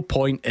 There's no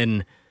point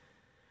in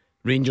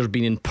Rangers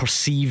being in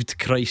perceived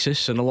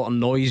crisis and a lot of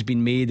noise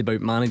being made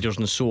about managers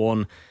and so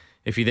on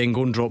if you then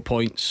go and drop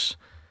points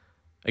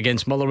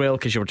against Motherwell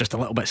because you were just a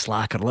little bit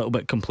slack or a little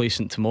bit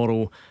complacent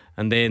tomorrow,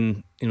 and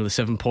then the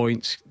 7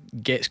 points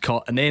gets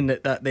cut, and then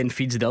that then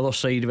feeds the other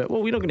side of it.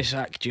 Well, we're not going to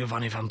sack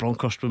Giovanni Van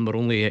Bronckhorst when we're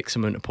only X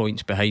amount of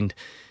points behind.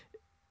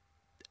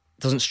 It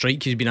doesn't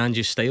strike you as being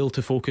Ange's style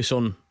to focus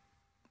on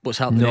what's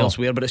happening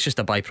elsewhere, but it's just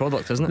a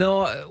byproduct, isn't it?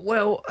 No,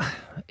 well,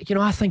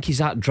 I think he's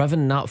that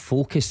driven, that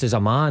focused as a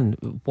man.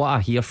 What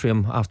I hear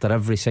from him after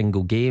every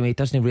single game, he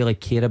doesn't really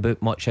care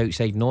about much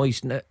outside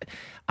noise.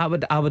 I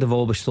would have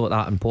always thought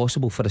that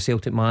impossible for a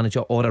Celtic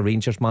manager or a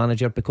Rangers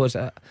manager, because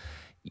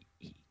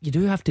you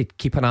do have to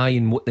keep an eye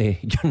on what your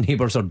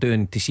neighbours are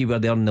doing to see where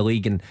they are in the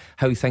league and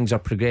how things are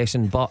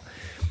progressing. But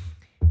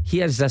he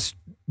has this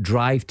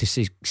drive to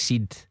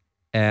succeed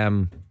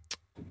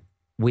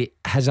with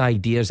his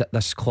ideas at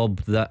this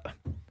club that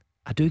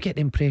I do get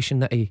the impression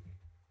that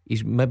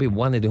he's maybe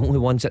one of the only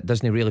ones that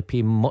doesn't really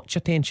pay much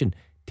attention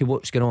to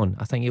what's going on.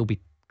 I think he'll be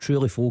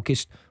truly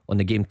focused on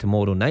the game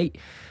tomorrow night.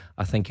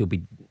 I think he'll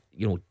be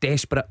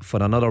desperate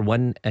for another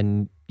win,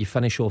 and you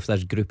finish off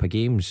this group of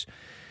games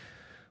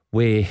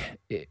with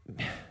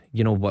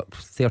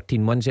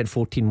 13 wins and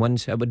 14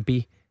 wins it would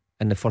be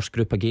in the first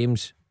group of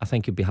games. I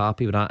think he'd be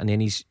happy with that, and then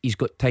he's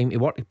got time to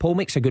work. Paul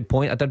makes a good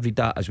point. I did read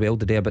that as well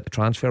today about the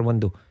transfer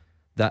window,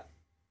 that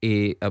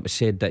it was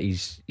said that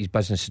his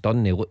business is done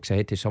and he looks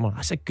ahead to summer.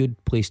 That's a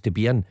good place to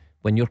be in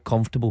when you're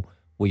comfortable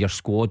with your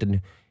squad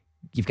and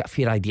you've got a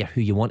fair idea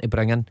who you want to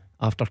bring in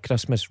after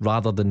Christmas,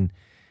 rather than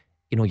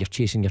you're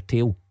chasing your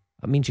tail.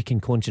 It means you can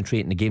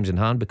concentrate on the games in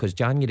hand, because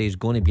January is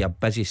going to be a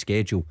busy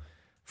schedule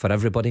for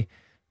everybody.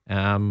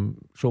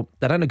 So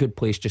they're in a good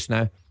place just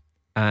now,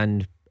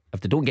 and if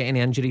they don't get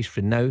any injuries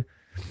from now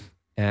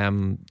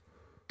to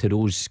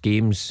those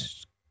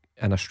games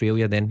in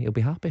Australia, then he'll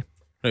be happy.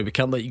 Right, we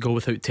can't let you go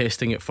without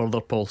testing it further,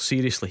 Paul.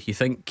 Seriously, you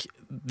think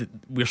that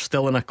we're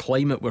still in a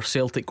climate where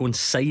Celtic go and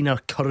sign our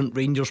current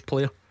Rangers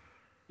player?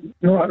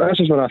 No, this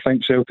is where I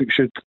think Celtic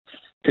should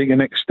take the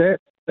next step,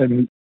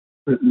 and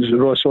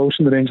Ross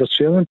Wilson, the Rangers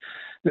chairman.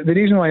 The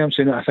reason why I'm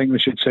saying that I think we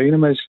should sign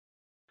him is,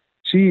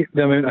 see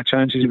the amount of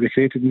chances we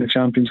created in the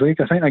Champions League.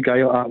 I think a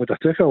guy like that would have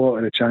took a lot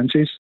of the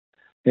chances,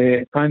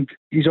 and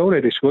he's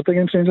already scored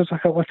against Rangers a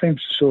couple of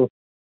times. So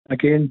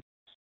again,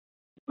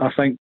 I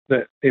think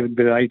that he would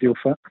be the ideal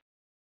fit.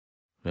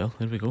 Well,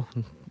 there we go.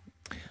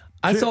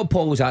 I thought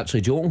Paul was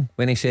actually joking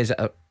when he says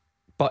it,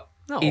 but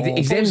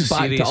he's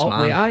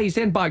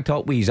then backed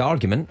up with his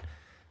argument.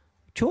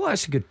 Joe,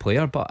 that's a good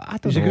player, but I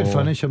don't know. He's a good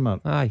finisher,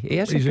 Mark. Aye, he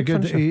is. He's a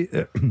good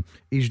finisher.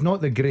 He's not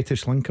the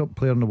greatest link-up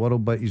player in the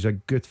world, but he's a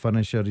good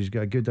finisher. He's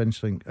got a good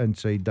instinct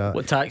inside that.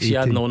 What tax you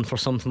adding on for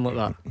something like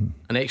that?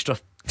 An extra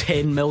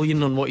 10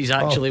 million on what he's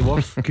actually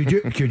worth?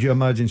 Could you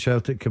imagine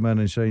Celtic come in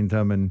and signed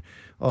him, and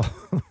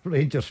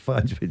Rangers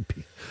fans would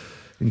be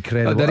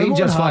incredible. The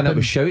Rangers fan that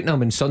was shouting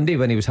him on Sunday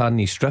when he was handing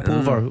his strip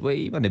over, well,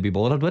 he wouldn't be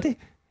bothered, would he?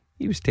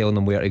 He was telling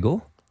them where to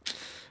go.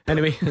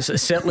 Anyway,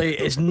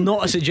 it's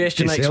not a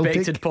suggestion I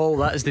expected, Paul.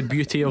 That is the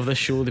beauty of this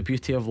show, the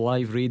beauty of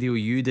live radio.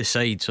 You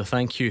decide. So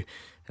thank you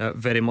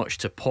very much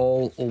to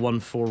Paul.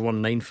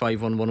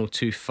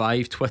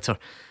 01419511025. Twitter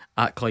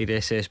at Clyde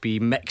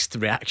SSB. Mixed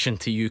reaction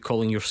to you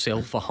calling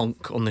yourself a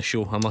hunk on the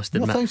show, I must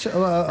admit. Thanks.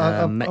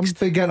 I'm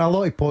getting a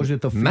lot of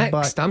positive feedback.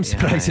 Mixed. I'm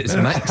surprised it's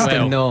mixed.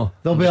 Well, no,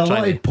 there'll be a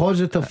lot of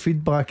positive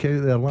feedback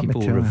out there.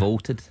 People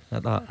revolted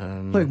at that.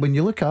 Look, when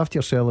you look after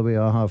yourself the way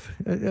I have,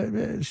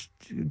 it's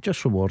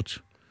just rewards.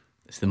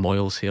 It's the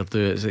Moyles hairdo.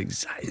 It's the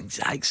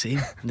exact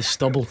same. The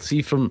stubble.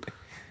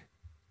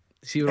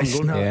 See where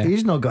I'm going?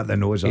 He's not got the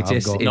nose I've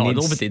got. No,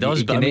 nobody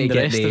does. But I mean, the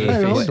rest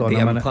of the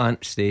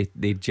implants,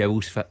 the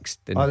gels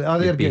fixed.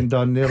 They're getting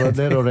done.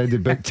 They're already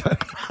booked in.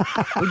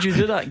 Would you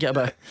do that? Get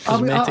a bit.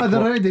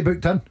 They're already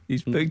booked in.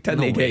 He's booked in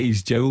to get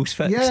his gels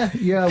fixed. Yeah.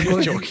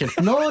 You're joking.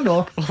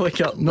 No. like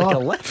a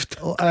lift.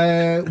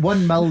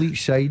 1 mil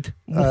each side.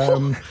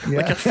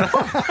 Like a film.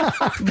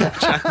 No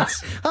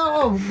chance.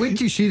 Wait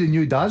till you see the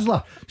new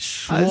Dazzler.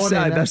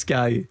 This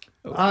guy.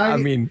 I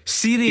mean,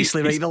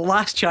 seriously, right? The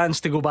last chance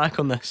to go back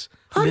on this.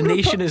 The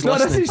nation is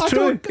listening. This is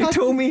true. He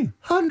told me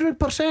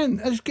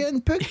 100% is getting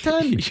booked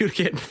in. You're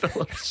getting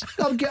fillers.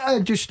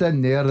 I'm just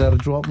in there.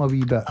 Drop my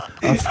wee bit.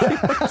 I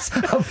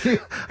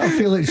feel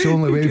it's the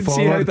only way forward.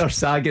 See how they're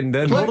sagging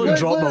down. Drop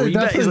my wee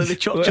bit. He's like the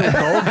Churchill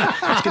dog.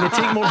 It's going to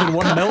take more than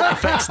 1 mil to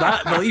fix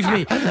that. Believe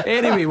me.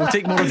 Anyway, we'll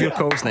take more of your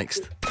calls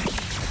next.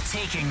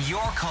 Taking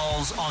your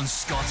calls on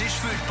Scottish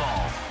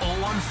football.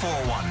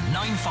 0141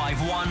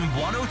 951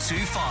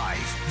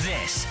 1025.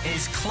 This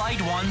is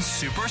Clyde One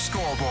Super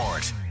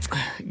Scoreboard.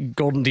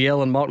 Gordon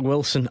Dalziel and Mark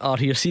Wilson are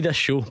here. See this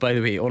show, by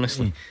the way,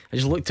 honestly. I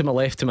just looked to my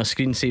left to my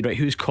screen and said, right,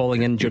 who's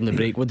calling in during the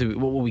break? What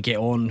will we get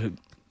on?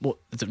 What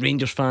is it?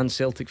 Rangers fans,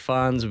 Celtic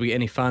fans? Have we got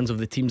any fans of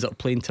the teams that are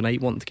playing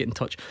tonight wanting to get in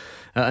touch?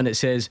 And it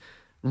says,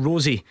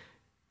 Rosie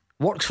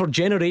works for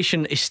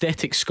Generation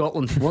Aesthetics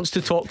Scotland, wants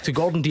to talk to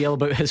Gordon Dalziel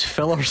about his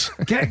fillers.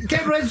 Get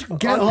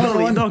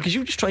on. No, because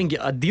you just try and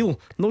get a deal.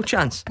 No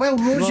chance. Well,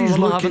 Rosie's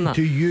looking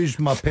to use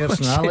my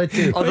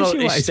personality. Other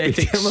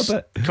aesthetics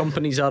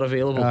companies are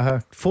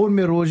available. Phone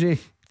me, Rosie.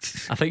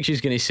 I think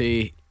she's going to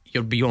say,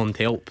 you're beyond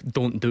help,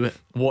 don't do it.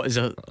 What is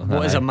a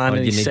man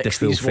in his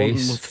 60s wanting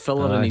with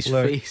filler in his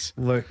face?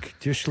 Look,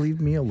 just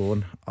leave me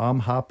alone. I'm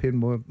happy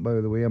by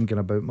the way I'm going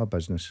about my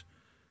business.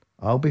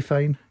 I'll be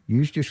fine.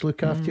 You just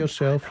look after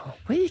yourself.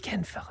 Where are you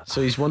getting Philip?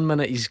 So he's 1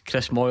 minute he's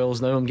Chris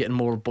Moyles. Now I'm getting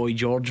more Boy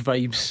George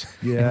vibes.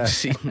 Yeah.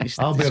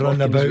 I'll be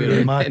running about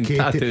with my Katie.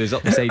 Tattoos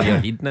up the side of your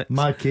head, innit?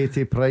 My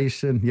Katie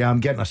Price, and I'm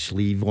getting a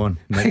sleeve on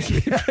next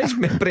week.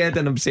 Remember I had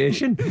an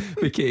obsession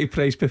with Katie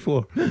Price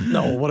before?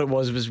 No, what it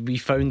was we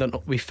found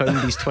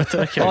his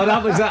Twitter account. Oh,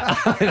 that was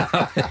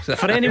it.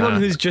 For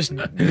anyone who's just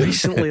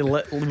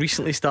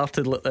recently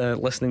started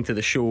listening to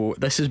the show,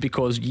 this is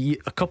because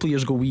a couple of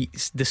years ago we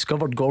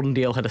discovered Gordon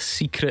Dalziel had a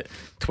secret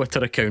Twitter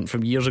Twitter account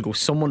from years ago.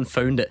 Someone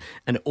found it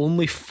and it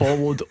only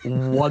followed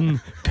one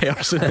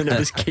person, and it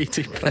was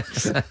Katie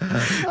Price.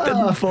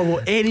 Didn't follow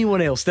anyone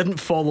else.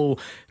 Didn't follow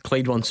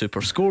Clyde One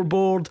Super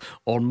Scoreboard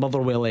or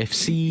Motherwell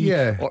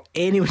FC or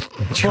anyone.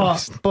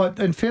 But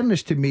in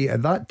fairness to me,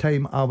 at that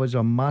time I was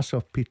a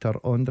massive Peter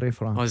Andre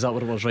fan. Oh, is that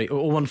what it was? Right.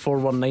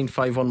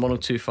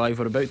 01419511025.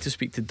 We're about to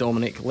speak to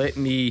Dominic. Let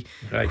me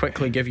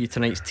quickly give you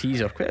tonight's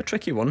teaser. Quite a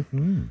tricky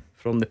one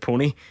from the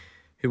Pony,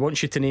 who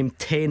wants you to name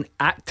 10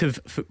 active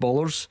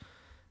footballers.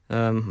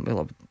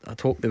 Well,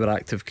 I'd hope they were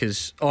active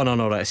because... Oh, no,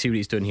 right, I see what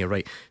he's doing here,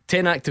 right.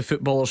 10 active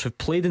footballers who've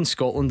played in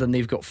Scotland and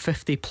they've got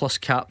 50 plus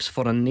caps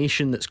for a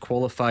nation that's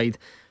qualified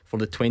for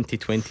the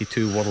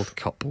 2022 World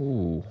Cup.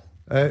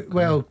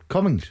 Well,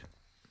 Cummings.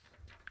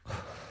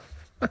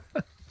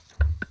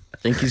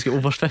 Think he's got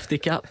over 50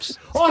 caps?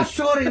 Oh,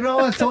 sorry, no,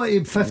 I thought he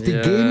had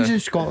 50 games in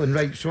Scotland.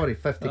 Right, sorry,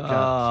 50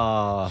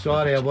 caps.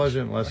 Sorry, I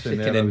wasn't listening.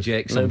 You can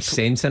inject some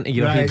sense into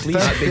your head.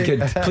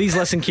 Please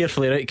listen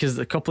carefully, right? Because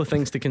a couple of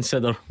things to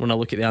consider when I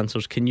look at the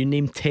answers. Can you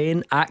name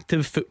 10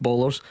 active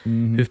footballers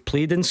who've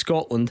played in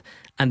Scotland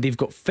and they've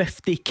got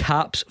 50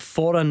 caps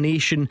for a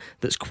nation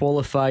that's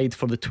qualified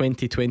for the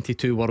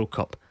 2022 World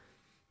Cup?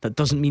 That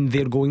doesn't mean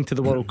they're going to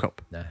the World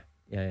Cup. Nah.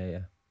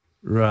 Yeah.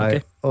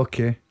 Right,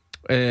 okay.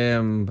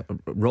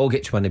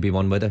 Rogic wouldn't be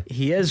one, would he?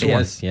 He is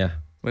one. Yeah.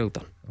 Well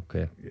done.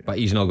 Okay, but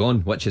he's not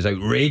gone, which is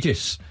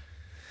outrageous.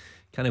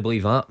 Can't I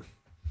believe that?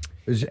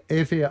 Is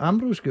Efe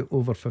Ambrose got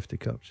over 50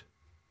 caps?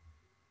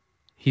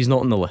 He's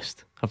not on the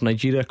list. Have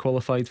Nigeria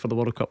qualified for the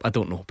World Cup? I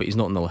don't know, but he's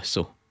not on the list.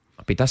 So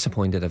I'd be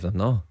disappointed if they're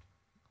not.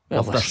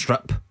 Well, Love their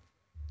strip.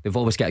 They've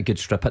always got a good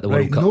strip at the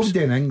Right, World Cups.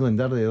 nobody in England,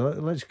 are they?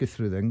 Let's go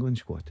through the England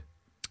squad.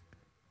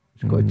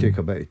 It's got to take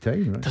a bit of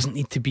time, right? Doesn't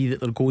need to be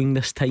that they're going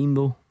this time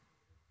though.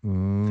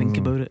 Think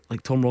about it,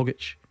 like Tom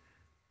Rogic.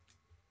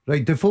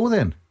 Right, Defoe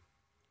then.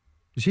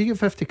 Does he get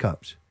 50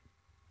 caps?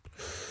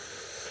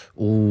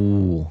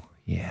 Oh,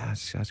 yeah,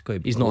 that's got to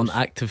be. He's not an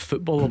active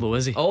footballer though,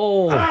 is he?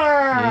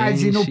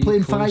 Is he not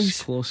playing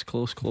close, fives?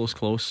 Close.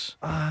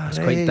 It's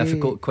quite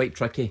difficult, quite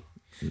tricky.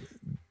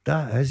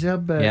 That is a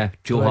bit. Yeah,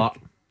 Joe Hart.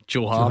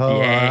 Joe Hart,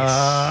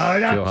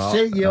 yes. That's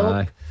it,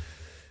 yo.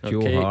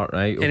 Joe Hart,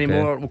 right? Okay. Any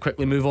more? We'll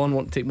quickly move on.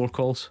 Want to take more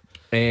calls?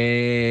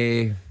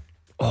 Oh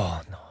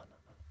no.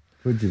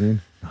 What do you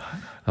mean?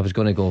 I was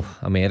going to go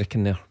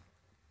American there.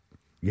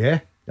 Yeah,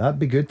 that'd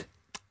be good.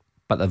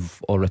 But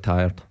they've all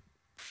retired.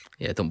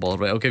 Yeah, don't bother.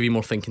 Right, I'll give you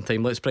more thinking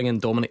time. Let's bring in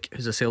Dominic,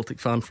 who's a Celtic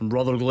fan from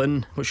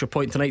Rotherglen. What's your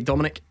point tonight,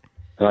 Dominic?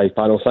 Hi,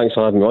 panel. Thanks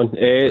for having me on.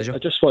 I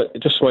just want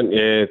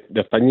the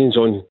opinions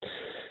on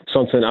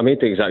something. I made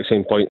the exact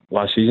same point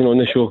last season on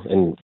the show,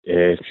 and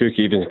Hugh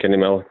Keevins and Kenny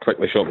Miller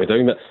quickly shot me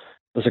down. But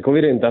there's a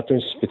glaring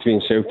difference between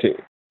Celtic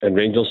and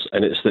Rangers,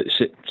 and it's that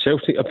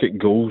Celtic have got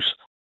goals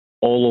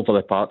all over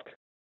the park,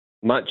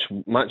 match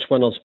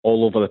winners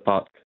all over the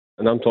park,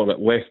 and I'm talking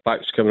about left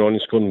backs coming on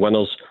and scoring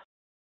winners.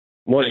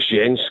 Maurice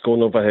Jens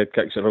scoring overhead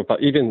kicks at Rugby,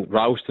 even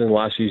Ralston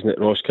last season at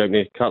Ross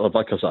County, Carter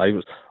Vickers at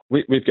Ibrox.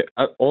 We've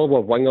got all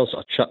our wingers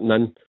are chipping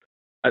in,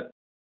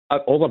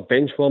 all our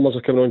bench warmers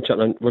are coming on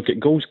chipping in. We've got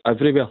goals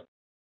everywhere.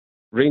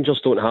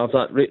 Rangers don't have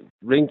that.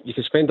 You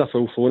can spend a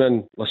full phone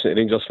in listening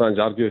to Rangers fans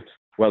argue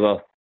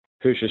whether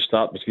who should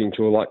start between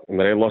Colak and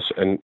Morelos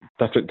and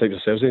different types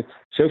of Celtic.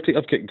 Celtic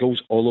have got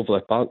goals all over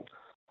the park,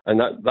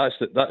 and that's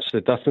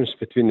the difference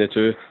between the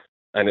two,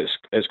 and it's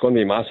going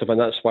to be massive, and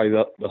that's why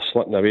they're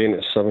slipping away, and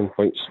it's 7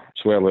 points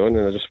so early on.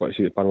 And I just want to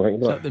see the panel think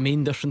about that. Is that the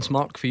main difference,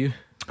 Mark, for you?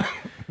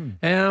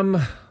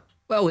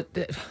 Well,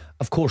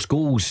 of course,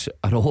 goals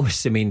are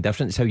always the main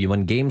difference, how you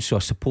win games. So I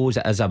suppose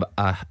it is a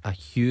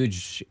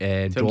huge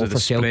draw for Celtic.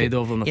 Spread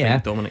of them, I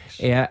think, Dominic's.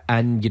 Yeah,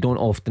 and you don't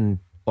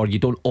often, or you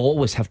don't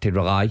always have to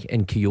rely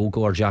on Kyogo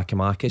or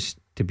Giakoumakis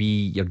to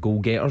be your goal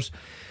getters.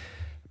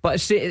 But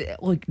it's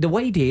like the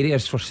wide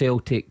areas for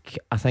Celtic,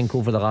 I think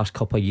over the last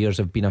couple of years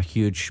have been a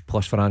huge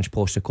plus for Ange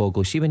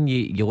Postecoglou. See, when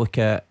you look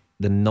at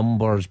the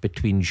numbers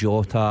between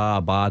Jota,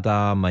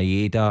 Abada,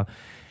 Maeda,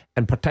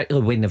 and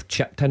particularly when they've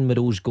chipped in with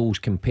those goals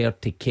compared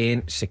to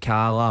Kent,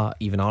 Sakala,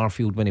 even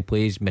Arfield when he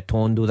plays,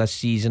 Matondo this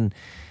season,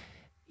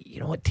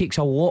 it takes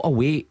a lot of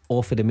weight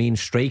off of the main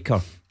striker.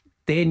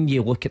 Then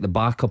you look at the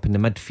backup in the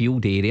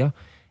midfield area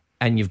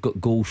and you've got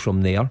goals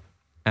from there.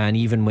 And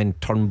even when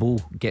Turnbull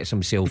gets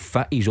himself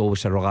fit, he's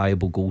always a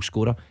reliable goal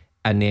scorer.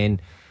 And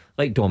then,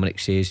 like Dominic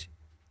says,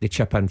 they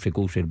chip in for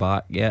goals from the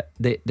back. Yeah,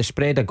 the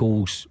spread of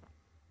goals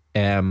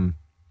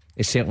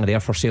is certainly there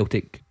for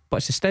Celtic, but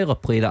it's the style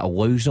of play that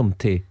allows them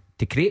to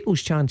create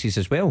those chances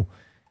as well.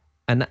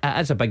 And it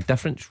is a big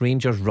difference.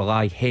 Rangers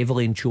rely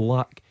heavily on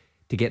Colak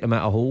to get them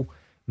out of hole.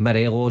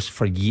 Morelos,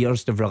 for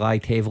years, they've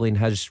relied heavily on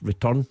his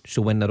return.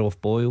 So when they're off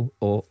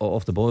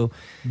the boil,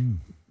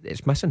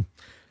 it's missing.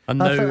 And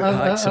now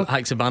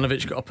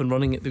Haksabanovic got up and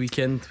running at the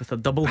weekend with a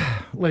double.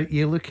 Like,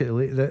 you look at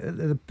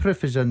the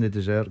proof is in the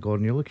dessert,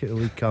 Gordon. You look at the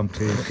league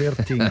campaign,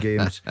 13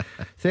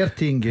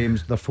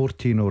 games, they're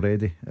 14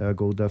 already,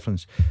 goal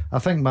difference. I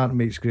think Martin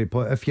makes a great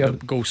point. If you're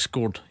goal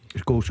scored,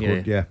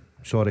 yeah.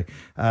 Sorry.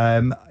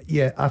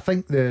 Yeah, I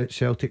think the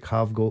Celtic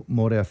have got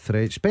more of a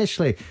threat,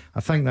 especially,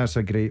 I think that's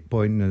a great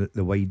point in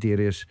the wide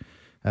areas.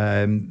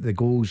 The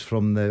goals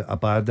from the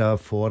Abada,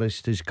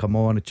 Forrest has come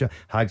on,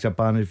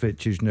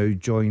 Haksabanovic is now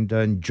joined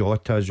in,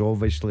 Jota's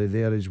obviously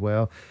there as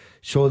well.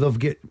 So they've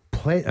got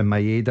plenty of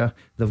Maeda,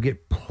 they've got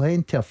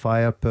plenty of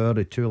firepower.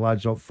 The two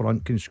lads up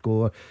front can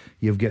score.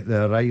 You've got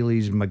the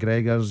Rileys,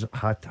 McGregors,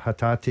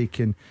 Hatate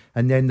can,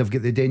 and then they've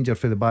got the danger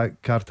for the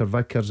back, Carter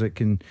Vickers that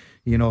can,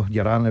 you know,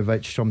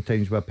 Juranovic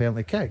sometimes with a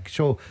penalty kick.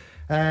 So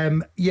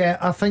yeah,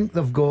 I think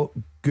they've got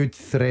good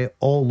threat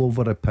all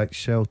over the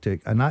pitch,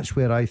 Celtic, and that's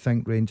where I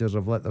think Rangers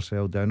have let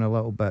themselves down a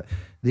little bit.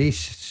 They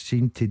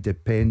seem to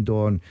depend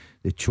on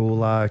the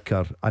Cholak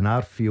or an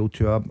Arfield,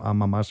 who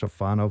I'm a massive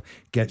fan of,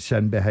 gets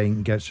in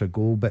behind, gets a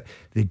goal, but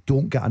they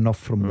don't get enough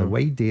from the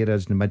wide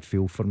areas in the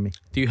midfield for me.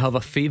 Do you have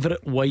a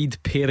favourite wide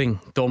pairing,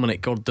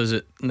 Dominic, or does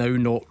it now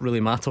not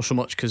really matter so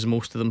much because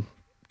most of them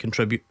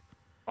contribute?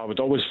 I would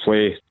always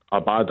play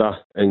Abada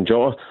and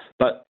Jota,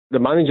 but the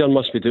manager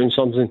must be doing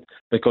something,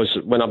 because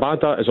when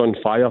Abada is on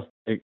fire,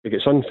 it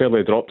gets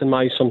unfairly dropped in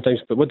my eyes sometimes.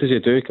 But what does he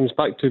do? He comes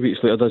back 2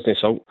 weeks later, doesn't he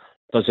sulk,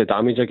 does the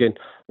damage again.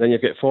 Then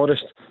you've got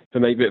Forrest, who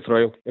might be out for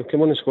a while. He'll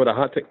come on and score a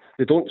hat-trick.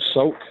 They don't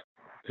sulk.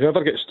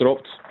 Whoever gets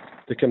dropped,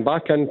 they come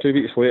back in 2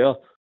 weeks later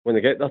when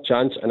they get their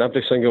chance, and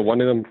every single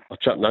one of them are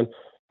chipping in.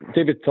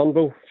 David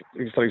Turnbull,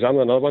 for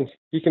example, another one,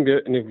 he can be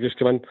out and he'll just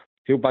come in,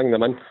 he'll bang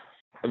them in.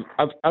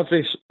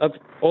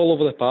 All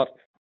over the park,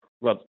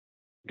 we're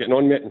getting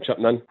on mate and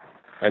chipping in,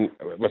 and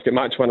we've got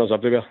match winners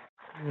everywhere.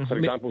 For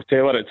example,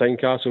 Taylor at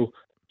Tynecastle,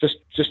 just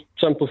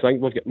simple thing,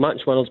 we've got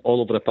match winners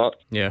all over the park.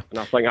 Yeah, and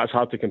I think that's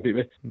hard to compete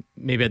with.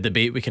 Maybe a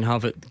debate we can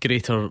have at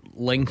greater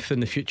length in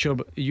the future,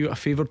 but are you a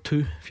favourite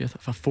too,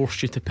 if I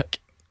forced you to pick?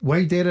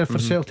 Wide area for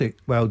Celtic?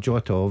 Well,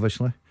 Jota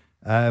obviously.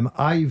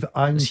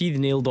 Is he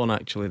nailed on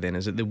actually then?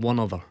 Is it the one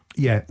other?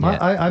 Yeah,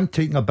 I'm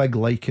taking a big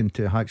liking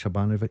to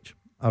Haksabanovic.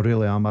 I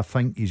really am. I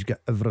think he's got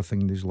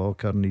everything in his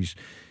locker, and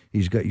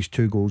he's got his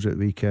 2 goals at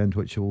the weekend,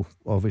 which will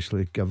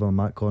obviously give him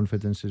that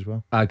confidence as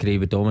well. I agree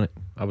with Dominic.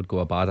 I would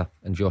go Abada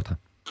and Jota.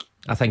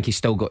 I think he's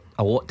still got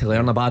a lot to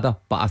learn, Abada,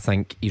 but I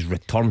think his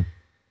return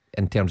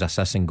in terms of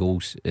assists and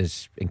goals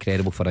is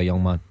incredible for a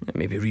young man.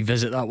 Maybe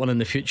revisit that one in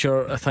the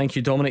future. Thank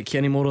you, Dominic.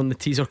 Any more on the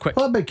teaser quick?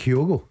 What about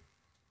Kyogo?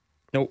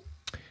 No.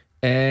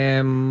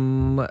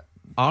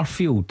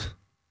 Arfield?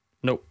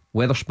 No.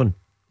 Weatherspoon?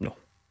 No.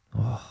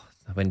 Oh,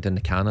 I went down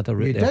the Canada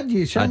route. You there. did,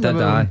 you said they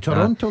were in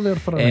Toronto there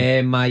for a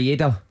minute.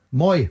 Maeda.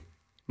 Moy,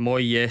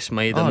 yes,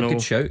 Maeda. No.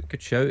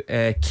 Good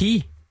shout.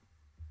 Key.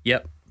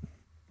 Yep.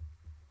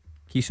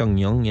 Ki Sung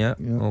Young, yeah.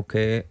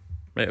 Okay.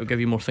 Right, I'll give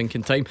you more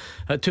thinking time.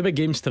 2 big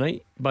games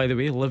tonight, by the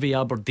way. Livy,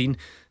 Aberdeen.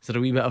 Is there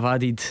a wee bit of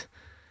added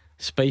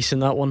spice in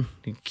that one?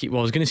 I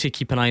was going to say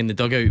keep an eye on the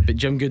dugout, but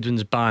Jim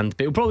Goodwin's banned.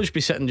 But he'll probably just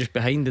be sitting just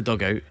behind the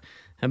dugout.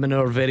 Him and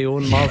our very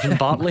own Marvin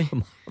Bartley.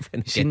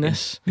 Seen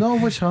this? No,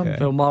 what's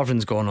happened? Well,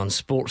 Marvin's gone on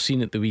Sports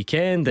Scene at the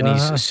weekend, and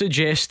he's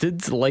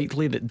suggested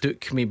likely that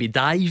Duke maybe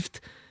dived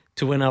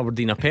to win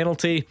Aberdeen a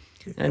penalty,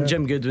 and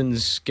Jim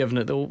Goodwin's given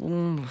it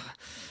the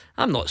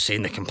I'm not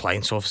saying the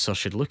compliance officer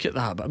should look at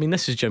that, but I mean,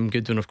 this is Jim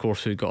Goodwin, of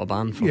course, who got a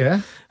ban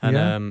for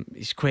and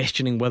he's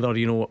questioning whether,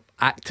 you know,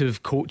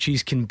 active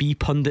coaches can be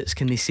pundits.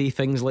 Can they say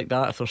things like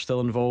that if they're still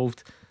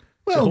involved?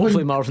 Well, so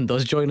hopefully Marvin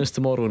does join us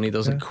tomorrow and he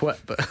doesn't quit.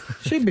 But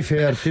should be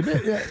fair to me.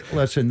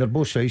 Listen, they're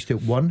both sides to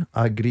one.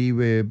 I agree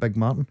with Big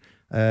Martin.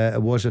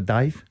 It was a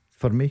dive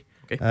for me.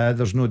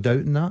 There's no doubt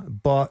in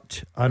that.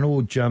 But I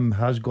know Jim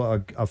has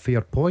got a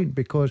fair point,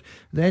 because at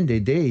the end of the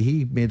day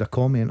he made a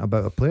comment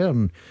about a player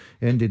and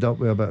ended up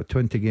with about a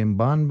 20-game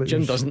ban. But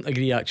Jim doesn't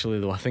agree actually,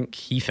 though. I think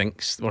he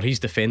thinks, or he's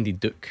defended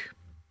Duke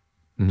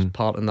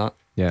part in that.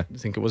 Yeah, I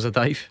think it was a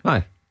dive.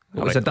 Aye, it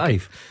was a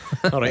dive.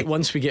 Alright,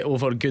 once we get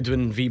over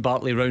Goodwin v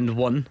Bartley round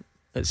 1,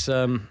 it's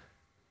a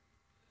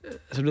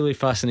really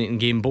fascinating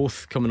game,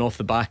 both coming off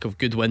the back of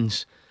good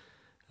wins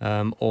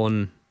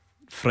on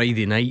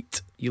Friday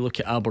night. You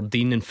look at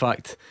Aberdeen, in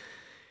fact,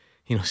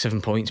 you know,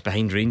 7 points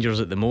behind Rangers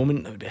at the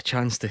moment. There would be a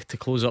chance to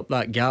close up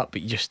that gap,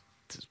 but you just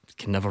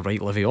can never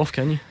write Livy off,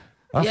 can you?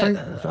 I think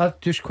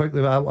just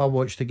quickly, I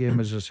watched the game.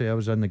 As I say, I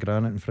was in the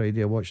Granite on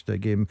Friday. I watched the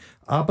game.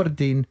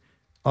 Aberdeen,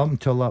 up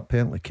until that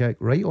penalty kick,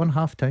 right on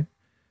half time,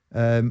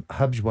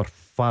 Hibs were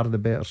far the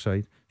better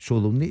side,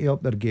 so they'll need to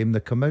up their game. They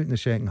come out in the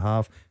second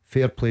half,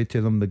 fair play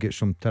to them, they get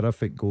some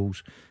terrific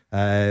goals,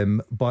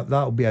 but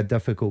that'll be a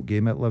difficult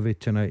game at Livy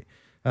tonight.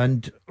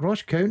 And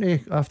Ross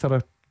County, after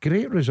a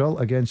great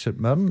result against St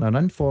Mirren, an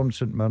informed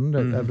St Mirren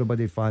that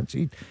everybody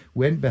fancied,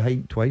 went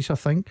behind twice, I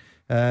think.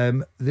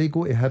 They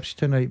go to Hibs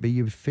tonight, but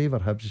you favour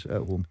Hibs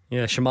at home.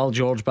 Yeah, Shamal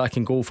George back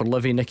in goal for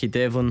Livy, Nicky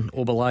Devlin,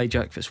 Obalai,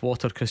 Jack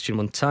Fitzwater, Christian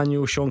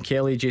Montano, Sean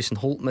Kelly, Jason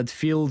Holt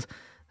midfield,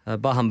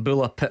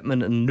 Bahambula,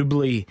 Pittman and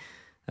Nubli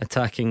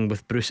attacking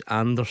with Bruce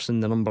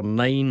Anderson, the number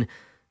 9.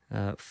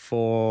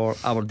 For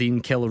Aberdeen,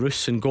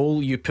 Kellerus in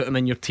goal. You put him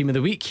in your team of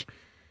the week.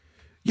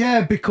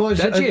 Yeah, because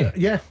did you?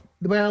 Yeah,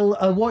 Well,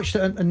 I watched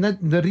it, and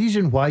the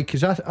reason why,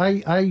 because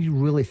I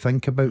really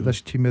think about this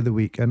team of the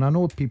week, and I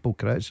know people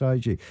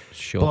criticise you,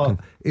 Shocking.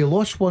 but he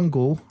lost one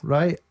goal,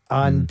 right?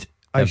 And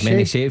I Have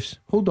many saves.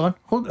 Hold on,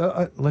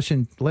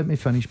 listen, let me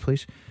finish,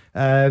 please.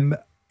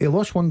 He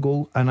lost one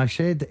goal, and I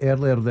said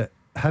earlier that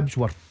Hibs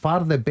were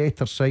far the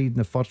better side in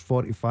the first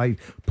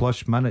 45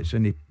 plus minutes,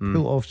 and he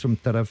pulled off some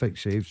terrific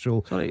saves.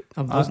 So sorry,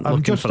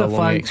 I'm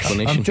justified.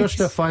 I'm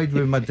justified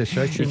with my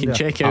decision. You can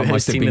there. check out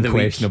his team of the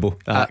questionable.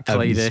 week at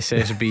Clyde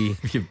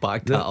SSB. You've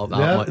backed that up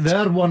that much. There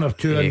are one or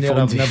two in there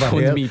I've never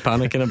heard. Me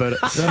panicking about it.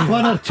 There are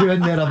one or two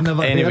in there I've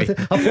never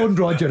heard. I phoned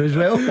Roger as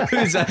well.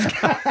 Who's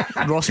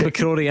that? Ross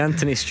McCrory,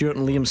 Anthony Stewart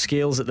and Liam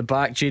Scales at the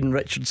back, Jaden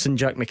Richardson,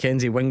 Jack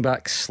McKenzie wing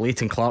backs,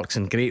 Leighton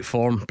Clarkson great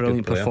form,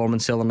 brilliant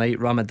performance the other night,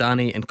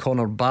 Ramadani and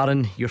Connor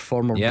Barron, your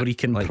former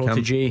Brecon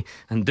protege,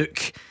 and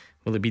Duke.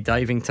 Will he be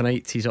diving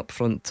tonight? He's up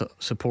front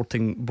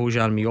supporting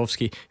Bojan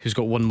Miovski, who's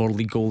got one more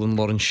league goal than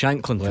Lawrence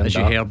Shanklin, as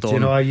you heard on. You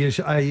know, I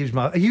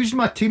used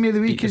my team of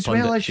the week as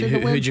well.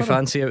 Who do you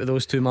fancy out of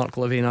those two, Mark?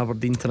 Livy and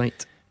Aberdeen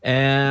tonight? You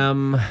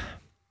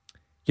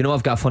know,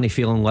 I've got a funny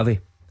feeling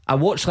Livy. I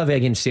watched Livy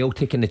against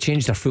Celtic and they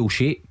changed their full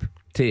shape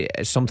to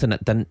something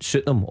that didn't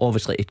suit them.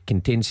 Obviously it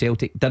contained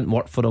Celtic, didn't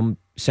work for them.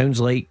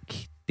 Sounds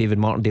like David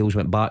Martindale's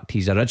went back to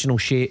his original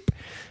shape.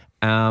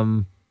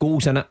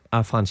 Goals in it,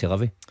 I fancy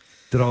Livy.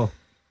 Draw.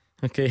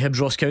 Okay, Hibs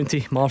Ross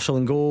County, Marshall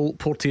in goal,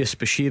 Porteous,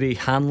 Bashiri,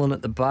 Hanlon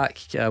at the back,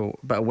 a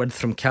bit of width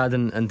from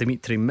Cadden and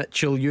Dimitri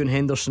Mitchell, Ewan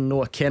Henderson,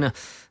 Noah Kenna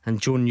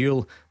and Joe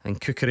Newell,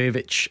 and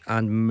Kukarevich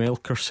and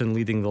Melkerson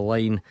leading the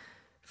line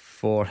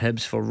for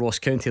Hibs. For Ross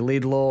County,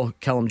 Laidlaw,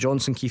 Callum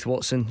Johnson, Keith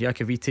Watson,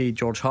 Iacovite,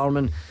 George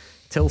Harman,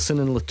 Tilson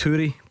and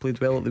Laturi played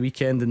well at the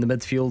weekend in the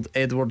midfield,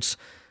 Edwards,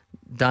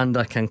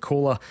 Danda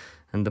Cancola,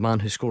 and the man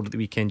who scored at the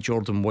weekend,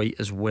 Jordan White,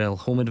 as well.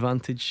 Home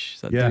advantage,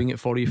 is that doing it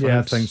for you? For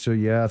Hibs? I think so.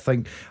 I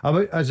think,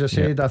 as I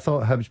said, I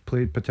thought Hibs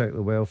played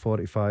particularly well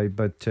 45,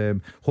 but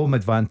home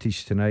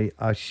advantage tonight,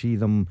 I see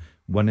them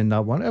winning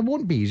that one. It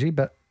won't be easy,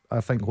 but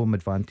I think home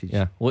advantage.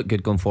 Yeah, look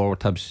good going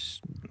forward, Hibs,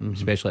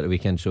 especially at the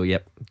weekend. So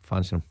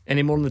fancy them.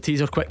 Any more on the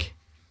teaser? Quick.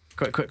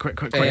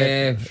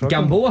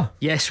 Gamboa.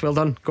 Yes, well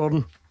done,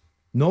 Gordon.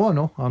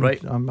 No,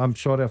 I'm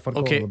sorry, I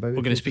forgot all about it.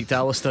 We're going to speak to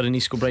Alistair in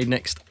East Kilbride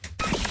next.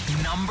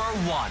 Number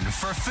one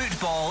for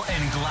football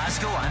in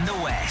Glasgow and the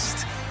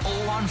West.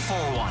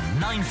 0141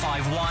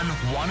 951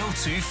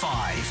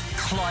 1025.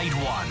 Clyde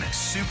One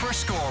Super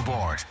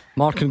Scoreboard.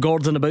 Mark and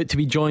Gordon about to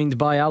be joined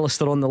by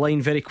Alistair on the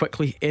line very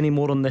quickly. Any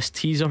more on this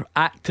teaser?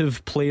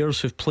 Active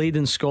players who've played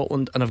in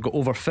Scotland and have got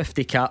over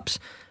 50 caps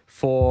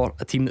for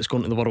a team that's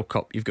going to the World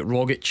Cup. You've got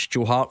Rogic,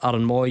 Joe Hart,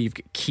 Aaron Moy, you've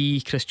got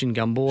Key, Christian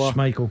Gamboa,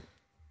 Schmeichel,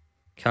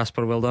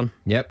 Casper, well done.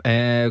 Yep.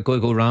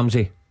 Go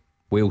Ramsey,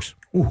 Wales.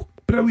 Oh,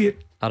 brilliant.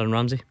 Aaron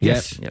Ramsey.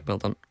 Yes. Yep, well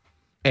done.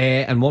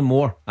 And one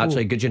more,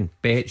 actually, Gudgeon,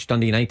 Behich,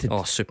 Dundee United.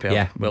 Oh, superb.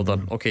 Yeah, well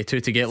done. Okay,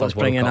 two to get. Let's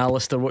bring in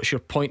Alistair. What's your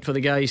point for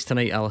the guys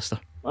tonight, Alistair?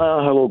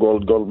 Hello,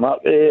 Gordon, Mark.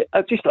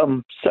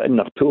 I'm sitting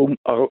there pulling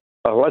a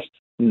list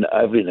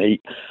every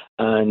night,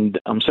 and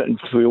I'm sitting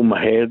pulling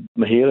my hair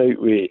out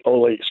with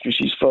all the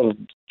excuses for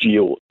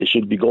Gio. It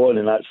should be gone,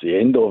 and that's the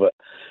end of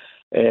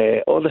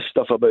it. All this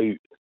stuff about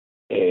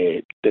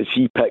does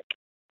he pick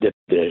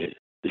the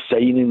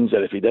signings,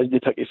 or if he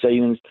doesn't pick the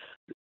signings,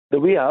 the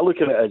way I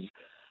look at it is,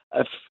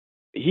 if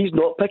he's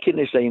not picking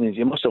the signings,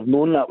 he must have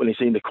known that when he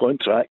signed the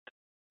contract.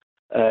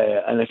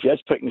 And if he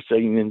is picking the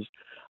signings,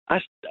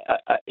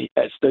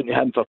 it's down to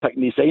him for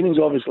picking the signings,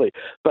 obviously.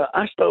 But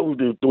I still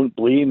don't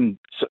blame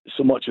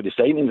so much of the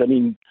signings. I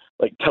mean,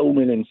 like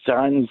Tillman and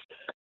Sands,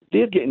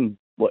 they're getting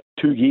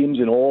 2 games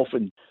and off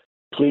and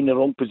playing the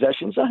wrong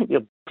positions. I think they're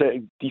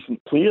pretty decent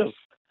players,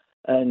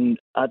 and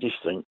I just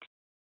think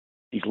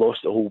he's lost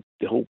the whole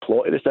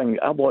plot of the thing.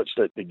 I watched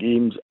the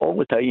games all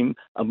the time.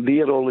 I'm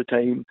there all the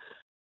time,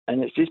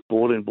 and it's just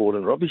boring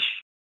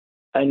rubbish.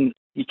 And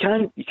you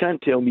can't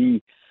tell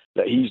me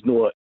that he's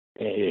not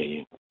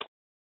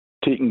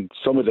taking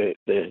some of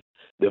the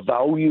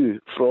value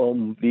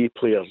from the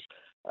players.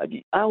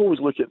 I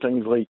always look at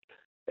things like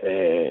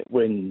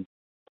when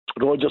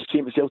Rodgers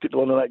came to Celtic, they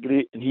weren't that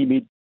great, and he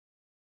made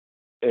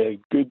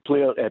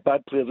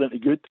bad players into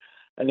good,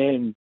 and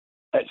then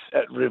it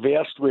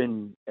reversed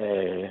when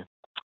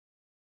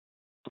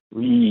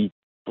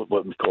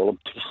what we call him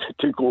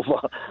took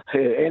over.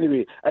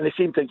 Anyway, and the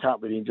same thing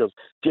happened with Rangers.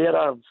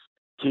 Gerrard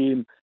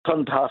came,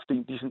 turned half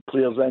decent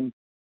players in,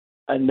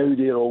 and now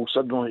they're all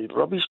suddenly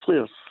rubbish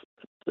players.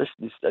 This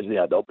doesn't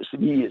add up. To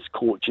me, it's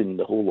coaching,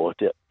 the whole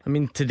lot of it. I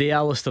mean, today,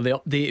 Alistair, the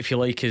update, if you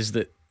like, is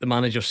that the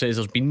manager says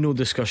there's been no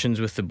discussions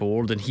with the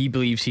board and he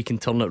believes he can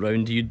turn it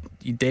round. You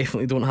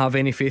definitely don't have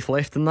any faith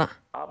left in that?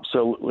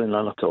 Absolutely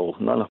none at all.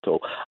 When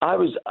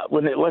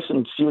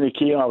he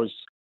came, I was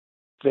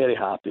very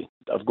happy.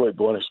 I've got to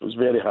be honest, I was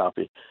very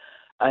happy.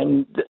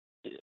 And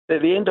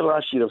at the end of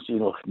last year, I was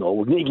saying, oh, no,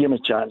 we need to give him a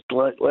chance.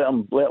 Let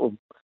him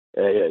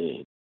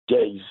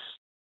get his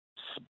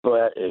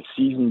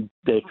season,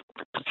 the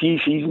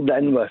pre-season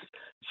in with,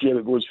 see how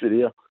it goes for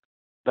there.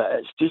 But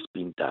it's just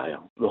been dire.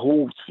 The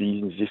whole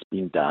season's just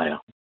been dire.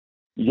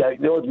 You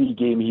get the odd wee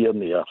game here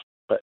and there,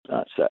 but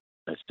that's it.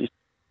 It's just,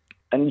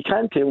 and you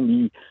can't tell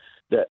me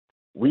that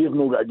we've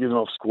not got a good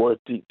enough squad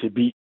to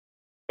beat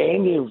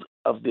any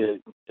of the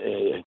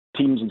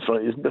teams in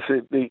front of us,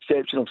 with the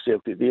exception of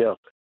Celtic. They are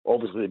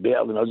obviously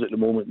better than us at the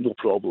moment, no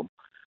problem.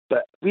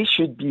 But we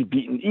should be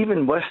beaten,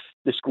 even with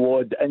the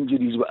squad, the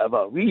injuries,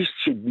 whatever. We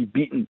should be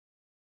beating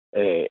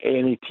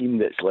any team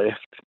that's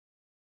left,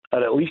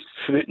 or at least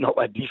putting up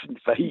a decent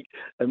fight,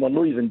 and we're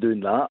not even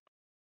doing that.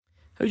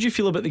 How do you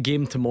feel about the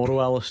game tomorrow,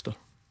 Alistair?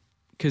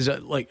 Because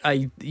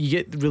you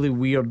get really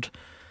weird.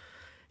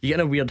 You get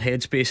in a weird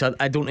headspace.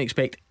 I don't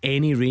expect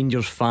any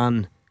Rangers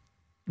fan,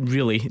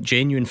 really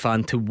genuine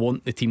fan, to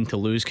want the team to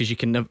lose, because you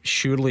can never,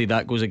 surely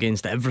that goes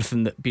against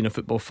everything that being a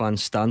football fan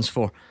stands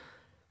for.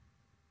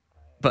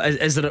 But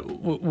is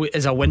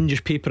a win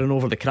just papering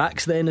over the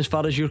cracks then, as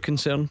far as you're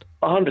concerned?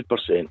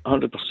 100%.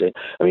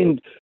 I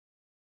mean,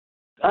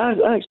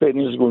 I expect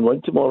Rangers are going to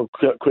win tomorrow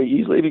quite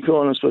easily, to be quite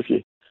honest with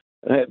you.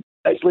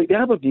 It's like the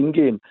Aberdeen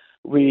game.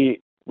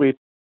 We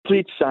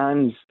played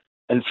Sands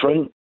in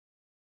front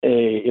of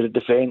the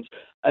defence,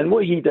 and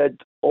what he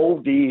did all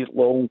day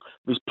long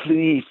was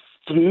play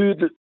through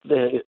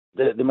the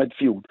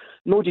midfield,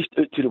 not just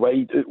out to the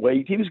out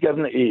wide. He was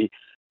giving it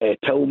to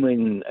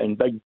Tillman and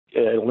big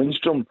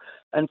Lindstrom,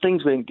 and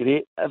things went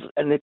great.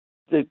 And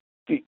the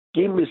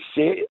game was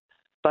set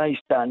by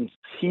Sands.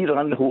 He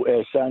ran the whole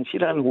Sands. He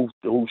ran the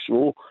whole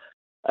show.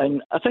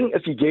 And I think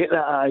if you get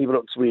that at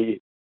Ibrox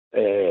way,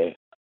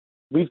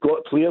 we've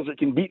got players that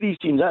can beat these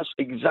teams. That's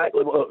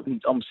exactly what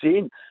I'm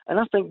saying. And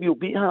I think we'll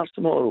beat Hearts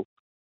tomorrow.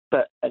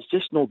 But it's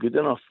just not good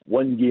enough.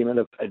 One game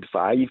in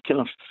 5 kind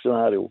of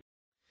scenario.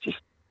 Just,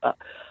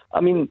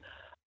 I mean,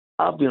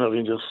 I've been a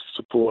Rangers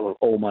supporter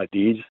all my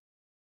days,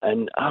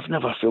 and I've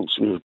never felt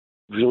so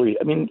really.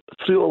 I mean,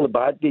 through all the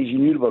bad days, you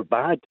knew they were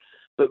bad.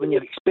 But when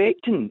you're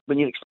expecting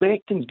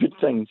good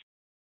things,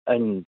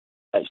 and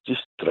it's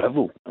just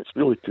drivel, it's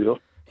really poor.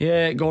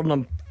 Yeah, Gordon,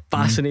 I'm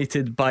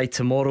fascinated by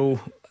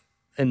tomorrow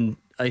in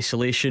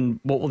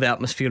isolation. What will the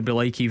atmosphere be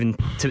like even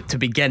to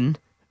begin?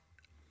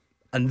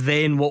 And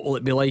then what will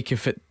it be like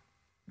if it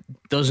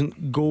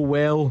doesn't go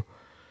well?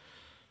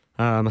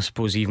 I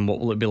suppose even what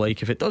will it be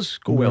like if it does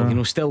go well? You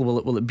know, still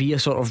will it be a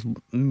sort of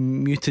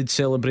muted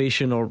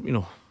celebration, or you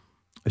know?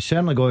 It's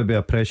certainly going to be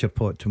a pressure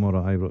pot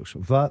tomorrow at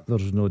Ibrox. That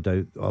there's no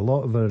doubt. A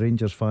lot of our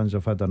Rangers fans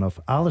have had enough.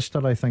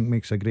 Alistair, I think,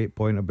 makes a great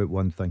point about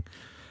one thing.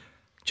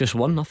 Just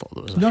one? I thought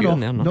there was a few in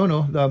there. No.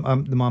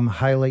 I'm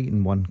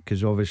highlighting one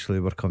because obviously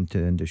we're coming to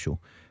the end of the show.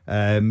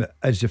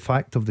 Is the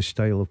fact of the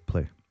style of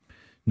play.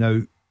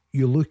 Now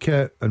you look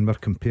at, and we're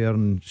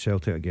comparing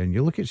Celtic again.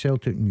 You look at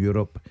Celtic in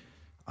Europe,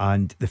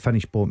 and they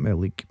finished bottom of the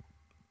league.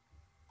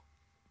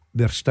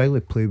 Their style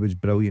of play was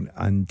brilliant,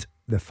 and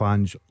the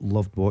fans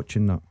loved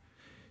watching that.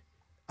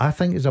 I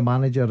think as a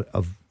manager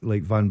of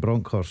like Van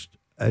Bronckhorst,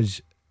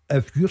 is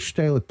if your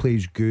style of play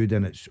is good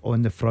and it's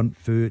on the front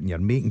foot and you're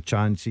making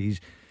chances,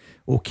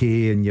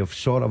 okay, and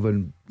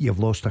you've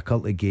lost a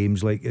couple of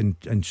games like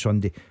in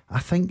Sunday, I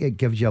think it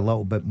gives you a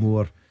little bit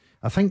more.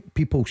 I think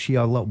people see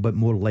a little bit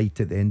more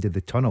light at the end of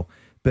the tunnel.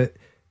 But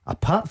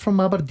apart from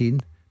Aberdeen,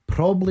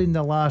 probably in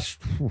the last,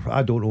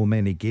 I don't know,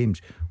 many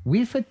games,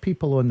 we've had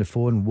people on the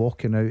phone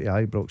walking out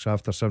of Ibrox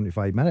after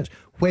 75 minutes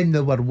when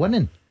they were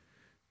winning.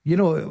 You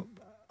know,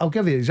 I'll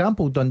give you an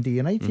example. Dundee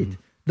United,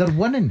 they're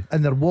winning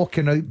and they're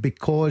walking out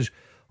because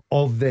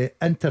of the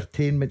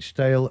entertainment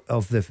style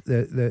of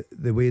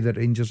the way that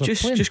Rangers are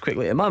playing. Just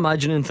quickly, am I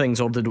imagining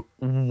things, or did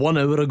 1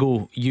 hour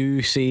ago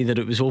you say that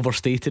it was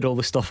overstated, all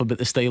the stuff about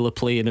the style of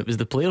play, and it was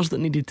the players that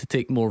needed to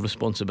take more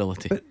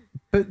responsibility?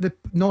 But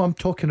no, I'm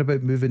talking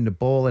about moving the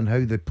ball and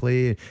how they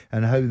play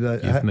and how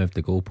you've moved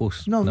the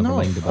goalposts. Never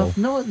mind the ball.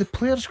 No, the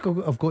players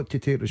have got to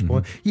take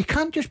responsibility. You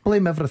can't just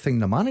blame everything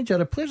the manager.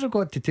 The players have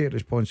got to take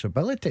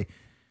responsibility.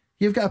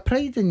 You've got a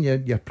pride in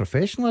your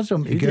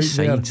professionalism. Who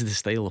decides the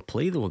style of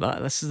play though?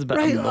 This is the bit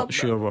I'm not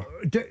sure we're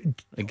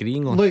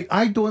agreeing on. Look,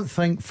 I don't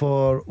think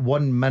for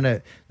 1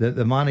 minute that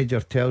the manager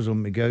tells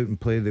them to go out and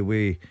play the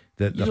way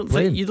that they're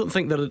playing. You don't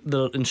think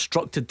they're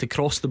instructed to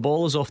cross the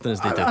ball as often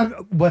as they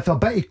do? With a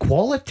bit of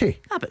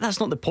quality. But that's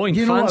not the point.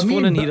 You Fans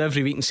phone in here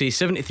every week and say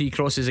 73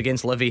 crosses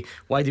against Livy.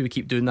 Why do we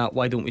keep doing that?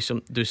 Why don't we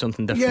do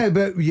something different? Yeah,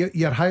 but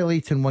you're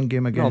highlighting one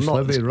game against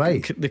Livy,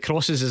 right? The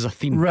crosses is a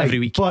theme every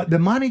week. But the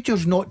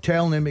manager's not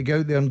telling them to go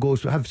out there and go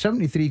have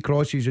 73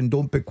 crosses and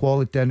don't put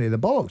quality into the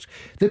box.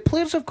 The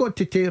players have got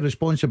to take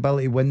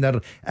responsibility when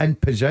they're in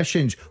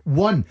positions.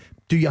 One,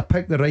 do you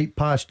pick the right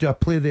pass? Do I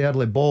play the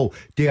early ball?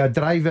 Do I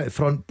drive it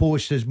front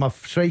post? Is my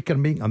striker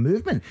making a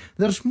movement?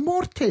 There's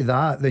more to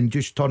that than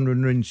just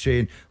turning around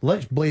saying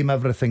let's blame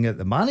everything at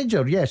the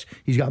manager. Yes,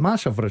 he's got a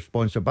massive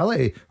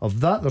responsibility of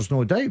that, there's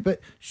no doubt,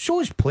 but so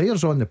is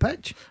players on the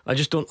pitch. I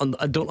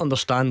don't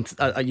understand.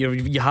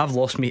 You have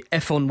lost me.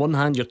 If on one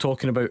hand you're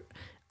talking about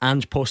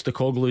Ange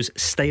Postecoglou's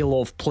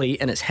style of play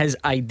and it's his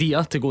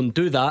idea to go and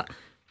do that,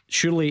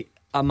 surely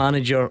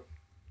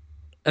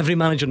every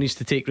manager needs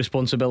to take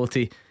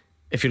responsibility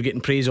if you're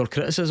getting praise or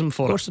criticism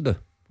for it.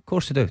 Of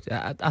course they do.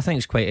 I think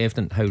it's quite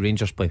evident how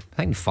Rangers play. I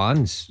think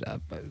fans,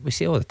 we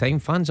say all the time,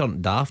 fans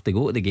aren't daft. They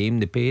go to the game,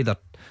 they pay their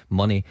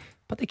money,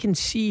 but they can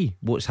see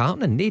what's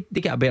happening.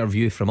 They get a better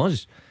view from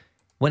us.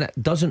 When it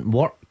doesn't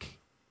work,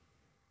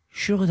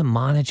 surely the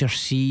manager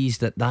sees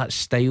that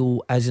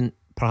style isn't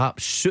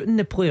perhaps suiting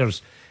the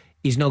players.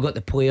 He's not got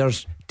the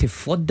players to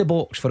flood the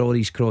box for all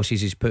these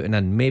crosses he's putting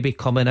in. Maybe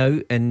coming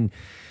out and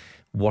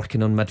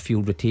working on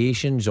midfield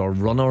rotations or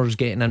runners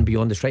getting in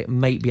beyond the strike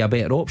might be a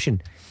better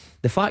option.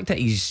 The fact that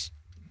he's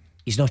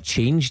not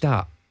changed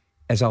that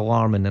is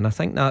alarming, and I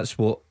think that's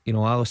what,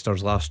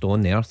 Alistair's last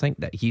on there. I think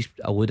that he's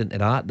alluding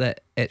to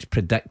that it's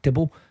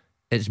predictable,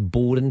 it's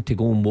boring to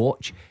go and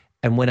watch,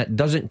 and when it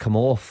doesn't come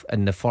off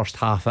in the first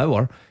half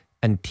hour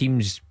and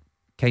teams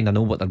kind of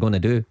know what they're going to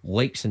do,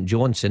 like St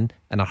Johnstone,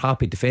 and are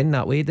happy to defend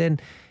that way, then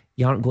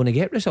you aren't going to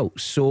get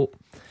results. So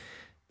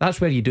that's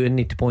where you do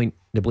need to point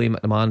the blame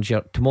at the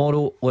manager.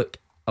 Tomorrow, look,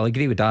 I'll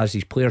agree with Daz,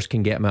 these players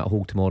can get him out of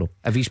hole tomorrow.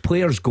 If his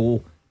players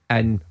go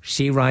and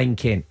say Ryan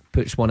Kent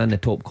puts one in the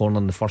top corner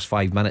in the first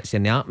 5 minutes,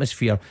 then the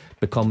atmosphere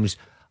becomes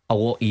a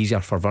lot easier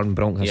for Vern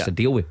Bronckhorst to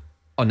deal with.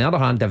 On the other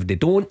hand, if they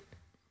don't,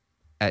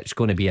 it's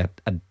going to be a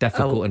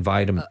difficult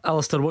environment.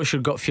 Alistair, what's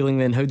your gut feeling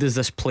then? How does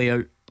this play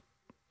out?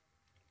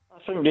 I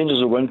think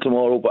Rangers will win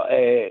tomorrow, but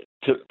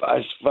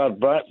as far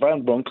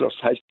Vern Bronckhorst,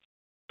 his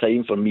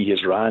time for me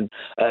has ran,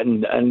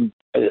 and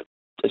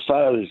as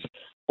far as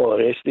all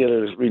the rest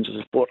there as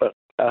Rangers supporter,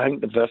 I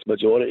think the vast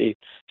majority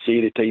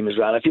say the time has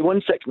ran. If he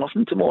won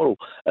 6-0 tomorrow,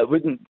 it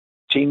wouldn't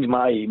change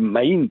my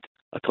mind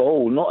at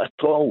all, not at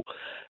all.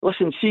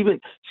 Listen, see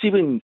when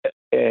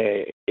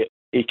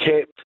he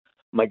kept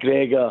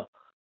McGregor,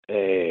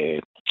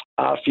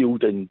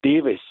 Arfield and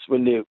Davis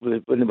when they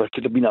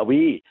could have been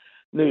away.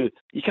 Now,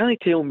 you can't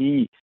tell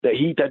me that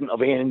he didn't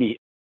have any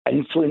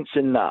influence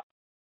in that.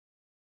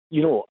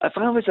 If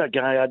I was a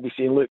guy, I'd be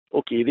saying, look,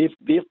 okay, their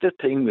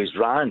time was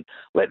ran.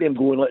 Let them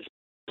go and let's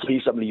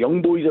play some of the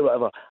young boys or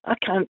whatever. I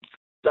can't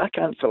for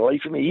the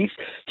life of me.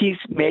 He's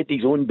made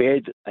his own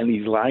bed and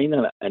he's lying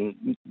in it,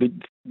 and we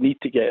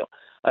need to get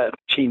a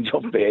change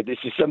of bed. It's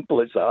as simple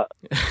as that.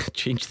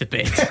 Change the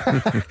bed.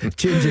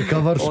 Change the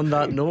covers. On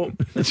that note,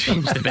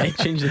 change the bed.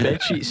 Change the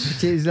bed sheets.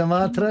 Change the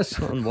mattress.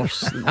 And worse,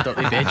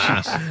 dirty bed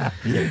sheets.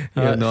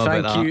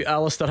 Thank you,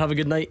 Alistair. Have a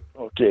good night.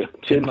 Okay.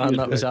 Good man,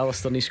 that was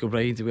Alistair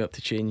Neesco-Bride. We have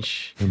to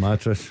change the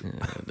mattress.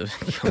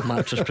 The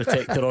mattress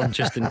protector on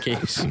just in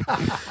case.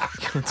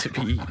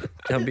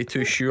 Can't be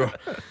too sure.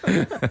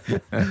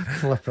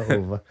 Flip it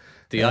over.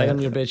 Do you iron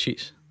your bed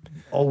sheets?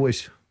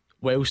 Always.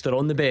 Whilst they're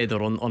on the bed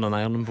or on an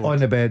ironing board? On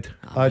the bed.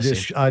 I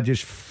just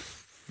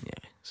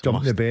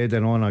jump the bed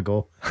and on I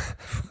go.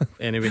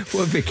 Anyway,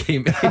 what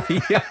became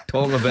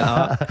talking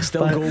about that?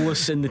 Still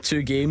goalless in the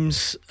 2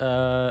 games.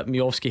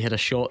 Miovski had a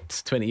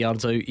shot 20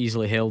 yards out,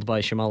 easily held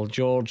by Shamal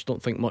George.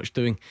 Don't think much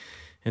doing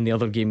in the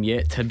other game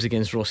yet. Hibs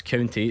against Ross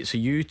County. So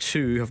you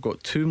two have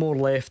got 2 more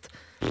left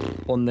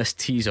on this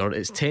teaser.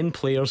 It's 10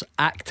 players,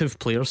 active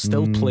players,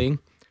 still playing,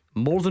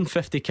 more than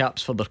 50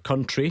 caps for their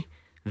country.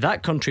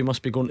 That country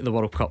must be going to the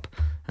World Cup,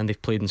 and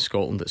they've played in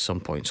Scotland at some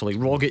point. So like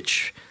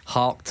Rogic,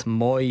 Hart,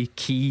 Moy,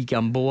 Key,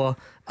 Gamboa,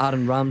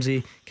 Aaron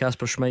Ramsey,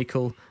 Kasper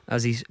Schmeichel,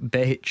 Aziz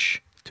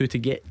Behic, 2 to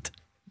get.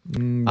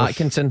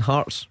 Atkinson,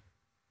 Hearts.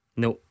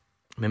 No.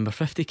 Remember,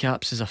 50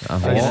 caps is a fair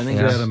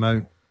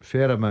amount.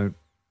 Fair amount.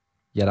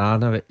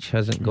 Juranovic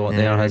hasn't got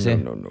there, has he?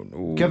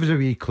 No. Give us a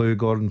wee clue,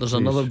 Gordon. There's please.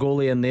 Another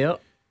goalie in there.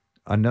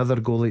 Another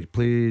goalie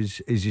plays.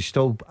 Is he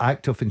still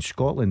active in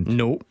Scotland?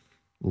 No.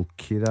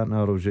 Okay, that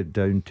narrows it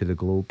down to the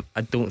globe.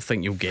 I don't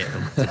think you'll get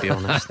them, to be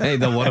honest.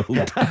 The world.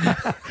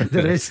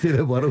 The rest of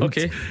the world.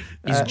 Okay.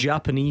 He's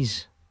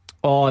Japanese.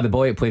 Oh, the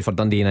boy who played for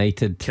Dundee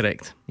United.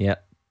 Correct. Yeah.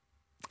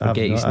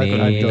 Forget his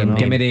name.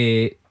 Give me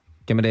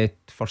the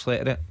first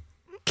letter of it.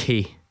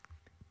 K.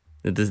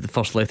 The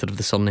first letter of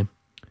the surname.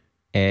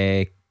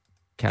 Kawashima.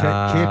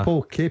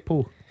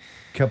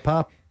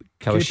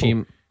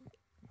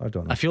 I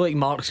don't know. I feel like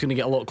Mark's going to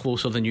get a lot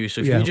closer than you,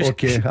 so if you just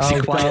okay.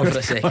 stay quiet for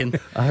a second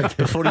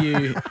before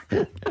you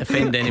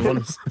offend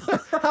anyone.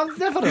 I've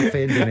never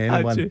offended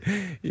anyone.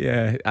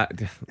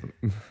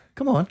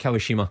 Come on,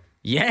 Kawashima.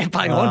 Yeah,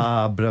 bang on.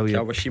 Ah,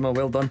 brilliant. Kawashima,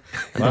 well done.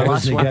 And I the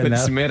last wasn't one,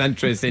 It's more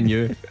interest in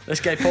you. this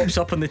guy pops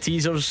up in the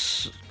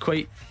teasers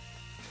quite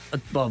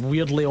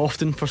weirdly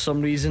often for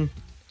some reason.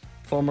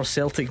 Former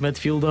Celtic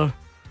midfielder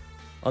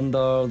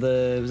under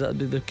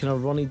the kind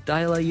of Ronnie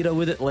Dyla era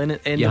with it.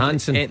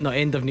 Johansson.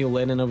 End of Neil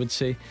Lennon, I would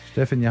say.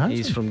 Stefan Johansson.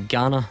 He's from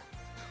Ghana.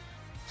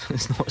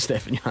 It's not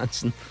Stefan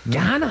Johansson.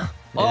 Ghana.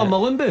 Yeah. Oh,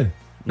 Malumbu.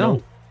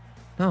 No.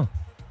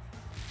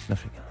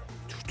 Nothing.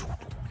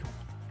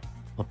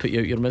 I'll put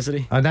you out your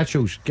misery.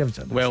 Naturals. Give us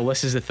a Well,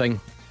 this is the thing.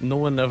 No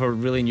one ever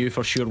really knew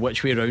for sure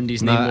which way round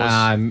his name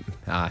was.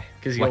 Aye.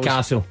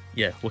 Wakaso.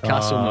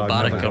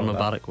 Mubarak or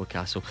Mubarak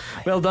Wakaso.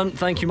 Well done.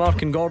 Thank you,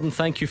 Mark and Gordon.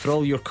 Thank you for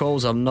all your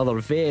calls. Another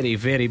very,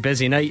 very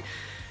busy night.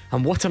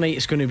 And what a night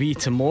it's going to be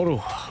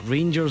tomorrow.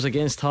 Rangers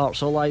against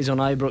Hearts. All eyes on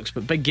Ibrox.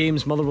 But big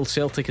games, Motherwell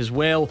Celtic as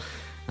well.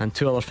 And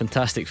 2 other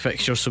fantastic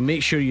fixtures. So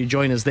make sure you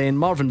join us then.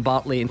 Marvin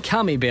Bartley and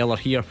Cammy Bell are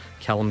here.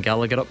 Callum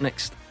Gallagher up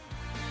next.